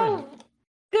 Dust in the Wind. Well,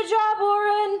 good job,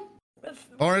 Oren.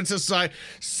 Or it's just like,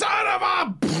 son of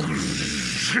a...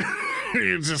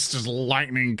 It's just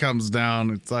lightning comes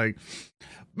down. It's like,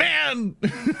 man!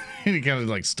 And he kind of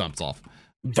like stumps off.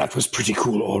 That was pretty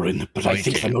cool, Orin, but I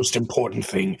think the most important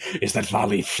thing is that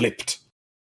Valley flipped.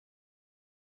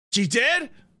 She did?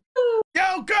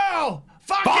 Yo, girl!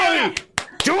 Fuck Valley! yeah!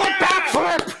 Do a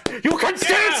backflip! You can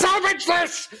still salvage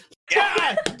this!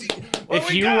 Yeah!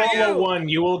 If you roll a 1,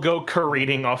 you will go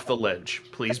careening off the ledge.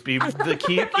 Please keep If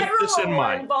I this roll in a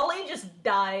mind. 1, Volley just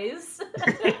dies.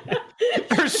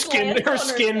 Her skin Lands on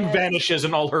her head. vanishes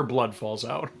and all her blood falls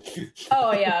out.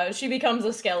 Oh yeah, she becomes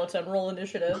a skeleton. Roll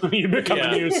initiative. You become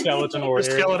Yeah. a new skeleton The warrior.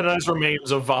 skeletonized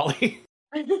remains of Volley.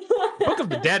 Book of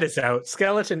the Dead is out.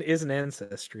 Skeleton is an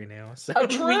ancestry now. So Oh,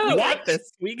 true. we got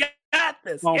this. We got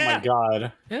this. Oh yeah. my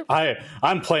god. Yeah.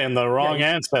 I'm playing the wrong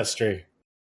ancestry.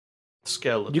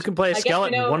 Skeleton. You can play a I guess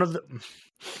skeleton. we know-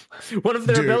 One of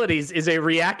their Dude. abilities is a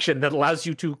reaction that allows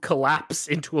you to collapse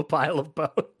into a pile of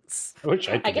bones. Which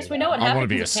I I guess we know what I wanna happens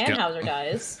be when a ske- Tannhauser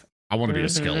dies. I want to be a Mhm.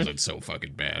 skeleton so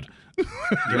fucking bad.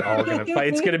 You're all gonna fight.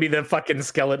 It's gonna be the fucking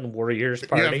skeleton warriors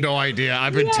party. You have no idea.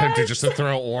 I've been tempted just to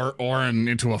throw Orin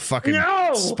into a fucking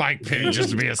No! spike pit just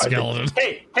to be a skeleton.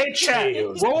 Hey, Chad,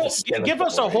 give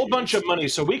us a whole bunch of money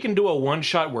so we can do a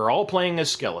one-shot. We're all playing as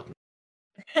skeleton.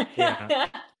 Yeah.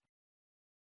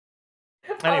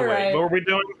 Anyway, Alright. what are we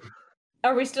doing?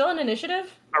 Are we still in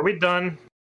initiative? Are we done?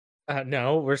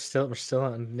 No, we're still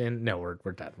on. No, we're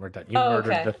done. We're done. You Oh,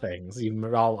 murdered okay. the things.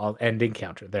 I'll end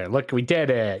encounter there. Look, we did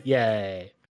it!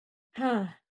 Yay! Huh.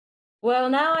 Well,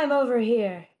 now I'm over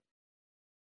here.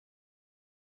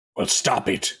 Well, stop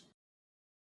it.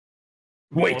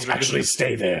 Wait, actually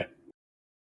stay there.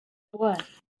 What?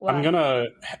 I'm gonna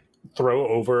throw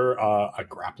over a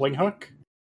grappling hook.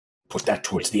 Put that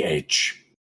towards the edge.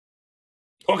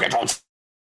 Hook it on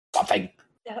something.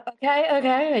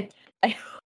 Okay. I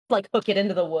like hook it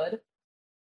into the wood.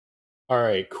 All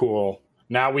right, cool.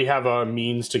 Now we have a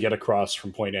means to get across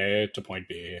from point A to point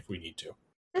B if we need to.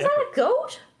 Is that a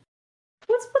goat?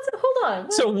 What's hold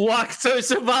on.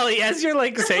 So Vali, as you're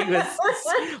like saying this,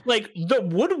 like the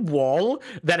wood wall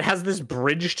that has this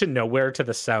bridge to nowhere to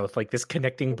the south, like this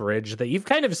connecting bridge that you've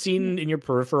kind of seen in your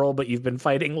peripheral, but you've been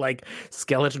fighting like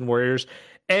skeleton warriors.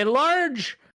 A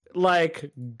large,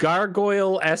 like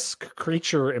gargoyle-esque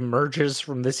creature emerges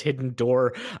from this hidden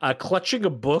door, clutching a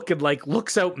book and like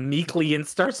looks out meekly and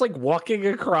starts like walking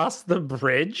across the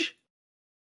bridge.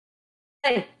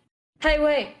 Hey,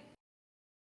 wait.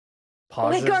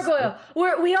 Pauses. Wait, gargoyle.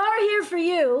 We are here for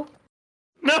you.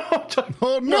 No,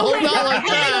 Oh no, wait, not like in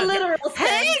a that. literal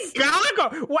Hey, sense.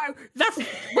 Gargo! What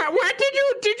did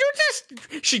you just?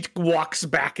 She walks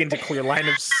back into clear line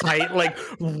of sight, like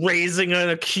raising an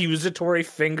accusatory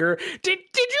finger. Did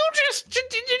you just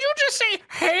say,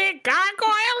 "Hey,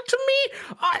 Gargoyle" to me?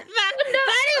 That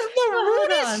is the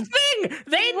Hold on. rudest thing.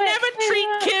 They never treat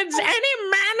kids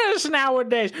any manners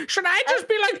nowadays. Should I just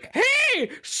be like, "Hey,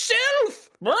 Sylph"?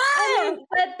 I mean,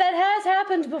 that has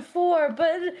happened before,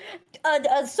 but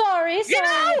sorry You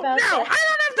know, about no, I that. don't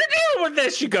have to deal with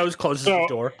this. She goes, closes the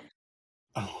door.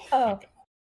 Oh.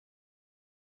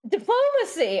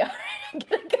 Diplomacy. I'm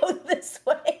gonna go this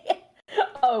way.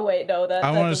 Oh wait, no, that.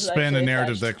 I that want to doesn't spend a actually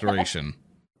narrative attach. declaration.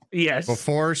 Yes.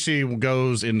 Before she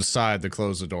goes inside to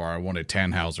close the door, I wanted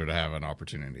Tannhauser to have an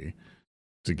opportunity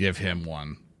to give him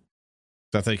one.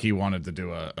 I think he wanted to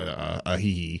do a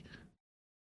hee.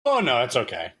 Oh no, it's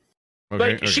okay.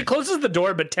 Okay, Like she closes the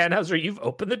door, but Tannhauser, you've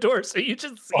opened the door, so you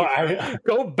just see Oh,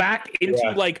 go back into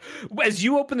Yeah. like as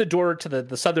you open the door to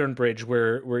the southern bridge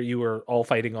where you were all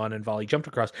fighting on and Volley jumped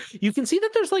across. You can see that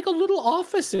there's like a little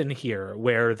office in here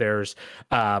where there's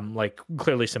like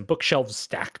clearly some bookshelves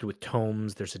stacked with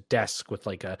tomes. There's a desk with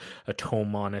like a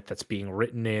tome on it that's being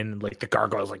written in. Like the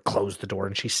gargoyles like close the door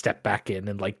and she stepped back in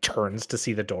and like turns to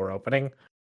see the door opening.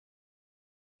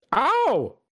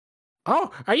 Oh,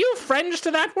 are you friends to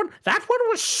that one? That one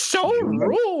was so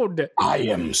rude. I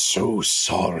am so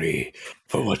sorry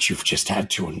for what you've just had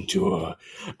to endure.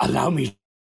 Allow me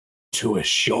to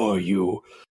assure you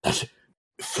that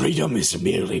freedom is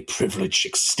merely privilege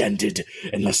extended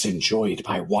unless enjoyed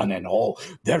by one and all.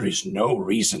 There is no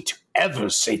reason to ever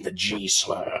say the G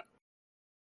slur.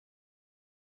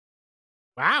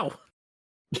 Wow.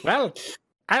 Well,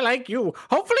 I like you.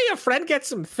 Hopefully your friend gets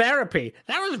some therapy.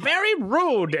 That was very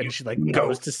rude. And she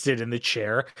goes to sit in the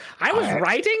chair. I was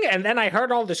writing and then I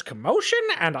heard all this commotion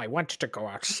and I went to go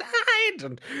outside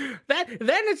and then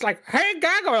it's like, hey,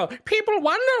 Gargoyle, people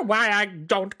wonder why I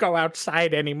don't go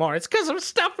outside anymore. It's because of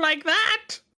stuff like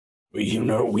that. You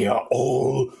know, we are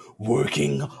all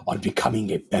working on becoming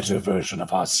a better version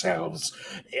of ourselves.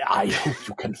 I hope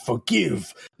you can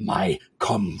forgive my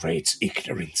comrade's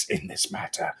ignorance in this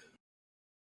matter.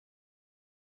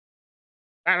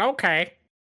 Well, okay.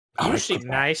 All You right, seem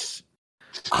goodbye. nice.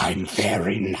 I'm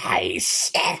very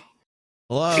nice.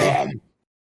 Hello.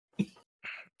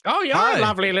 Oh, you're Hi. a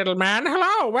lovely little man.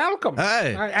 Hello, welcome.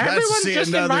 Hey, nice to Everyone's see just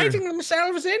another- inviting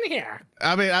themselves in here.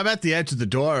 I mean, I'm at the edge of the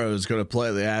door. I was going to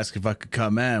politely ask if I could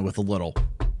come in with a little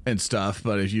and stuff,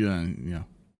 but if you, Come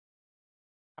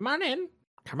on in.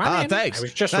 Come on in. thanks. I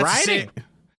was just Nice writing.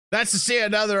 That's to see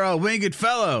another winged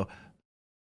fellow.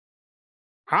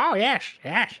 Oh, yes.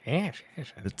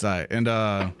 It's and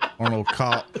Arnold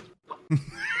call.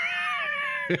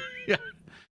 Yeah.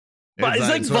 But it's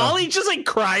like as well. Volley just like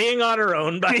crying on her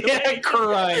own. By the way. Yeah,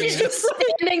 crying. She's just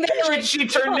standing there like, She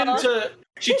turned into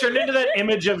that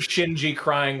image of Shinji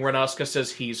crying. Renoska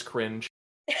says he's cringe.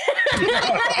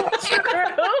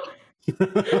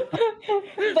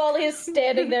 Volley is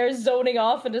standing there zoning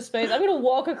off into space. I'm gonna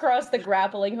walk across the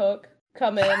grappling hook.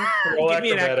 Come in. Roll Give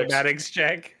me an acrobatics. acrobatics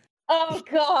check. Oh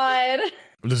god.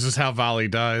 This is how Volley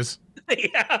dies.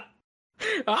 Yeah.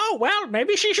 Oh, well,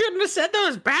 maybe she shouldn't have said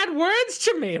those bad words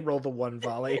to me. Roll the one,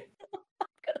 Volley.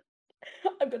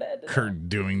 I'm gonna end it. Kurt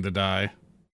doing the die.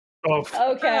 Oh,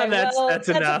 Okay, that's well,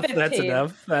 enough. a That's 15.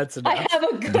 enough. That's I enough. have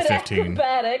a good 15.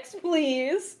 acrobatics,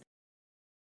 please.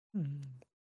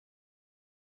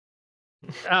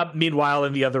 Meanwhile,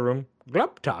 in the other room,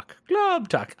 glub talk. All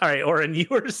right, Oren, you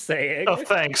were saying. oh,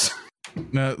 thanks.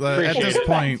 No, Appreciate at this it.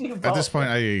 point,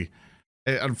 I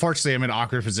unfortunately I'm in an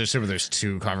awkward position where there's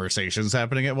two conversations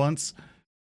happening at once,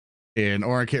 and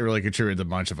Oren can't really contribute to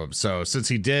much of them. So since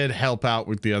he did help out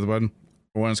with the other one,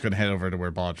 Oren's going to head over to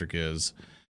where Baldric is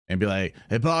and be like,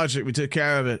 "Hey, Baldric, we took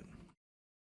care of it."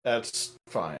 That's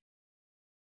fine.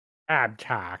 Glub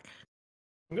talk.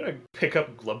 I'm gonna pick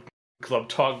up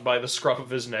Glubtog by the scruff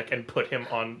of his neck and put him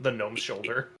on the gnome's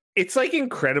shoulder. It's like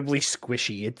incredibly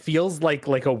squishy. It feels like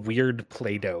a weird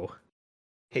Play-Doh.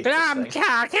 Hate this Glub thing.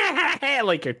 talk.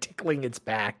 Like you're tickling its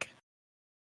back.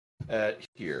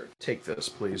 Here, take this,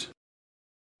 please.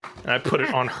 And I put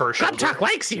it on her Glub shoulder. talk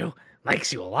likes you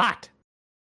a lot.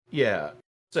 Yeah.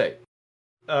 Say,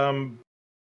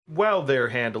 while they're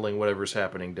handling whatever's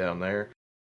happening down there,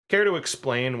 care to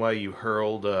explain why you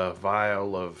hurled a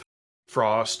vial of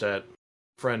frost at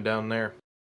friend down there?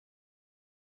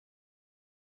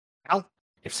 Well,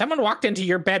 if someone walked into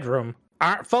your bedroom,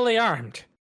 fully armed,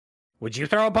 would you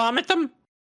throw a bomb at them?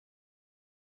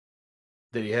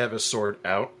 Did he have his sword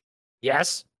out?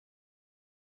 Yes.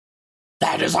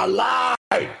 That is a lie!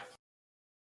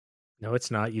 No,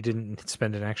 it's not. You didn't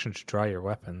spend an action to draw your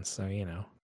weapons, so you know.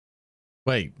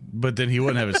 Wait, but then he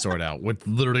wouldn't have his sword out. With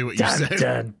literally what you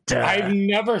said. I've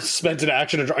never spent an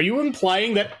action to draw. Are you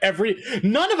implying that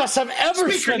none of us have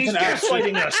ever spent an action?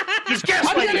 gaslighting us. He's I'm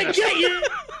gaslighting gonna us. get you!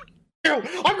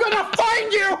 I'm gonna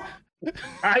find you!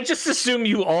 I just assume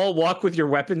you all walk with your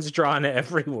weapons drawn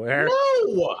everywhere.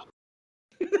 No,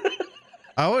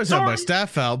 I always have my Sorry.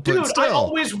 staff out, but dude,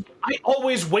 still. I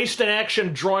always waste an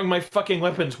action drawing my fucking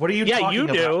weapons. What are you Yeah, talking you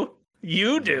about? do.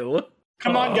 You do.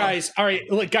 Come on, guys. All right,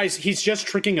 look, guys, he's just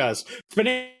tricking us.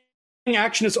 Spending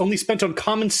action is only spent on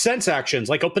common sense actions,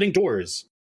 like opening doors.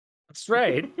 That's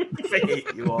right. I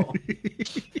hate you all.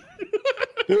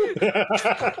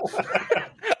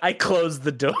 I close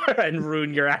the door and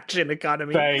ruin your action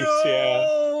economy. Thanks,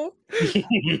 No!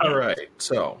 All right,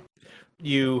 so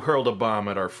you hurled a bomb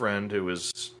at our friend who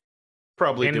was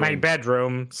probably In doing my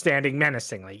bedroom, standing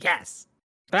menacingly. Yes.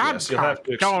 Yes, you'll have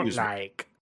to don't excuse me. like.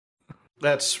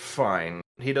 That's fine.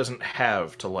 He doesn't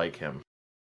have to like him.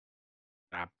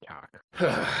 Stop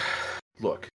talk.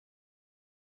 Look,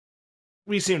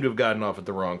 we seem to have gotten off at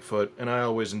the wrong foot, and I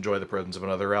always enjoy the presence of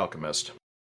another alchemist.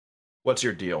 What's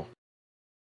your deal?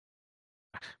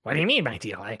 What do you mean, my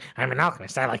deal? I'm an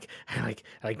alchemist. I like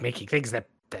making things that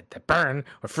burn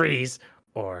or freeze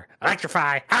or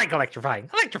electrify. I like electrifying.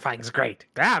 Electrifying is great.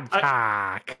 Grab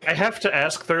talk. I have to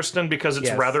ask Thurston because it's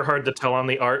Yes. rather hard to tell on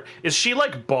the art. Is she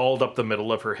like bald up the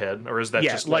middle of her head, or is that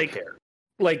Yeah, just like hair?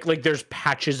 Like there's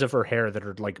patches of her hair that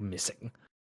are like missing.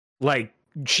 Like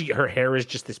her hair is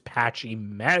just this patchy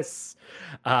mess.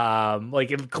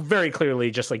 Like it very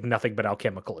clearly just like nothing but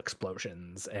alchemical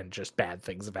explosions and just bad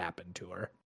things have happened to her.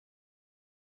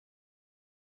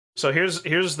 So here's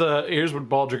what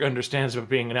Baldric understands about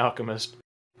being an alchemist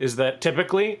is that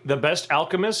typically the best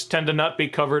alchemists tend to not be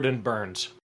covered in burns.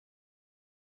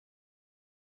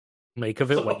 Make of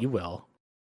it what you will.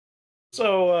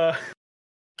 So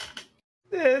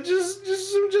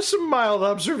just some mild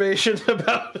observations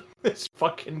about this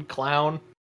fucking clown.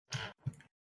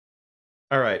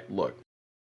 All right, look.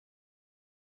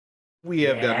 We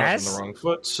have gotten off on the wrong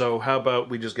foot, so how about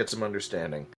we just get some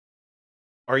understanding?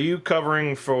 Are you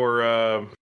covering for oh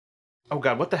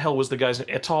god, what the hell was the guy's name?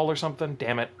 Etal or something?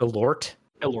 Damn it. Elort?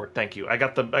 Elort, thank you. I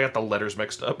got the letters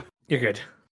mixed up. You're good.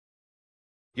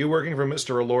 You working for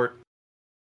Mr. Elort?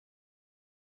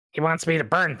 He wants me to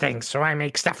burn things, so I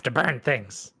make stuff to burn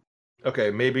things.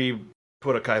 Okay, maybe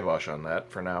put a kibosh on that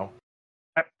for now.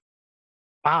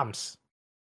 Bombs.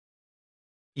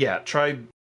 Yeah, try.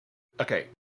 Okay,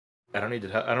 I don't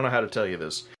know how to tell you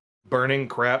this. Burning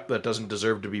crap that doesn't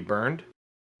deserve to be burned,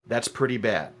 that's pretty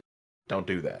bad. Don't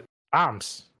do that.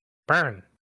 Bombs. Burn.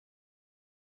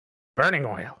 Burning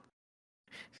oil.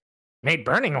 Made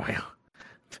burning oil.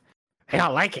 They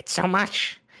all like it so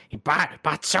much. He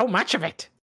bought so much of it.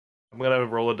 I'm gonna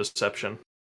roll a deception.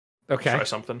 Okay. Try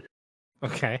something.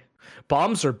 Okay.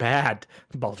 Bombs are bad.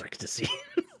 Baldric to see.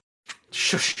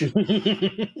 Shush.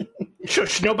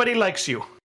 Shush, nobody likes you.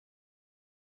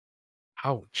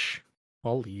 Ouch.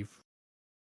 I'll leave.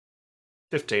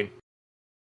 15.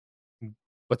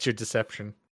 What's your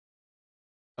deception?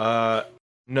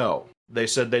 No. They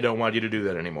said they don't want you to do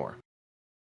that anymore.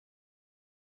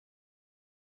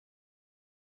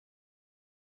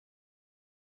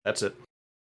 That's it.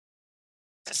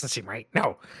 Doesn't seem right.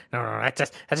 No,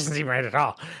 that doesn't seem right at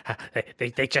all.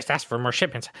 They just asked for more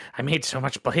shipments. I made so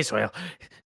much blaze oil.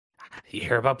 You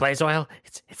hear about blaze oil?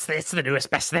 It's the newest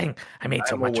best thing. I made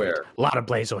so much of it. A lot of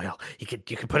blaze oil. You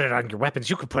could put it on your weapons.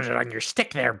 You could put it on your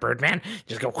stick there, Birdman.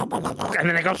 Just go, and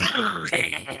then it goes.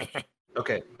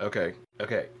 Okay.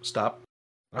 Stop.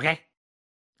 Okay.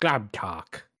 Glob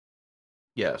talk.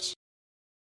 Yes.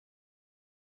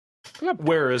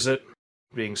 Where is it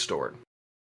being stored?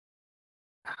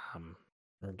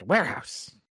 The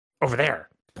warehouse over there.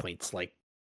 Points like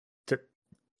to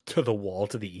the wall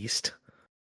to the east.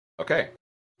 Okay.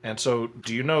 And so,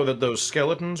 do you know that those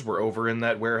skeletons were over in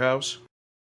that warehouse?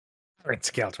 I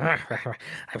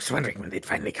was wondering when they'd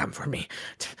finally come for me.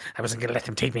 I wasn't gonna let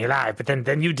them take me alive, but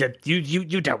then you did.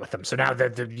 You dealt with them, so now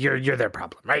you're their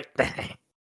problem, right?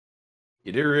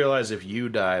 You do realize if you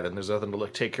die, then there's nothing to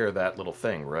take care of that little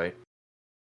thing, right?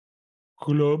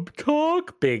 Glub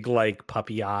talk, big like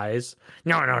puppy eyes.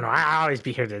 No. I'll always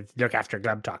be here to look after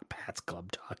Glub talk. Pat's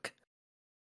Glub talk.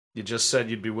 You just said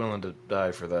you'd be willing to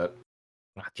die for that.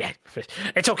 Yeah,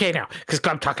 it's okay now because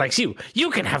Glub talk likes you.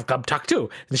 You can have Glub talk too.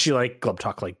 And she Glub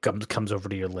talk comes over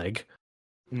to your leg.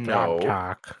 No. Glub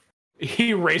talk.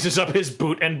 He raises up his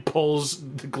boot and pulls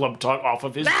the Glub talk off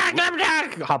of his boot. Glub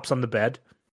talk hops on the bed.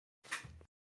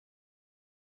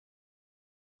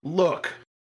 Look.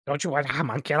 Don't you want a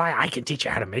homunculi? I can teach you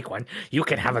how to make one. You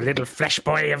can have a little flesh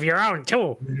boy of your own,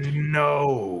 too.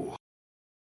 No.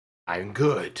 I'm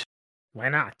good. Why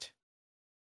not?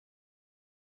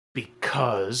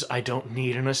 Because I don't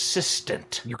need an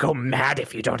assistant. You go mad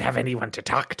if you don't have anyone to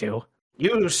talk to.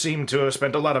 You seem to have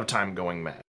spent a lot of time going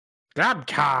mad. Glub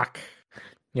talk.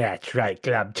 Yeah, that's right,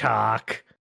 Glub talk.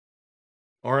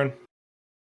 Oren?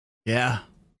 Yeah.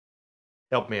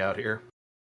 Help me out here.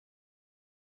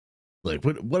 Like,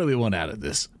 what do we want out of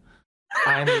this?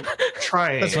 I'm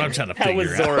trying. That's what I'm trying to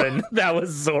figure out. Zoran. That was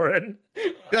Zoran.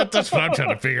 That's what I'm trying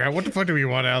to figure out. What the fuck do we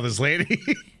want out of this lady?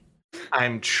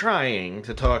 I'm trying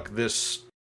to talk this.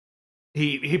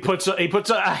 He puts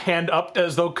a hand up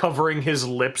as though covering his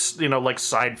lips, like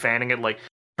side fanning it, like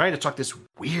trying to talk this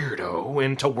weirdo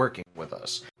into working with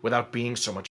us without being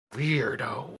so much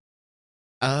weirdo.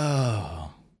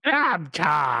 Oh. Glub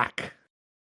talk.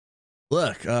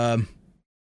 Look,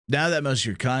 now that most of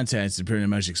your contents are pretty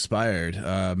much expired,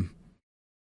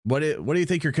 what do you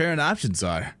think your current options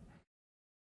are?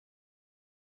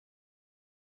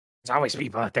 There's always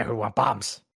people out there who want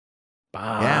bombs.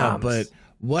 Yeah, but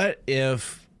what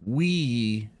if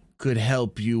we could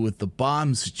help you with the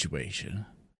bomb situation?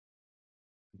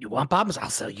 You want bombs? I'll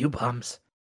sell you bombs.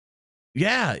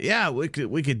 Yeah, we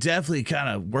could definitely kind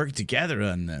of work together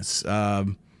on this.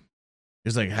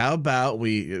 It's like, how about would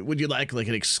you like an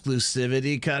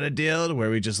exclusivity kind of deal where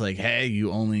we just hey,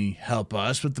 you only help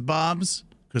us with the bombs?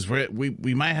 Because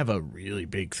we might have a really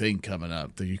big thing coming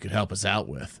up that you could help us out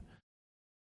with.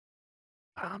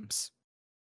 Bombs?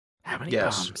 How many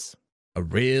Yes. bombs? A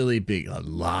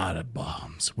lot of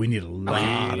bombs. We need a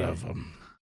lot of them.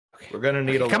 We're gonna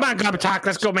need a. Come on, Glub talk.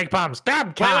 Let's go make bombs.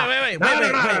 Glub talk.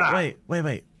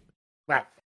 Wait. Well,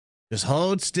 Just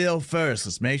hold still first.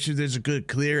 Let's make sure there's a good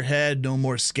clear head. No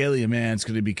more scaly man's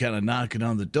going to be kind of knocking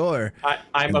on the door. I'm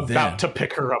And about then- to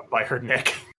pick her up by her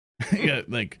neck. Yeah,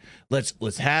 like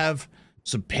let's have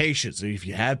some patience. If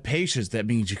you have patience, that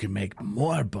means you can make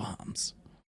more bombs.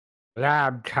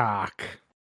 lab talk.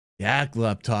 Yeah,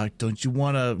 Glub Talk. Don't you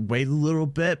want to wait a little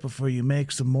bit before you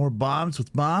make some more bombs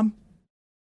with Mom?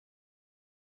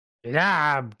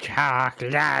 Lab talk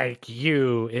like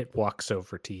you. It walks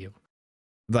over to you.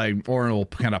 Like Orin will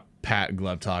kind of pat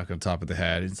Glub Talk on top of the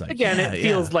head. It's like Again, yeah, it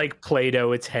feels like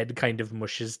Play-Doh. Its head kind of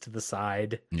mushes to the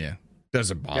side. yeah.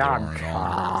 Doesn't bother Lab Orin at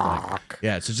all. It's like, talk.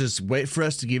 yeah, so just wait for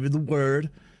us to give you the word,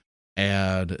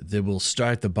 and then we'll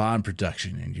start the bomb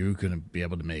production, and you're gonna be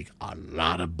able to make a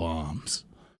lot of bombs.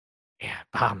 Yeah,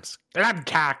 bombs. Lab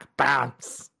talk,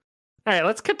 bombs. All right,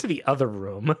 let's get to the other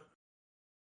room.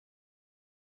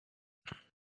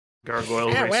 Gargoyle.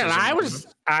 Yeah, races well,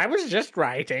 in. I was just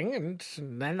writing, and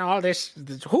then all this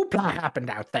hoopla happened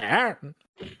out there.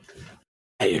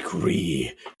 I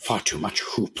agree. Far too much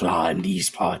hoopla in these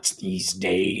parts these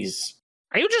days.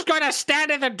 Are you just going to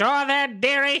stand at the door there,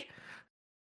 dearie?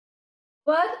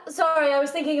 What? Sorry, I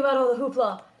was thinking about all the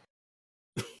hoopla.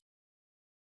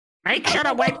 Make sure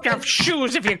to wipe your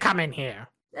shoes if you come in here.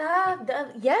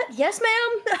 Yes,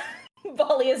 ma'am.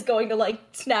 Volley is going to, like,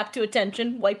 snap to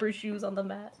attention, wipe her shoes on the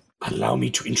mat. Allow me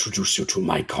to introduce you to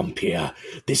my compeer.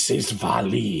 This is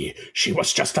Vali. She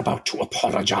was just about to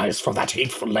apologize for that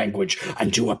hateful language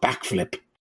and do a backflip.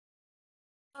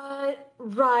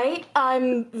 Right.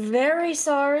 I'm very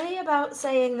sorry about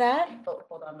saying that. Oh,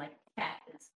 hold on, my cat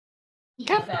is...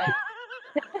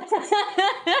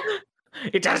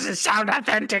 It doesn't sound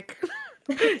authentic.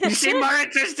 You seem more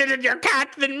interested in your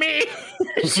cat than me.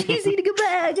 She's eating a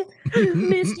bag.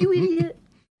 Missed you, idiot.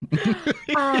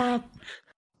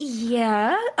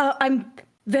 Yeah, I'm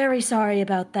very sorry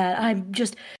about that. I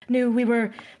just knew we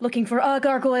were looking for a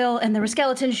gargoyle and there were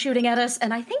skeletons shooting at us,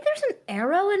 and I think there's an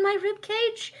arrow in my rib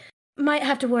cage. Might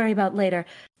have to worry about later.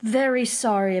 Very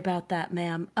sorry about that,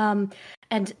 ma'am.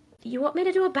 And you want me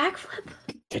to do a backflip?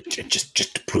 Just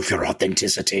to prove your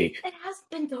authenticity. It has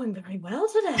been going very well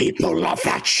today. People love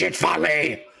that shit,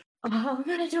 Vali. I'm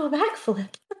gonna do a backflip.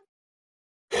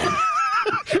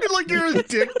 Like you're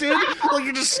addicted, like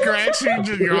you're just scratching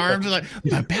your arms, and like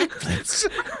my backflips.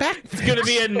 It's gonna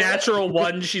be a natural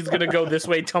one. She's gonna go this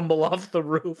way, tumble off the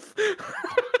roof.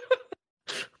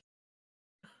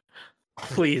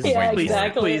 Please, Yeah, please,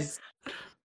 exactly. please.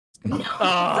 No,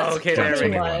 Oh, that's okay, there we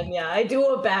funny go. one. Yeah, I do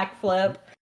a backflip.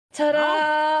 Ta-da!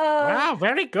 Wow,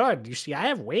 very good. You see, I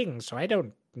have wings, so I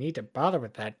don't need to bother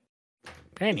with that.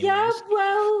 Anyways. Yeah,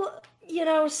 well, you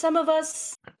know, some of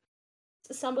us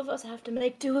have to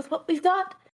make do with what we've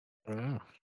got. Mm.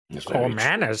 That's Poor very true.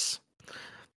 manners.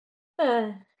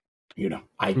 You know,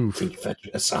 I think that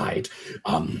aside,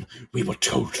 we were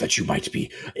told that you might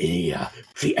be a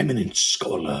preeminent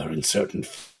scholar in certain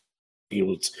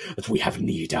fields that we have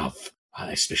need of,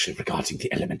 especially regarding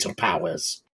the elemental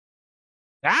powers.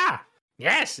 Ah,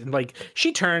 yes, and like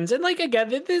she turns, and like again,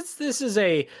 this is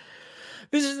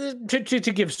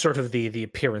to give sort of the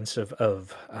appearance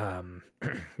of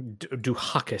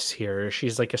Duhakis here.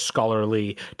 She's like a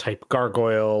scholarly type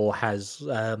gargoyle, has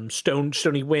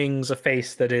stony wings, a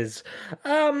face that is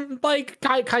like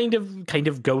kind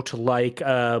of goat like.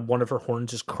 One of her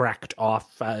horns is cracked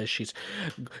off. She's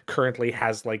currently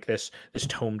has like this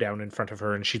tome down in front of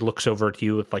her, and she looks over at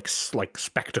you with like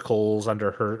spectacles under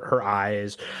her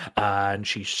eyes, and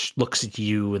she looks at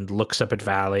you and looks up at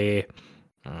Valley.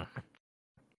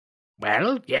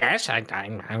 Well, yes,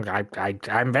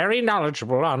 I'm very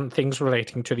knowledgeable on things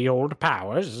relating to the old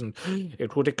powers, and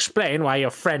it would explain why your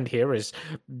friend here is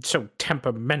so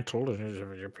temperamental.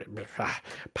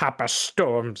 Papa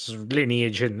Storm's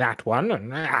lineage in that one.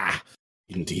 And,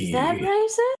 Indeed. Is that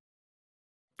racist?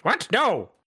 What?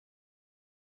 No.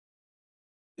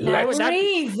 Let- was that-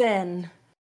 Breathe then.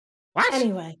 What?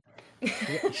 Anyway.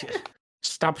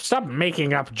 Stop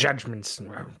making up judgments,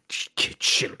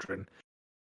 children.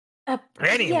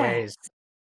 Anyways.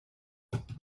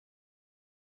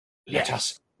 Let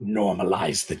us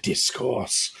normalize the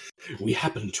discourse. We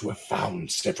happen to have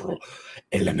found several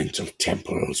elemental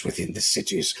temples within the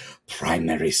city's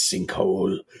primary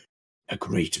sinkhole. A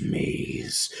great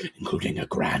maze, including a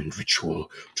grand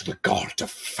ritual to the god of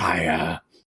fire.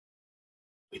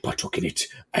 We partook in it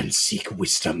and seek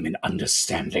wisdom in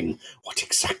understanding what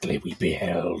exactly we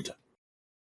beheld.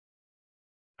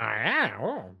 Yeah.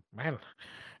 Oh, well.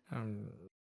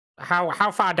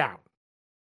 How far down?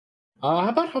 How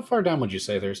about how far down would you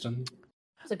say, Thurston?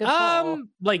 That's a good call.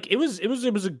 Like it was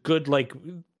a good like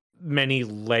many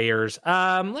layers.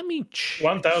 Let me check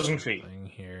 1,000 feet. something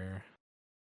here.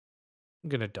 I'm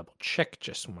gonna double check.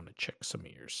 Just want to check some of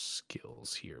your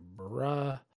skills here,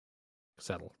 bruh,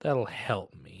 because that'll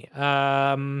help me.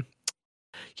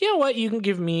 You know what? You can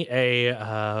give me a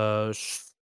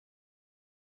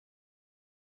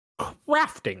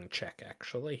crafting check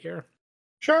actually here.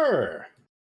 Sure.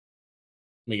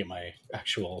 Let me get my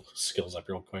actual skills up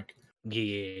real quick.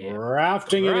 Yeah,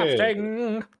 Crafting it is.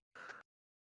 crafting.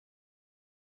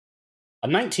 A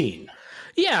 19.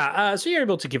 Yeah, so you're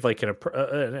able to give like an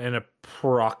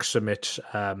approximate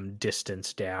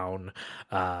distance down.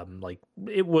 Like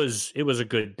it was a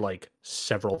good like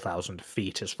several thousand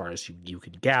feet as far as you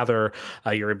could gather.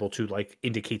 You're able to like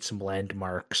indicate some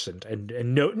landmarks and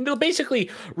no, basically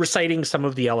reciting some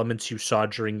of the elements you saw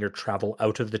during your travel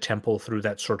out of the temple through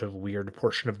that sort of weird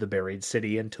portion of the buried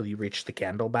city until you reach the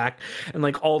Candleback. And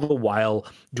like all the while,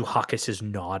 Duhakis is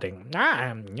nodding.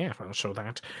 Yeah, so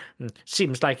that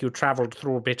seems like you traveled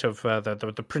through a bit of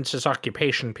the prince's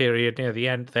occupation period near the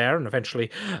end there, and eventually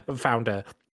found a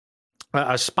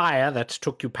spire that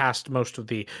took you past most of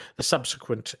the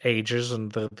subsequent ages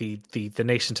and the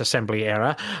nascent assembly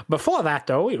era. Before that,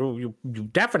 though, you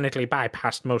definitely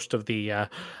bypassed most of the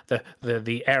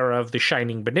era of the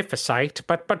shining beneficite.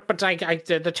 But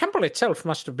the temple itself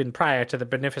must have been prior to the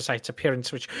beneficite's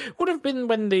appearance, which would have been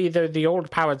when the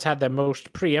old powers had their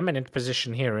most preeminent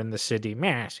position here in the city.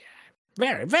 Yes,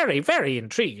 very, very, very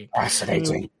intriguing.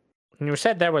 Fascinating. You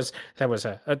said there was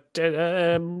a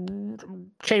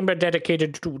chamber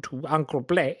dedicated to Uncle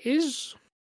Blaze.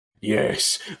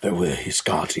 Yes, there were his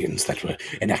guardians that were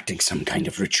enacting some kind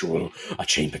of ritual, a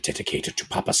chamber dedicated to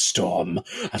Papa Storm,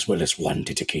 as well as one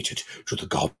dedicated to the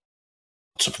gods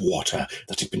of water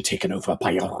that had been taken over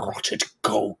by a rotted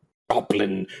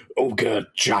goblin, ogre,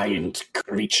 giant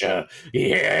creature.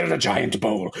 Yeah, the giant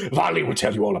bowl. Vali will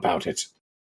tell you all about it.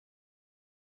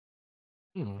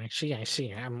 I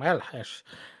see. Well,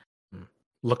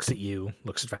 looks at you.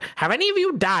 Looks at. Have any of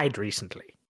you died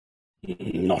recently?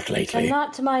 Not lately.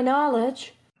 Not to my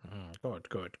knowledge.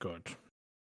 Good.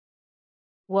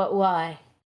 Why?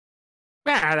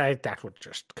 That would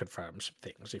just confirm some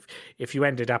things. If you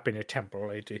ended up in a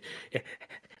temple,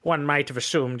 one might have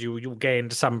assumed you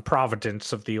gained some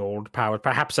providence of the old power,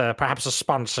 perhaps a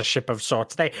sponsorship of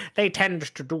sorts. They tend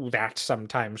to do that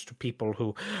sometimes to people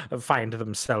who find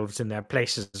themselves in their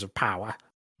places of power.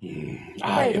 Wait,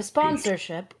 a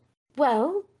sponsorship?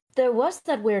 Well, there was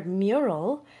that weird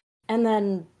mural, and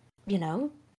then,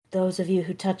 those of you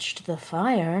who touched the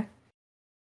fire.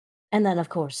 And then, of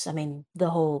course, the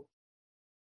whole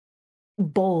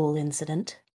bowl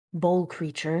incident. Bowl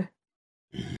creature.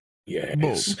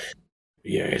 Yes.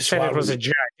 Yes. You said it was a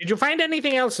giant. Did you find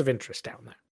anything else of interest down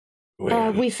there?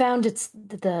 Well, We found it's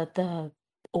the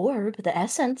orb, the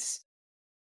essence.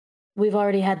 We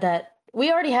already had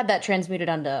that transmuted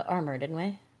onto armor, didn't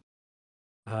we?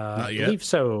 I yet. believe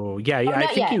so. Yeah, I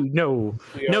not think yet.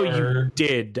 you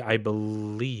did. I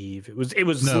believe it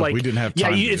was No, like we didn't have Yeah,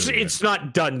 time to do it it's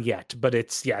not done yet, but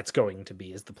it's going to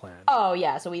be is the plan. Oh,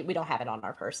 yeah, so we don't have it on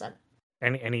our person.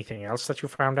 Anything else that you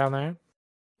found down there?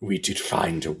 we did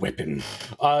find a weapon.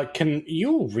 Can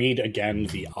you read again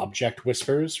the object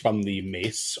whispers from the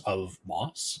Mace of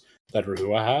Moss that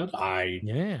Rahua had?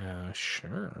 Yeah,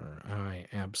 sure. I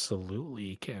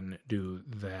absolutely can do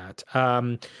that.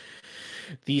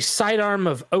 The sidearm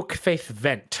of Oakfaith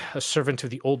Vent, a servant of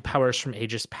the old powers from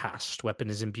ages past. Weapon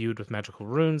is imbued with magical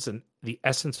runes and the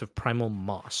essence of primal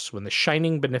moss. When the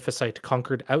shining beneficite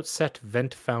conquered Outset,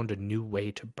 Vent found a new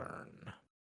way to burn.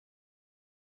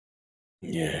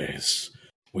 Yes,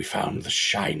 we found the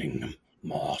shining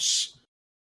moss.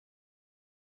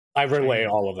 I relay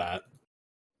all of that.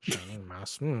 Shining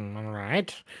moss. All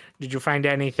right. Did you find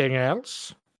anything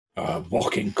else? A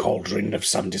walking cauldron of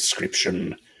some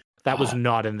description. That was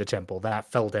not in the temple.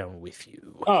 That fell down with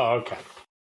you. Oh, okay.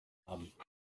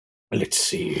 Let's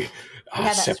see. We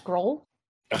had that scroll.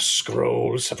 A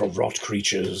scroll, several rot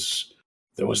creatures.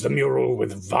 There was the mural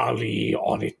with Vali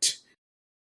on it.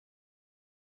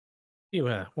 You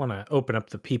want to open up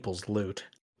the people's loot.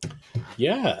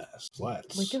 Yes,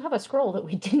 let's. We do have a scroll that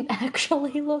we didn't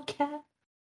actually look at.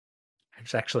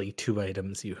 There's actually 2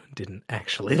 items you didn't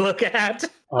actually look at.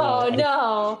 Oh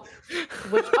no!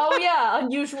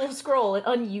 Unusual scroll, an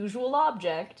unusual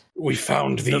object. We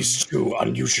found these 2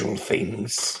 unusual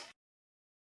things.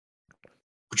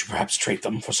 Would you perhaps trade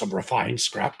them for some refined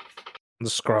scrap? The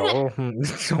scroll.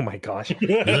 Oh my gosh.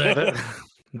 The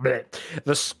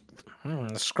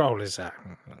scroll is.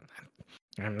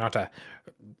 I'm not a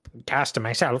caster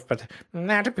myself, but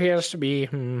that appears to be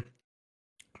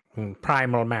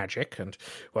primal magic, and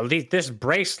well, this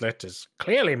bracelet is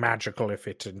clearly magical if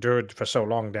it endured for so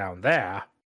long down there.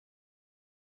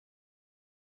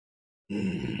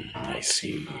 I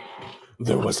see.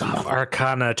 There was another.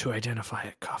 Arcana to identify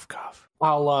it. Cough, cough.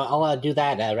 I'll do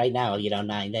that right now.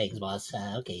 9 days, boss.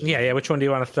 Okay. Yeah. Which one do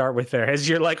you want to start with there? As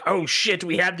you're like, oh shit,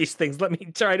 we have these things. Let me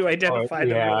try to identify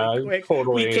them really quick.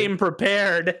 Totally. We came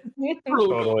prepared.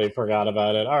 Totally forgot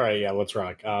about it. All right, yeah, let's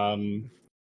rock.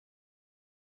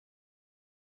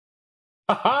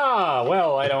 Haha!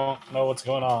 Well, I don't know what's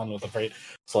going on with the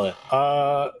bracelet.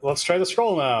 Let's try the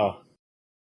scroll now.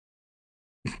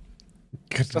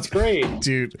 That's great.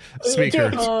 Dude, speaker.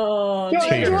 Do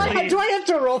I have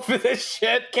to roll for this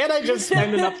shit? Can't I just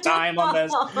spend enough time on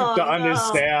this to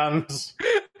understand?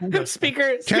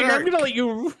 Speaker, I'm going to let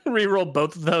you reroll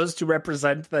both of those to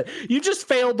represent that you just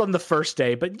failed on the first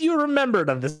day, but you remembered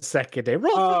on the second day.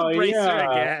 Roll for the bracer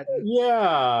again.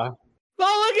 Yeah.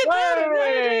 Oh, look at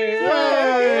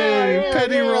Hey,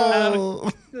 penny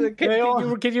roll.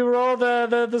 Can you roll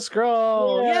the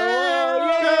scroll?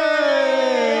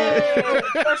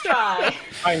 Let's try.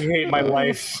 I hate my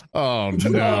life. Oh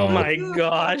no! Oh my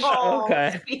gosh!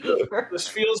 Okay. This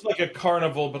feels like a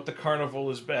carnival, but the carnival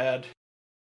is bad.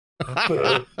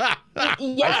 Yes.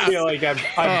 I feel like I'm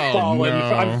falling.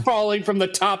 No. I'm falling from the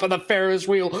top of the Ferris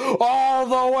wheel all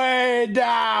the way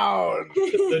down.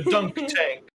 The dunk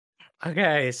tank.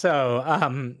 Okay, so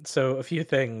a few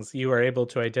things. You are able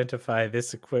to identify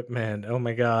this equipment. Oh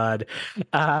my god.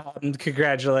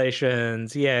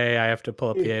 Congratulations. Yay, I have to pull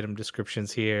up the item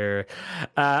descriptions here.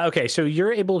 Okay, so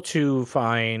you're able to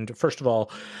find, first of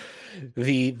all,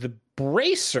 the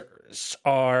bracers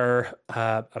are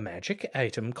a magic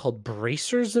item called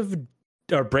bracelets of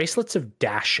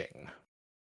dashing.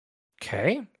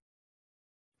 Okay.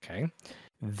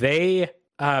 They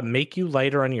make you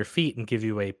lighter on your feet and give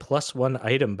you a +1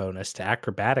 item bonus to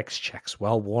acrobatics checks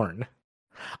while worn.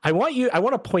 I want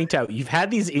to point out you've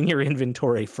had these in your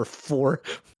inventory for 4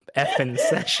 effing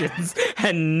sessions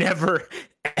and never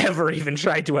ever even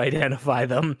tried to identify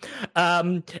them.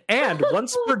 And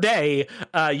once per day,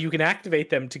 you can activate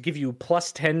them to give you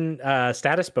 +10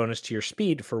 status bonus to your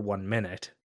speed for 1 minute.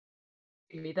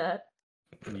 Give me that.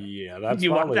 Yeah, that's. Do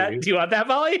you want that? Do you want that,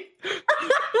 Molly?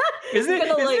 Isn't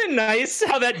it nice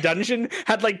how that dungeon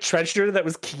had like treasure that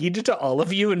was keyed to all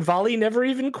of you, and Volley never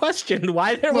even questioned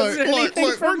why there wasn't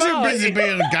anything for we're too Molly. busy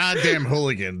being goddamn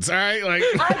hooligans, all right? Like,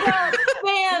 I got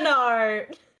fan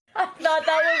art. I thought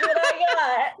that was what I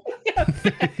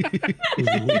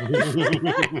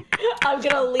got. I'm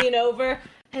gonna lean over.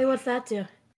 Hey, what's that do?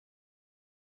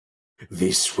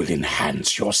 This will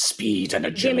enhance your speed and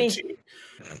agility.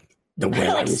 The way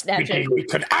I was thinking we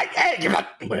could.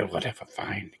 Well, whatever.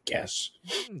 Fine, I guess.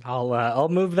 I'll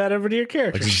move that over to your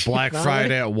character. like it's Black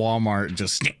Friday at Walmart,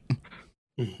 just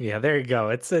Yeah, there you go.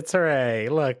 It's hooray!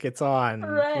 Look, it's on.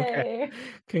 Hooray!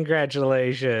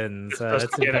 Congratulations. That's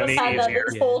get any I've had that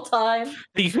this whole time.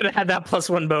 You could have had that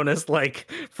 +1 bonus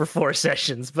like for 4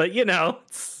 sessions, but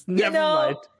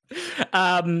never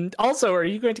mind. Also, are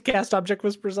you going to cast Object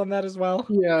Whispers on that as well?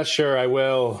 Yeah, sure, I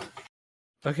will.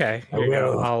 Okay, I here you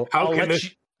go. will.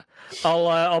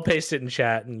 I'll paste it in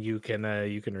chat, and you can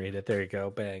read it. There you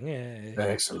go. Bang. Yay.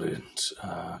 Excellent.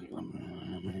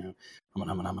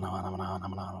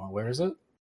 Where is it?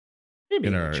 Maybe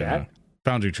in in our chat.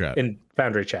 Foundry chat. In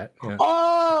Foundry chat. Yeah.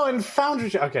 Oh, in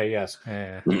Foundry. Okay, yes.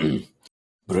 Yeah.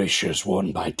 Braziers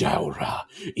worn by Daura,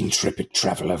 intrepid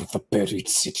traveler of the buried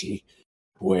city,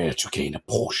 wear to gain a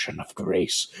portion of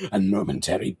grace and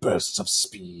momentary bursts of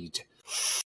speed.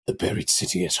 The buried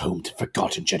city is home to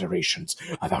forgotten generations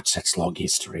of Outset's long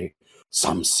history.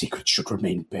 Some secrets should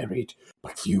remain buried,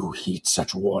 but few heed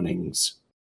such warnings.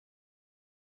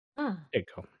 Huh. There you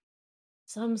go.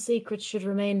 Some secrets should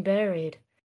remain buried.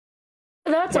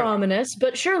 That's ominous,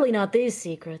 but surely not these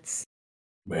secrets.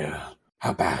 Well,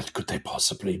 how bad could they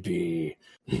possibly be?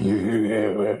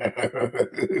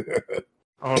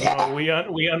 Oh no,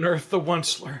 we unearthed the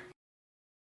Onceler.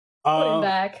 Put him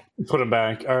back. Put him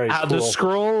back. All right.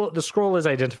 Cool. The scroll is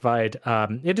identified.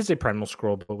 It is a primal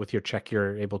scroll, but with your check,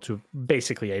 you're able to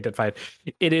basically identify it.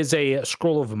 It is a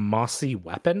scroll of mossy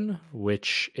weapon,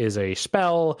 which is a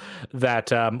spell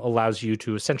that allows you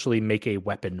to essentially make a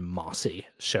weapon mossy.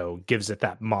 So gives it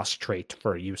that moss trait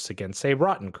for use against, say,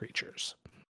 rotten creatures.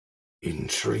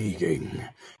 Intriguing.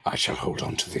 I shall hold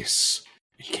on to this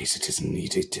in case it is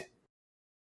needed.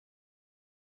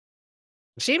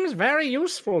 Seems very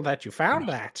useful that you found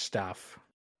that stuff.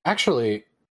 Actually,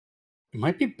 it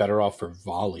might be better off for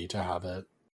Volley to have it.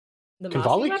 Can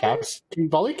Volley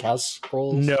cast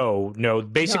scrolls? No.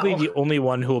 Basically, No. the only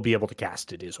one who will be able to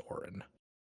cast it is Orin.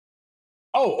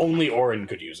 Oh, only Orin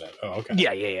could use it. Oh, okay.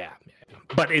 Yeah.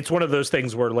 But it's one of those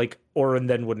things where, like, Orin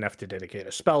then wouldn't have to dedicate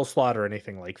a spell slot or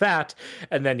anything like that.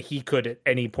 And then he could, at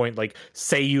any point, like,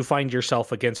 say you find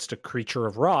yourself against a creature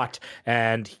of rot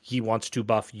and he wants to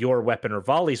buff your weapon or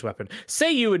Volley's weapon.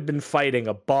 Say you had been fighting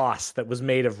a boss that was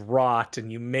made of rot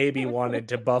and you maybe wanted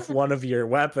to buff one of your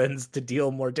weapons to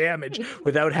deal more damage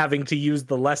without having to use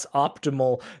the less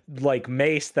optimal, like,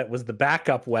 mace that was the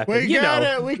backup weapon. We got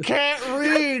it. We can't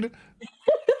read.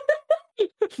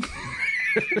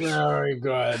 Very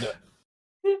good.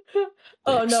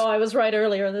 Oh no, I was right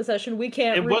earlier in the session. We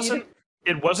can't read.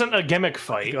 It wasn't a gimmick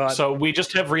fight, God. so we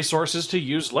just have resources to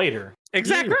use later.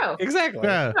 Exactly. Bro. Exactly.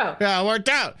 Yeah, it worked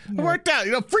out. It worked out.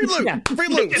 You know, free loot. Yeah. Free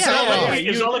loot. It's Sell not it like off. we-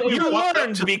 it's not like we You walked up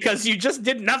learned to- because you just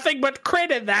did nothing but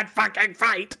crit in that fucking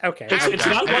fight. Okay. It's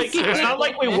not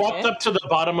like we walked up to the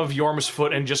bottom of Yorm's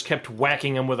foot and just kept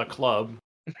whacking him with a club.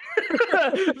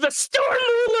 The store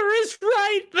ruler is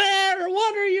right there.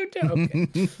 What are you doing?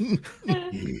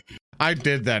 Okay. I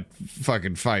did that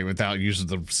fucking fight without using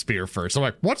the spear first. I'm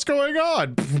like, what's going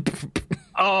on?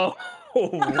 Oh,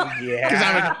 yeah. Because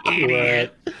I'm an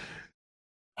idiot.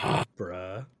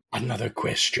 Bruh. Another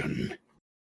question.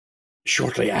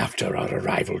 Shortly after our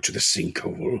arrival to the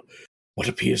sinkhole, what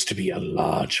appears to be a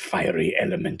large fiery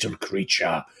elemental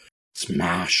creature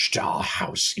smashed our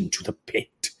house into the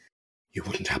pit. You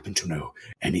wouldn't happen to know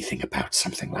anything about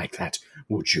something like that,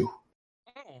 would you?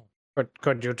 But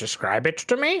could you describe it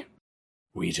to me?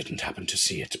 We didn't happen to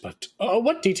see it, but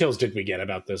What details did we get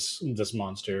about this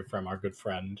monster from our good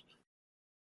friend?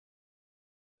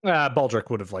 Baldric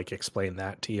would have, like, explained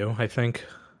that to you, I think.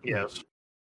 Yes.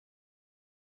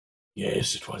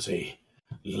 yes, it was a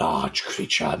large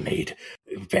creature made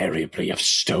invariably of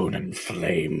stone and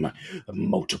flame.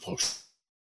 Multiple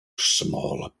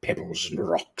small pebbles and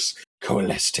rocks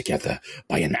coalesced together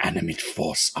by an animate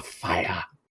force of fire.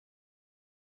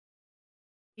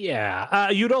 Yeah.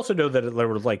 You'd also know that there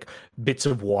were, like, bits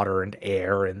of water and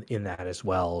air in that as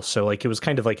well. So, like, it was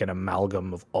kind of like an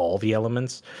amalgam of all the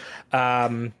elements.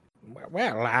 And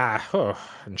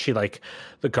she, like,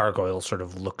 the gargoyle sort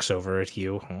of looks over at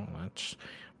you. It's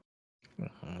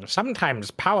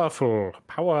sometimes powerful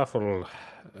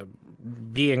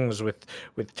beings with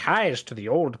ties to the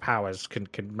old powers can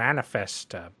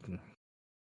manifest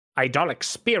idolic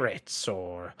spirits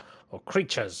or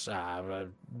creatures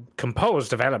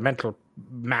composed of elemental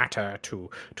matter to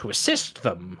assist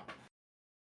them.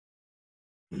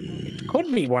 It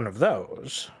could be one of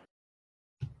those.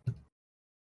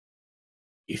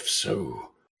 If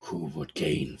so, who would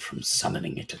gain from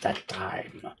summoning it at that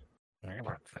time?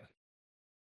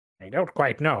 I don't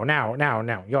quite know.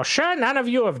 Now. You're sure none of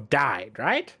you have died,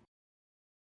 right?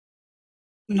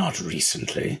 Not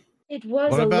recently. It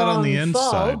was What a about on long the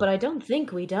fall, inside? but I don't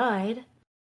think we died.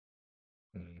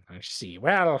 I see.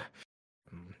 Well,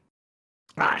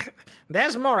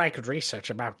 there's more I could research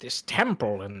about this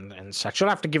temple and such. You'll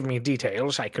have to give me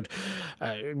details. I could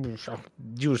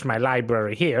use my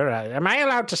library here. Am I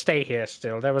allowed to stay here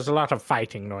still? There was a lot of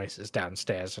fighting noises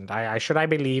downstairs, and should I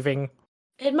be leaving?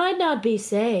 It might not be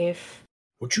safe.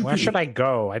 Would you Where be, should I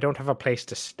go? I don't have a place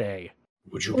to stay.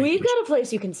 Would you be, We've got a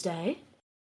place you can stay.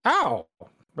 Oh,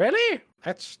 really?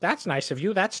 That's nice of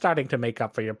you. That's starting to make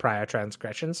up for your prior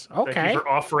transgressions. Thank Okay. you for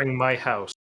offering my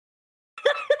house.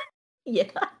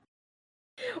 Yeah.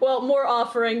 Well, more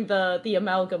offering the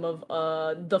amalgam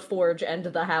of the forge and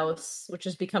the house, which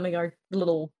is becoming our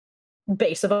little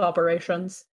base of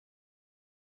operations.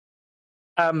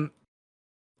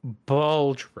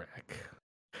 Baldric,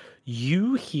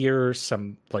 you hear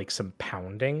some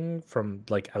pounding from,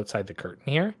 like, outside the curtain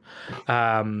here.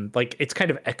 Like, it's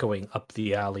kind of echoing up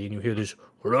the alley, and you hear this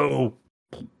hello.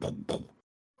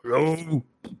 Hello.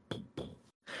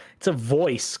 It's a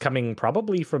voice coming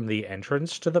probably from the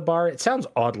entrance to the bar. It sounds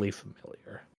oddly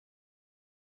familiar.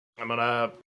 I'm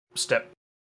gonna step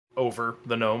over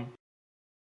the gnome.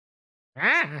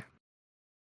 Ah.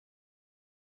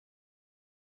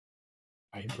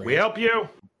 We help you.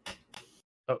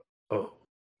 Oh,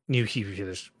 you hear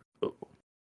this. Oh.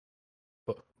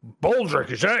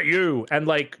 Baldric, is that you? And,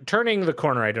 like, turning the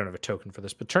corner, I don't have a token for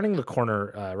this, but turning the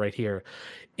corner right here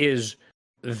is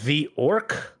the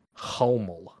orc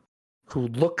Hummel, who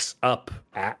looks up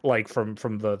at, like, from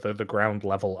the ground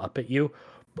level up at you.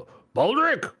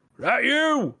 Baldric, is that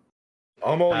you?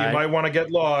 Hummel, you might want to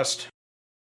get lost.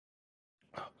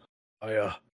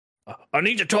 I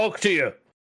need to talk to you.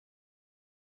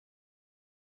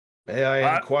 May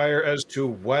I inquire as to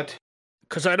what?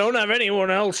 Because I don't have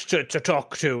anyone else to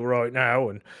talk to right now,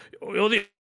 and you're the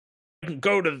I can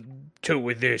go to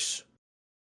with this.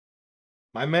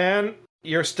 My man,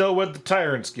 You're still with the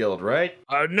Tyrants Guild, right?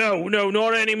 No,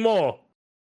 not anymore.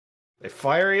 They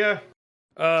fire you?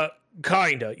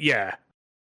 Kinda, yeah.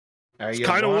 Are It's you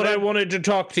kind of what I wanted? wanted to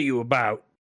talk to you about.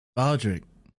 Baldric,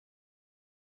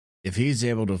 if he's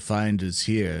able to find us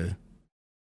here,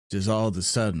 just all of a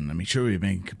sudden, I mean, sure, we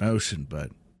made commotion,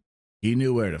 but he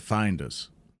knew where to find us.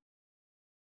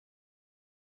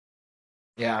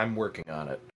 Yeah, I'm working on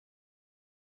it.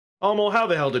 Almo, how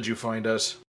the hell did you find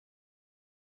us?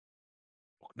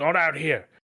 Not out here.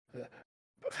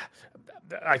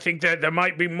 I think that there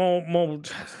might be more.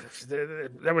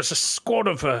 There was a squad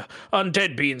of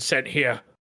undead being sent here.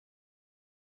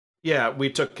 Yeah, we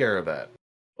took care of that.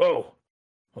 Oh,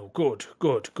 good.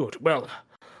 Well,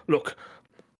 look.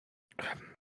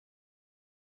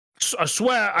 I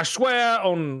swear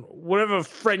on whatever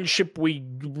relationship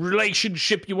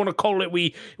you want to call it,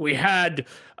 we had.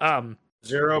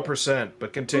 0%,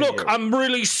 but continue. Look, I'm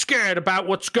really scared about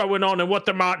what's going on and what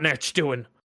the Martinet's doing.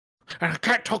 And I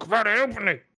can't talk about it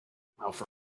openly. Oh, for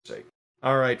sake.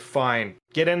 All right, fine.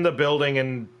 Get in the building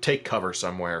and take cover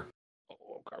somewhere.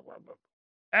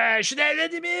 Should I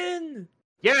let him in?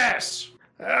 Yes!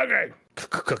 Okay.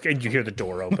 And you hear the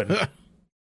door open.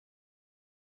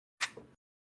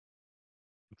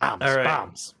 All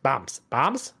right. Bombs.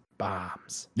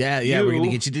 Yeah, You- we're gonna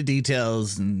get you the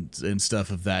details and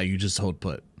stuff of that. You just hold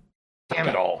put. Damn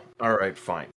it all. All right,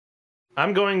 fine.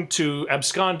 I'm going to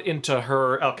abscond into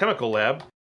her alchemical lab.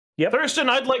 Yep. Thurston,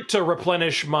 I'd like to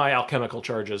replenish my alchemical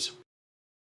charges.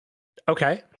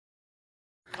 Okay.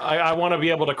 I want to be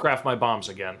able to craft my bombs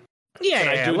again. Yeah, And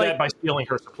I do that by stealing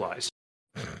her supplies.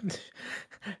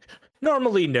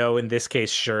 Normally, no. In this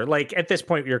case, sure. Like at this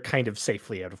point, you're kind of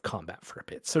safely out of combat for a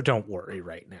bit, so don't worry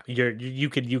right now. You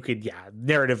could,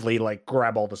 narratively like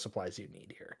grab all the supplies you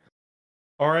need here.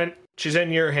 Oren, she's in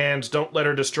your hands. Don't let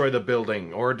her destroy the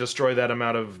building or destroy that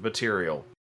amount of material.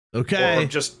 Okay. Or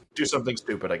just do something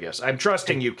stupid, I guess. I'm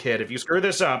trusting you, kid. If you screw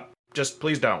this up, just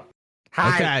please don't.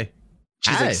 Hi. Okay.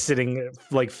 She's Hi. like sitting,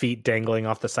 like feet dangling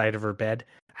off the side of her bed.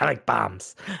 I like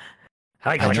bombs. I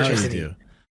like I know you electricity. do.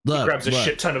 Look, Grabs a look.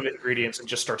 shit ton of ingredients and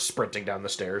just starts sprinting down the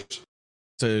stairs.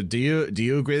 So do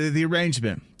you agree with the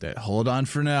arrangement that hold on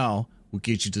for now? We'll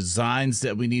get you designs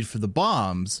that we need for the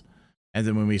bombs, and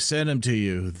then when we send them to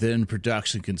you, then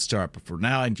production can start. But for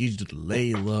now, I need you to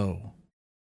lay low.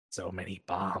 So many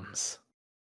bombs.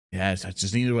 Yes, I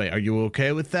just need to wait. Are you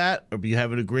okay with that? Or do you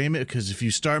have an agreement? Because if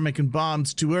you start making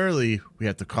bombs too early, we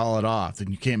have to call it off.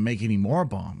 Then you can't make any more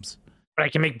bombs. But I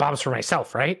can make bombs for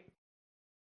myself, right?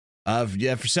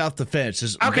 Yeah, for self-defense.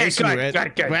 Just Okay, basically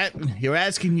good. You're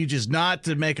asking you just not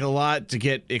to make a lot to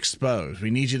get exposed.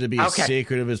 We need you to be as Okay.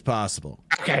 secretive as possible.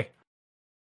 Okay.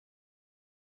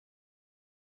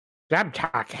 Glub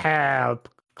talk, help.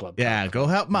 Glub Yeah, go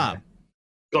help mom.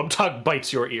 Glumtug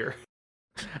bites your ear.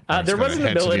 There was an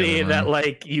Head to the ability other that room.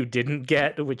 like you didn't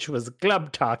get, which was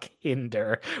Glub Talk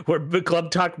Hinder, where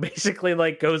Glub Talk basically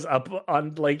like goes up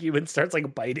on like you and starts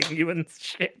like biting you and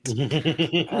shit.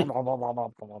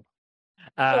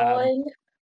 Boing.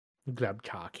 Glub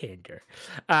Talk Hinder.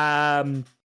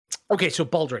 Okay, so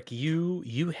Baldric,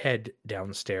 you head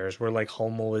downstairs where like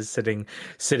Holmel is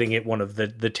sitting at one of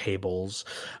the tables,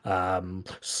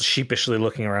 sheepishly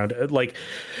looking around, like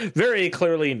very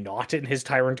clearly not in his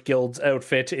Tyrant Guild's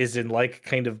outfit, is in like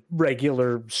kind of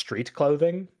regular street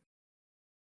clothing.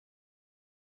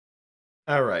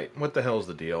 All right, what the hell's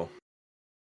the deal?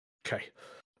 Okay,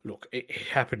 look, it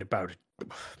happened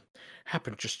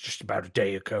just about a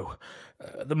day ago.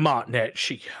 The Martinet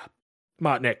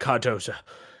Cardoza.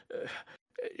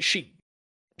 She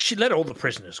let all the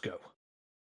prisoners go.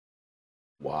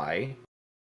 Why?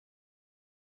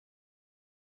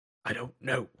 I don't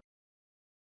know.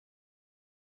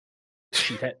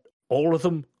 She let all of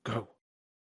them go.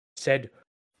 Said,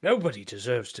 nobody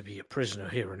deserves to be a prisoner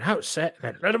here in Outset,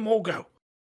 and then let them all go.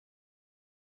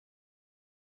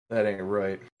 That ain't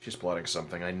right. She's plotting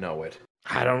something. I know it.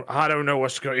 I don't know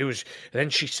what's going. It was. Then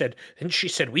she said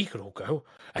we could all go,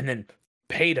 and then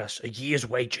paid us a year's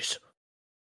wages.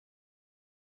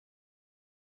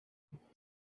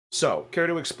 So, care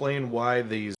to explain why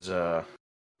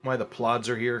why the plods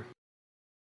are here?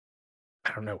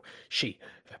 I don't know. She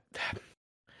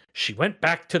went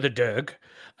back to the Derg.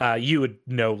 You would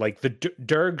know, like, the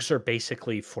Dergs are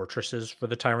basically fortresses for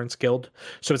the Tyrants Guild.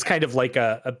 So it's kind of like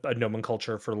a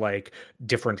nomenclature for, like,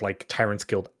 different, like, Tyrants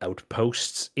Guild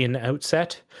outposts in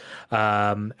Outset.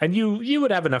 And you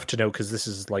would have enough to know, because this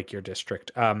is, like, your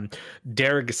district.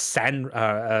 Derg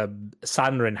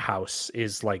Sanrin House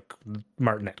is, like,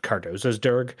 Martinet Cardoza's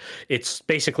Derg. It's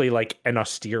basically, like, an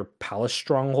austere palace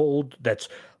stronghold that's,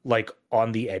 like,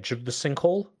 on the edge of the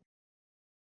sinkhole.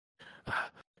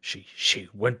 She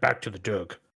went back to the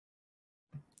Durg,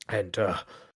 and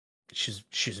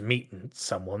she's meeting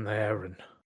someone there, and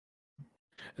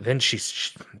then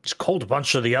she's called a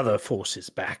bunch of the other forces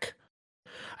back.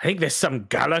 I think there's some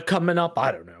gala coming up.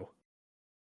 I don't know.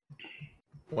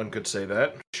 One could say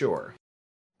that. Sure.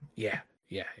 Yeah.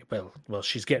 Well,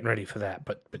 she's getting ready for that.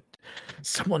 But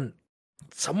someone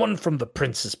from the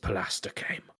Prince's Palasta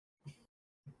came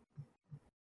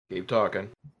Keep talking.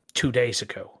 2 days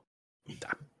ago.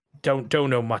 Don't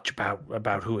know much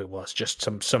about who it was. Just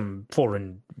some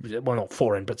foreign, well, not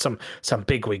foreign, but some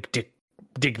bigwig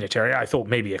dignitary. I thought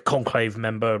maybe a conclave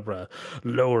member, a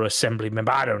lower assembly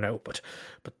member. I don't know, but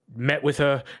met with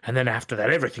her, and then after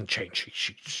that, everything changed.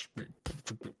 She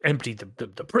emptied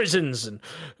the prisons and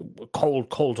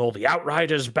called all the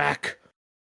outriders back.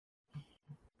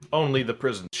 Only the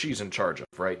prisons she's in charge of,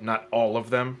 right? Not all of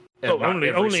them. And Oh,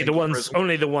 only the ones, prison?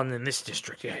 only the one in this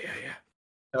district. Yeah.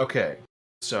 Okay,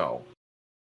 so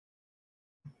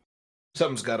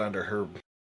something's got under her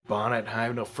bonnet. I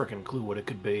have no freaking clue what it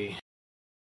could be.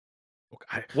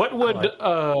 What would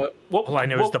all I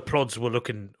know is the plods were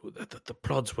looking. The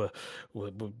plods were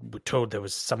told there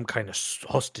was some kind of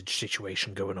hostage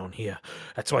situation going on here.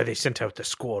 That's why they sent out the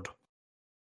squad.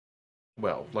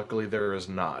 Well, luckily there is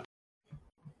not.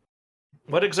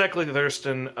 What exactly,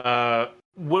 Thurston?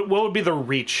 What would be the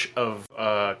reach of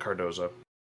Cardoza?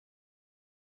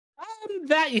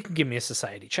 That you can give me a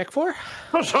society check for.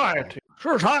 Society.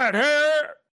 Society. As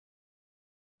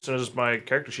soon as my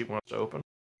character sheet wants to open.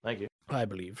 Thank you. I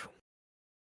believe.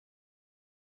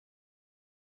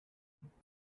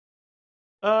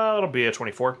 It'll be a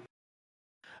 24.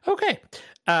 Okay.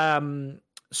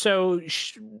 So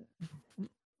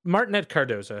Martinet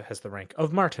Cardoza has the rank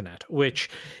of Martinet, which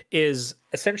is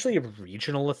essentially a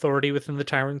regional authority within the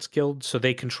Tyrants Guild. So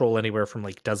they control anywhere from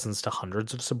like dozens to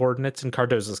hundreds of subordinates. In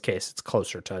Cardoza's case, it's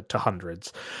closer to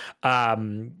hundreds.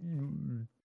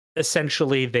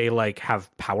 Essentially, they like have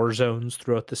power zones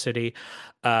throughout the city.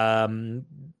 And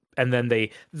then they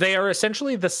are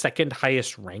essentially the second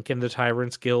highest rank in the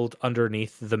Tyrants Guild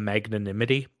underneath the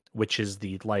Magnanimity, which is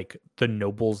the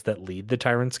nobles that lead the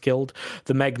Tyrants Guild.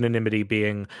 The Magnanimity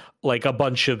being like a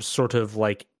bunch of sort of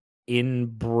like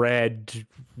inbred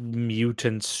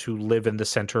mutants who live in the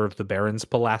center of the Baron's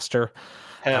Palaster.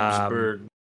 Habsburg.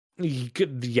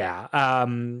 Yeah.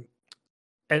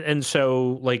 And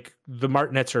so, like, the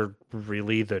Martinets are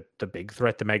really the big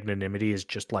threat. The Magnanimity is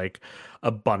just, like,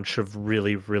 a bunch of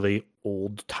really, really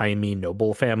old-timey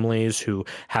noble families who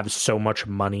have so much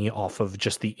money off of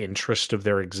just the interest of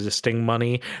their existing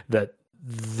money that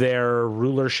their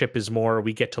rulership is more,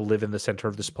 we get to live in the center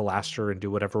of this Palaster and do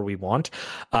whatever we want.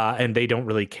 And they don't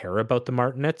really care about the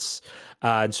Martinets.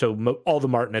 And so all the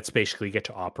Martinets basically get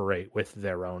to operate with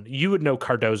their own. You would know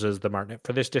Cardoza is the Martinet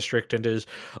for this district and is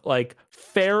like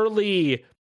fairly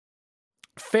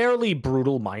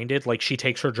brutal minded. Like, she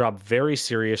takes her job very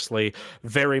seriously,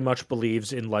 very much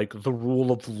believes in like the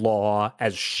rule of law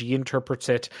as she interprets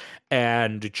it,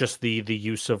 and just the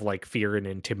use of like fear and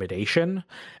intimidation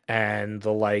and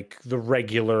the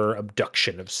regular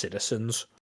abduction of citizens.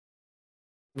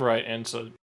 Right, and so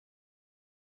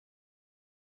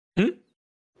No,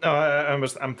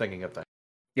 I'm thinking of that.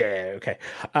 Yeah, okay.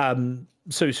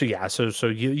 So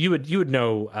you would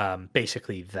know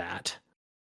basically that.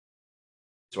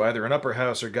 So either an upper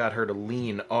houser got her to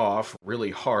lean off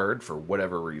really hard for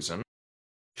whatever reason,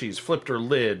 she's flipped her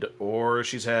lid, or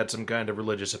she's had some kind of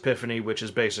religious epiphany, which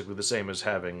is basically the same as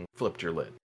having flipped your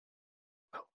lid.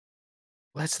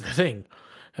 Well, that's the thing.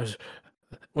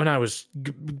 When I was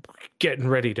getting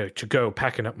ready to go,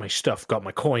 packing up my stuff, got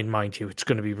my coin, mind you, it's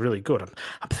going to be really good.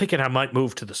 I'm thinking I might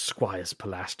move to the Squire's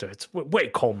Palaster. It's way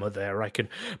calmer there. I can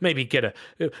maybe get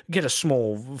a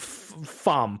small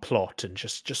farm plot and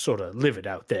just sort of live it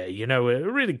out there. You know,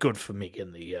 really good for me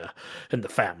and the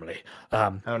family.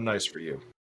 How nice for you.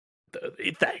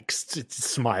 Thanks. It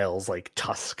smiles like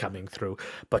tusks coming through.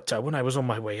 But when I was on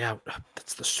my way out,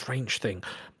 that's the strange thing.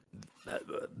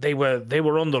 They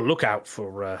were on the lookout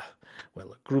for a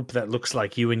group that looks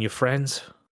like you and your friends.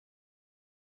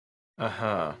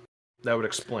 That would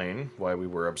explain why we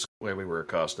were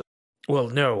accosted. Well,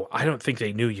 no, I don't think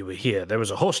they knew you were here. There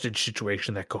was a hostage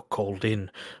situation that got called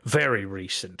in, very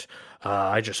recent.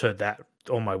 I just heard that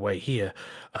on my way here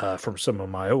from some of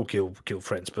my old guild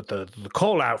friends. But the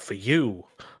call out for you,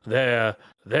 that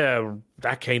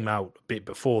came out a bit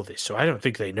before this, so I don't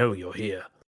think they know you're here.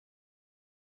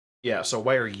 Yeah, so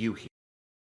why are you here?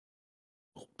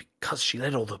 Well, because she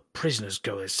let all the prisoners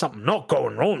go. There's something not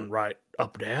going on right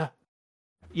up there.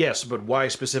 Yes, but why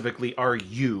specifically are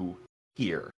you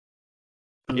here?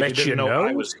 Let you know.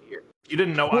 I was here. You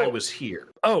didn't know I was here.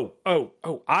 Oh,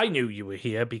 I knew you were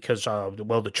here because,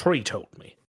 the tree told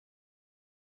me.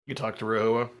 You talked to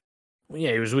Rahua?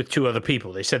 Yeah, he was with 2 other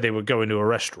people. They said they were going to a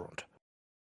restaurant.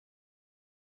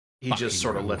 He just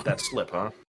sort of let that slip,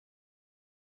 huh?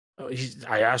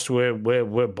 I asked where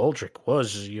Baldric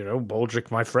was,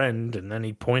 Baldric, my friend, and then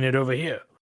he pointed over here.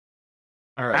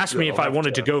 All right, Asked me if I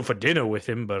wanted to go for dinner with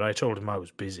him, but I told him I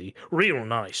was busy. Real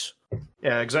nice.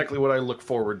 Yeah, exactly what I look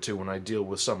forward to when I deal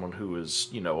with someone who is,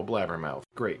 a blabbermouth.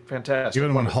 Great, fantastic. Even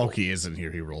when wonderful. Hulky isn't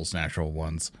here, he rolls natural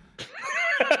ones.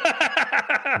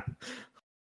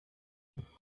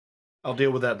 I'll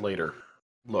deal with that later.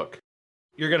 Look,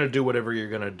 you're gonna do whatever you're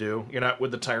gonna do. You're not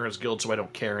with the Tyrants Guild, so I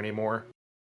don't care anymore.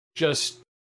 Just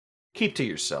keep to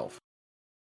yourself.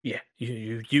 Yeah,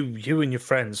 you and your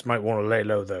friends might want to lay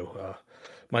low though.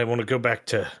 Might want to go back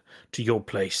to your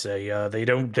place. They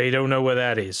don't know where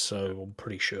that is, so I'm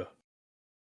pretty sure.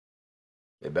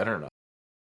 They better not.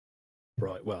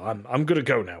 Right. Well, I'm gonna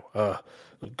go now.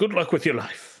 Good luck with your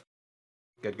life.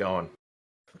 Get going.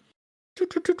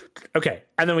 Okay,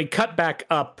 and then we cut back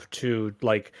up to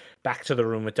back to the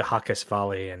room with the Hakas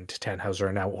Valley and Tannhauser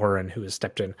and now Oren, who has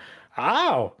stepped in.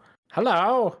 Oh,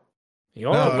 hello.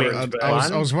 You're a winged I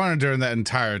one. was wondering during that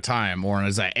entire time, Oren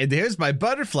is like, and here's my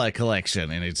butterfly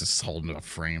collection, and he's just holding a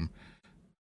frame.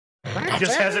 He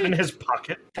just has it in his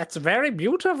pocket. That's very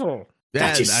beautiful.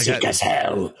 That is sick as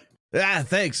hell. Yeah,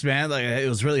 thanks, man. Like, it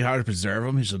was really hard to preserve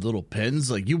them. These are little pins.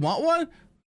 Like, you want one?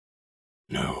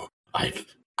 No, I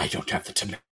don't have the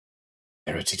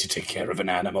temerity to take care of an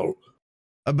animal.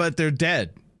 But they're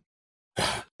dead.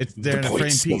 They're in a point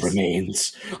frame still piece.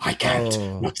 remains. I can't.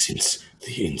 Oh. Not since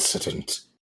the incident.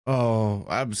 Oh,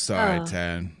 I'm sorry,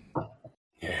 Tan.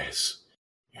 Yes.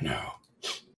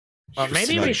 Well,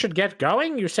 maybe we should get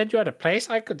going. You said you had a place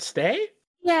I could stay?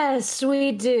 Yes,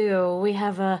 we do. We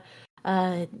have a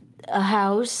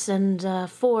house and a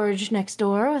forge next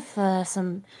door with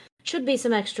should be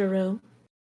some extra room.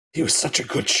 He was such a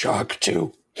good shark,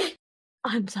 too.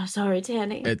 I'm so sorry,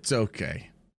 Tanny. It's okay.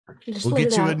 Just We'll let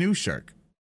get it you a out. new shark.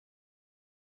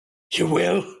 You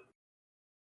will?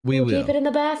 We will. Keep it in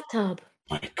the bathtub.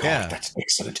 My God, Yeah. that's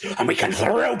excellent. And we can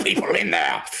throw people in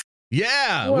there.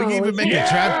 Yeah, Whoa, we can even make yeah. a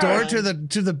trapdoor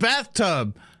to the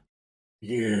bathtub.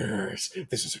 Yes.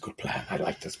 This is a good plan. I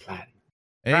like this plan.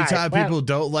 Anytime Right, well- people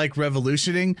don't like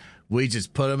revolutioning, we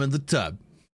just put them in the tub.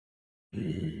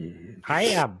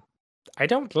 I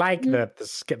don't like the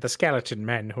skeleton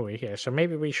men who are here, so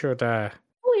maybe we should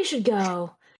We should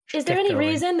go. Is there get any going.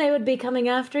 reason they would be coming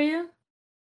after you?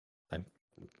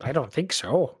 I don't think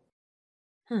so.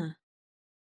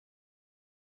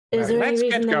 Is there any Let's get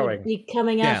reason they going. would be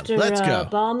coming Yeah, after let's go.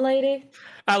 Bomb Lady?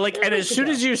 And we as could soon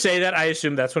go. as you say that, I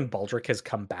assume that's when Baldric has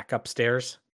come back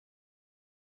upstairs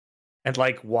and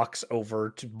walks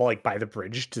over to by the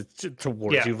bridge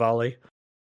towards Yeah. you, Volley.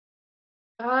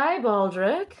 Hi,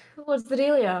 Baldric. What's the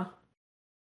dealio?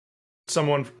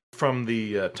 Someone from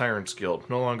the Tyrants Guild,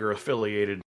 no longer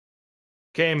affiliated,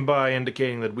 came by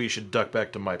indicating that we should duck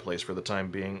back to my place for the time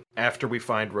being after we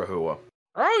find Rahua.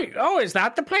 Oh, is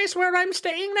that the place where I'm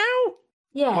staying now?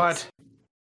 Yes. What?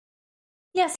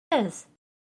 Yes, it is.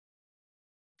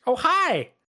 Oh, hi.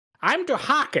 I'm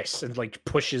Duhakis, and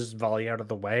pushes Volley out of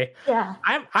the way. Yeah.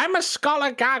 I'm a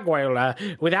scholar gargoyle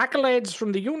with accolades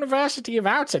from the University of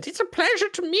Outset. It's a pleasure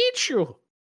to meet you.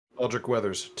 Aldrich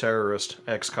Weathers, terrorist,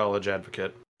 ex-college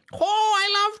advocate. Oh,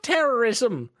 I love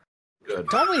terrorism. Good.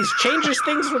 It always changes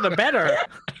things for the better.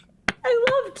 I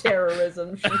love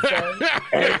terrorism, she says.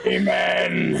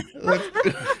 Amen.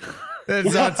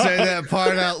 Let's not say that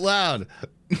part out loud.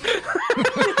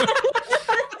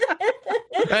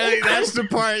 I think that's the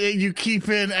part that you keep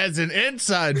in as an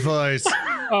inside voice.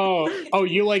 Oh,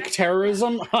 you like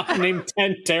terrorism? Name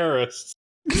 10 terrorists.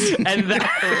 And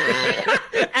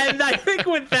I think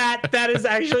with that is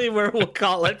actually where we'll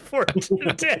call it for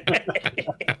today.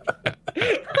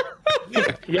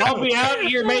 Y'all be out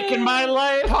here making my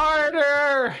life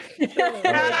harder.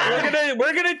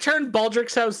 we're gonna turn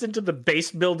Baldric's house into the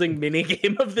base building mini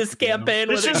game of this campaign.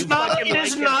 This whether is you not. fucking It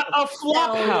is like not a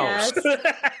flop Hell house.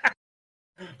 yes.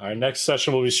 Our next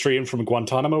session will be streamed from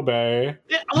Guantanamo Bay.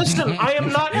 Yeah, listen, I am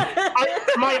not.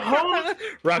 My home.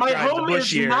 My home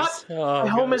is not. My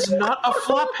home is not a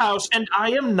flop house, and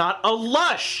I am not a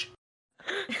lush.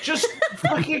 Just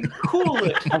fucking cool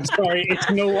it. I'm sorry,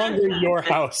 it's no longer your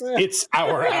house. It's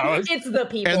our house. It's the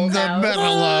people's In the house. middle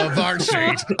of our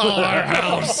street, our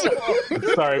house.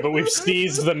 Sorry, but we've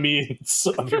seized the means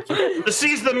of your...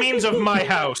 Seize the means of my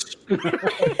house. In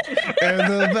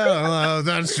the middle of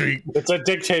the street, It's a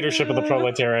dictatorship of the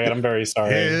proletariat. I'm very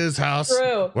sorry. his house.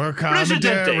 True. We're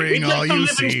Presidente, we'd commandeering all like to you live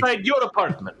see. inside your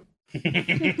apartment.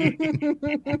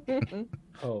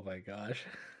 Oh my gosh.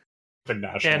 The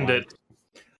national End it.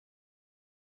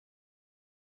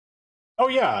 Oh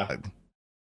yeah.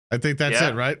 I think that's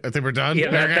Yeah. it, right? I think we're done. Yeah,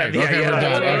 Okay, yeah, we're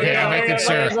done. Okay, I'm making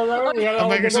sure. I'm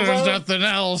making sure there's Yeah. nothing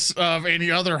else of any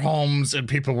other homes and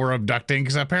people we're abducting,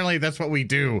 because apparently that's what we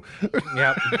do.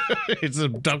 Yep. It's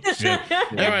abduction.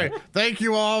 Anyway, thank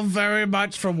you all very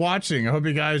much for watching. I hope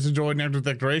you guys enjoyed Narrative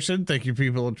Declaration. Thank you,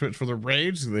 people on Twitch, for the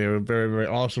raids. They were very, very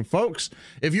awesome folks.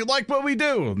 If you like what we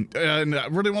do and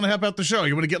really want to help out the show,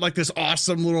 you want to get like this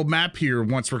awesome little map here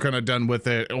once we're kind of done with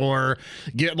it, or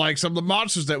get like some of the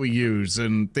monsters that we use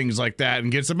and things like that,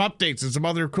 and get some updates and some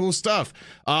other cool stuff.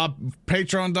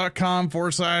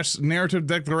 Patreon.com/Narrative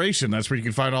Declaration. That's where you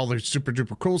can find all the super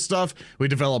duper cool stuff. We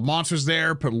develop monsters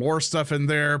there, put lore stuff in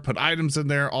there, put items in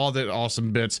there, all that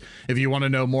awesome bits. If you want to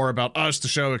know more about us, the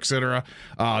show, etc.,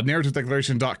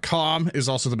 narrativedeclaration.com is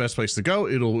also the best place to go.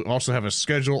 It'll also have a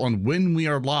schedule on when we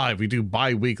are live. We do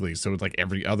bi-weekly, so it's like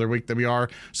every other week that we are,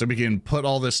 so we can put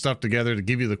all this stuff together to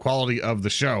give you the quality of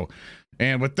the show.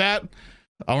 And with that,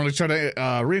 I want to try to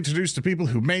reintroduce the people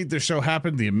who made this show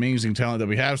happen, the amazing talent that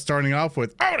we have, starting off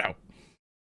with Odo.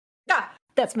 Ah,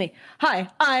 that's me. Hi,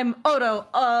 I'm Odo.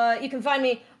 You can find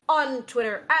me on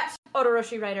Twitter at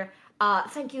OdoroshiWriter.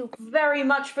 Thank you very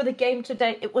much for the game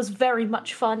today. It was very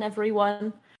much fun,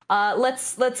 everyone.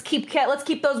 Let's keep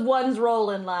those ones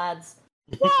rolling, lads.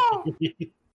 Woo!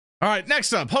 All right,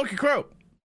 next up, Hokey Crow.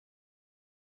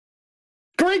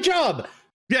 Great job.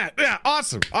 Yeah,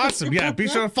 awesome. Yeah, be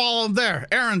sure to follow him there.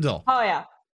 Arundel. Oh yeah.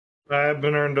 I've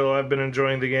been Erndil. I've been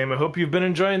enjoying the game. I hope you've been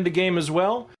enjoying the game as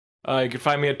well. You can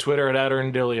find me at Twitter at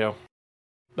 @Erndilio.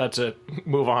 That's it.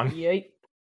 Move on. Yay.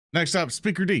 Next up,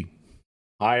 Speaker D.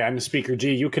 Hi, I'm Speaker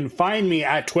G. You can find me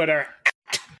at Twitter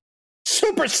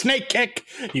Super Snake Kick.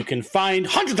 You can find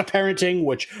Hundreds of Parenting,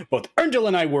 which both Erndil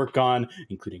and I work on,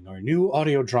 including our new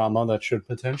audio drama that should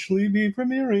potentially be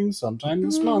premiering sometime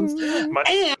this month. And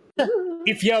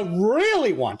if you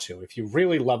really want to, if you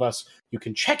really love us, you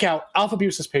can check out Alpha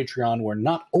Buse's Patreon, where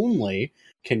not only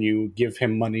can you give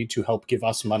him money to help give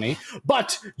us money,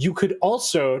 but you could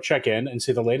also check in and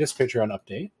see the latest Patreon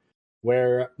update,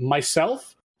 where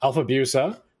myself, Alpha Buse,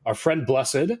 our friend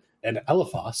Blessed, and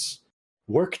Eliphas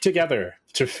work together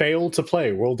to fail to play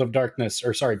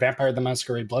Vampire the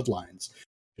Masquerade Bloodlines,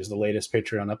 which is the latest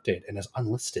Patreon update and is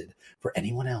unlisted for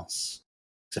anyone else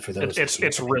except for those.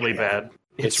 It's really bad.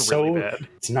 It's really bad.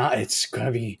 It's not. It's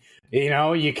gonna be.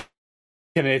 You can.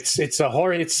 It's a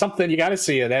horror. It's something you got to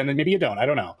see it, and maybe you don't. I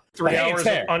don't know. 3 But hey, hours it's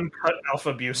there. of uncut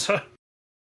Alpha Busa.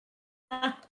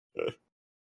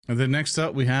 And then next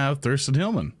up, we have Thurston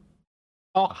Hillman.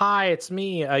 Oh, hi, it's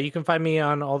me. You can find me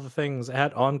on all the things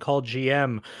at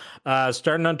OnCallGM.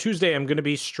 Starting on Tuesday, I'm going to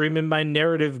be streaming my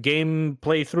narrative game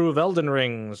playthrough of Elden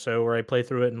Ring. So where I play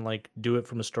through it and like do it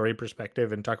from a story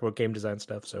perspective and talk about game design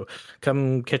stuff. So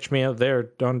come catch me out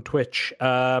there on Twitch.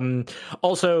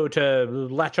 Also, to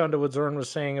latch on to what Zoran was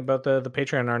saying about the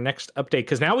Patreon, our next update,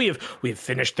 because now we've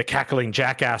finished the Cackling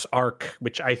Jackass arc,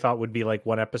 which I thought would be like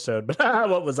one episode, but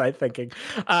what was I thinking?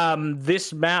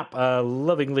 This map,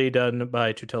 lovingly done by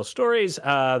To Tell Stories,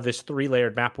 this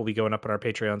 3-layered map will be going up on our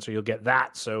Patreon, so you'll get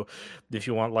that. So if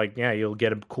you want, you'll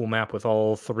get a cool map with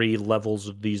all 3 levels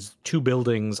of these 2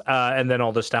 buildings, and then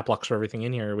all the stat blocks for everything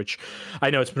in here, which I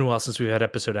know it's been a while since we've had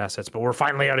episode assets, but we're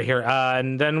finally out of here.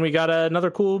 And then we got another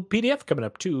cool PDF coming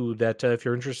up too, that if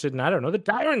you're interested in, I don't know, the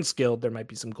Tyrants Guild, there might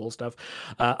be some cool stuff.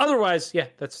 Otherwise, yeah,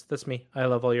 that's me. I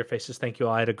love all your faces. Thank you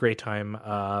all. I had a great time.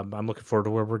 I'm looking forward to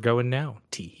where we're going now.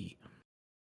 Tee.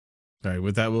 All right,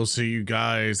 with that, we'll see you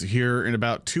guys here in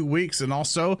about 2 weeks. And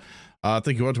also,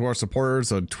 thank you all to our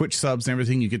supporters on Twitch subs and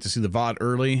everything. You get to see the VOD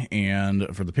early.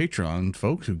 And for the Patreon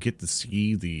folks who get to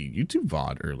see the YouTube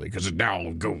VOD early, because it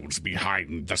now goes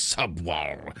behind the sub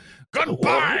wall.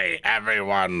 Goodbye,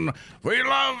 everyone. We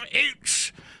love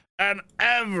each and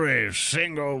every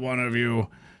single one of you.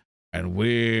 And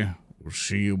we will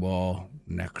see you all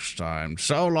next time.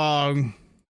 So long.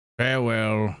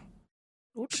 Farewell.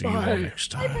 See you all next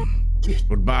time.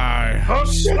 Goodbye.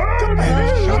 The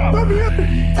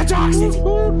dogs!